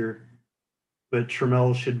play this year? But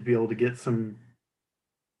Trammell should be able to get some,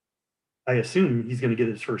 I assume he's going to get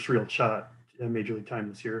his first real shot at Major League time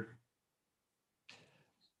this year.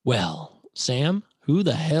 Well, Sam, who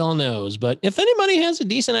the hell knows? But if anybody has a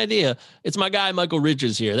decent idea, it's my guy, Michael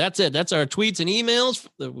Richards here. That's it. That's our tweets and emails.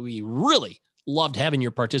 We really loved having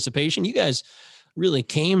your participation. You guys really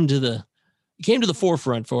came to the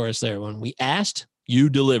forefront for us there. When we asked, you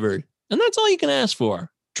delivered. And that's all you can ask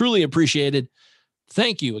for. Truly appreciated.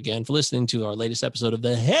 Thank you again for listening to our latest episode of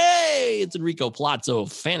the Hey, it's Enrico Palazzo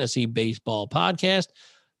Fantasy Baseball Podcast.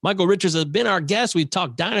 Michael Richards has been our guest. We've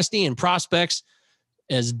talked dynasty and prospects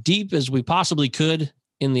as deep as we possibly could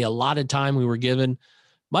in the allotted time we were given.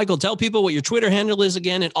 Michael, tell people what your Twitter handle is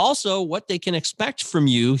again, and also what they can expect from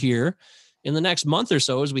you here in the next month or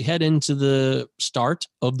so as we head into the start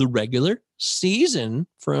of the regular season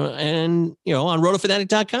on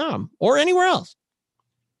rotofanatic.com or anywhere else.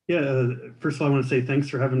 Yeah, first of all, I want to say thanks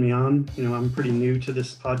for having me on. I'm pretty new to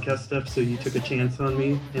this podcast stuff, so you took a chance on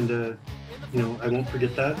me, and I won't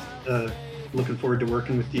forget that. Looking forward to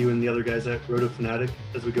working with you and the other guys at Roto Fanatic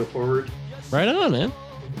as we go forward. Right on, man.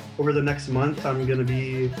 Over the next month, I'm going to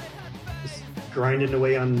be just grinding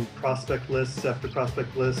away on prospect lists after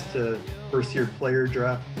prospect list, first-year player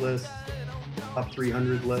draft list, top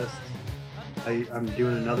 300 lists. I'm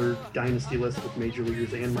doing another dynasty list with major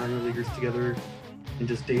leaguers and minor leaguers together, and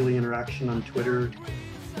just daily interaction on Twitter,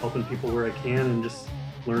 helping people where I can, and just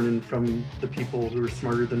learning from the people who are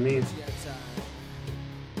smarter than me.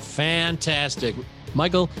 Fantastic.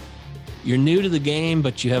 Michael, you're new to the game,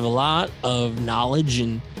 but you have a lot of knowledge,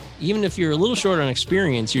 and even if you're a little short on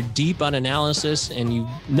experience, you're deep on analysis and you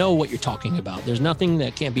know what you're talking about. There's nothing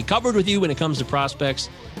that can't be covered with you when it comes to prospects,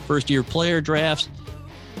 first-year player drafts.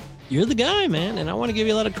 You're the guy, man, and I want to give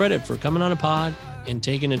you a lot of credit for coming on a pod and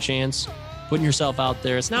taking a chance, putting yourself out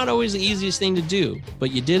there. It's not always the easiest thing to do,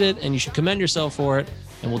 but you did it, and you should commend yourself for it,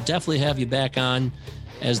 and we'll definitely have you back on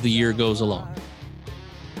as the year goes along.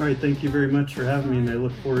 All right, thank you very much for having me, and I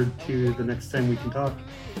look forward to the next time we can talk.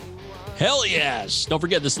 Hell yes. Don't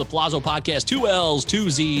forget, this is the Palazzo Podcast, 2 L's, 2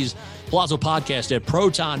 Z's, Palazzo Podcast at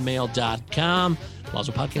protonmail.com.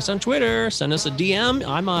 Palazzo Podcast on Twitter. Send us a DM.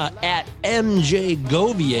 I'm at MJ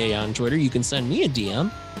Govier on Twitter. You can send me a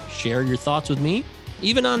DM. Share your thoughts with me,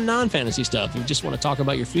 even on non-fantasy stuff. If you just want to talk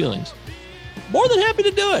about your feelings, more than happy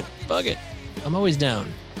to do it. Fuck it. I'm always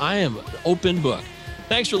down. I am an open book.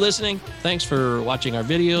 Thanks for listening. Thanks for watching our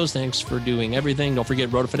videos. Thanks for doing everything. Don't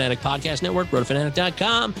forget Roto Fanatic Podcast Network,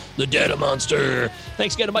 rotofanatic.com, the Data Monster.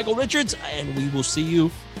 Thanks again to Michael Richards, and we will see you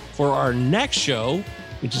for our next show,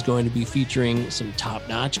 which is going to be featuring some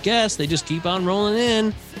top-notch guests. They just keep on rolling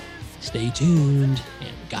in. Stay tuned,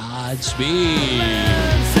 and Godspeed.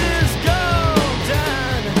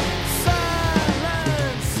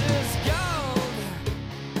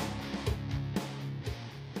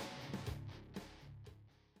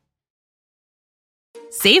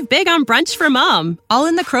 Save big on brunch for mom, all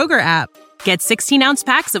in the Kroger app. Get 16-ounce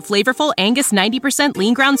packs of flavorful Angus 90%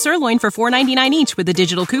 lean ground sirloin for $4.99 each with a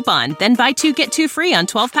digital coupon. Then buy 2, get 2 free on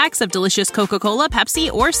 12 packs of delicious Coca-Cola,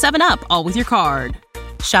 Pepsi, or 7-Up, all with your card.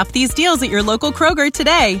 Shop these deals at your local Kroger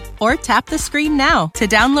today, or tap the screen now to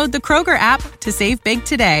download the Kroger app to save big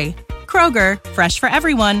today. Kroger, fresh for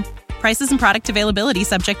everyone. Prices and product availability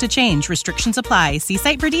subject to change. Restrictions apply. See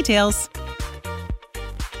site for details.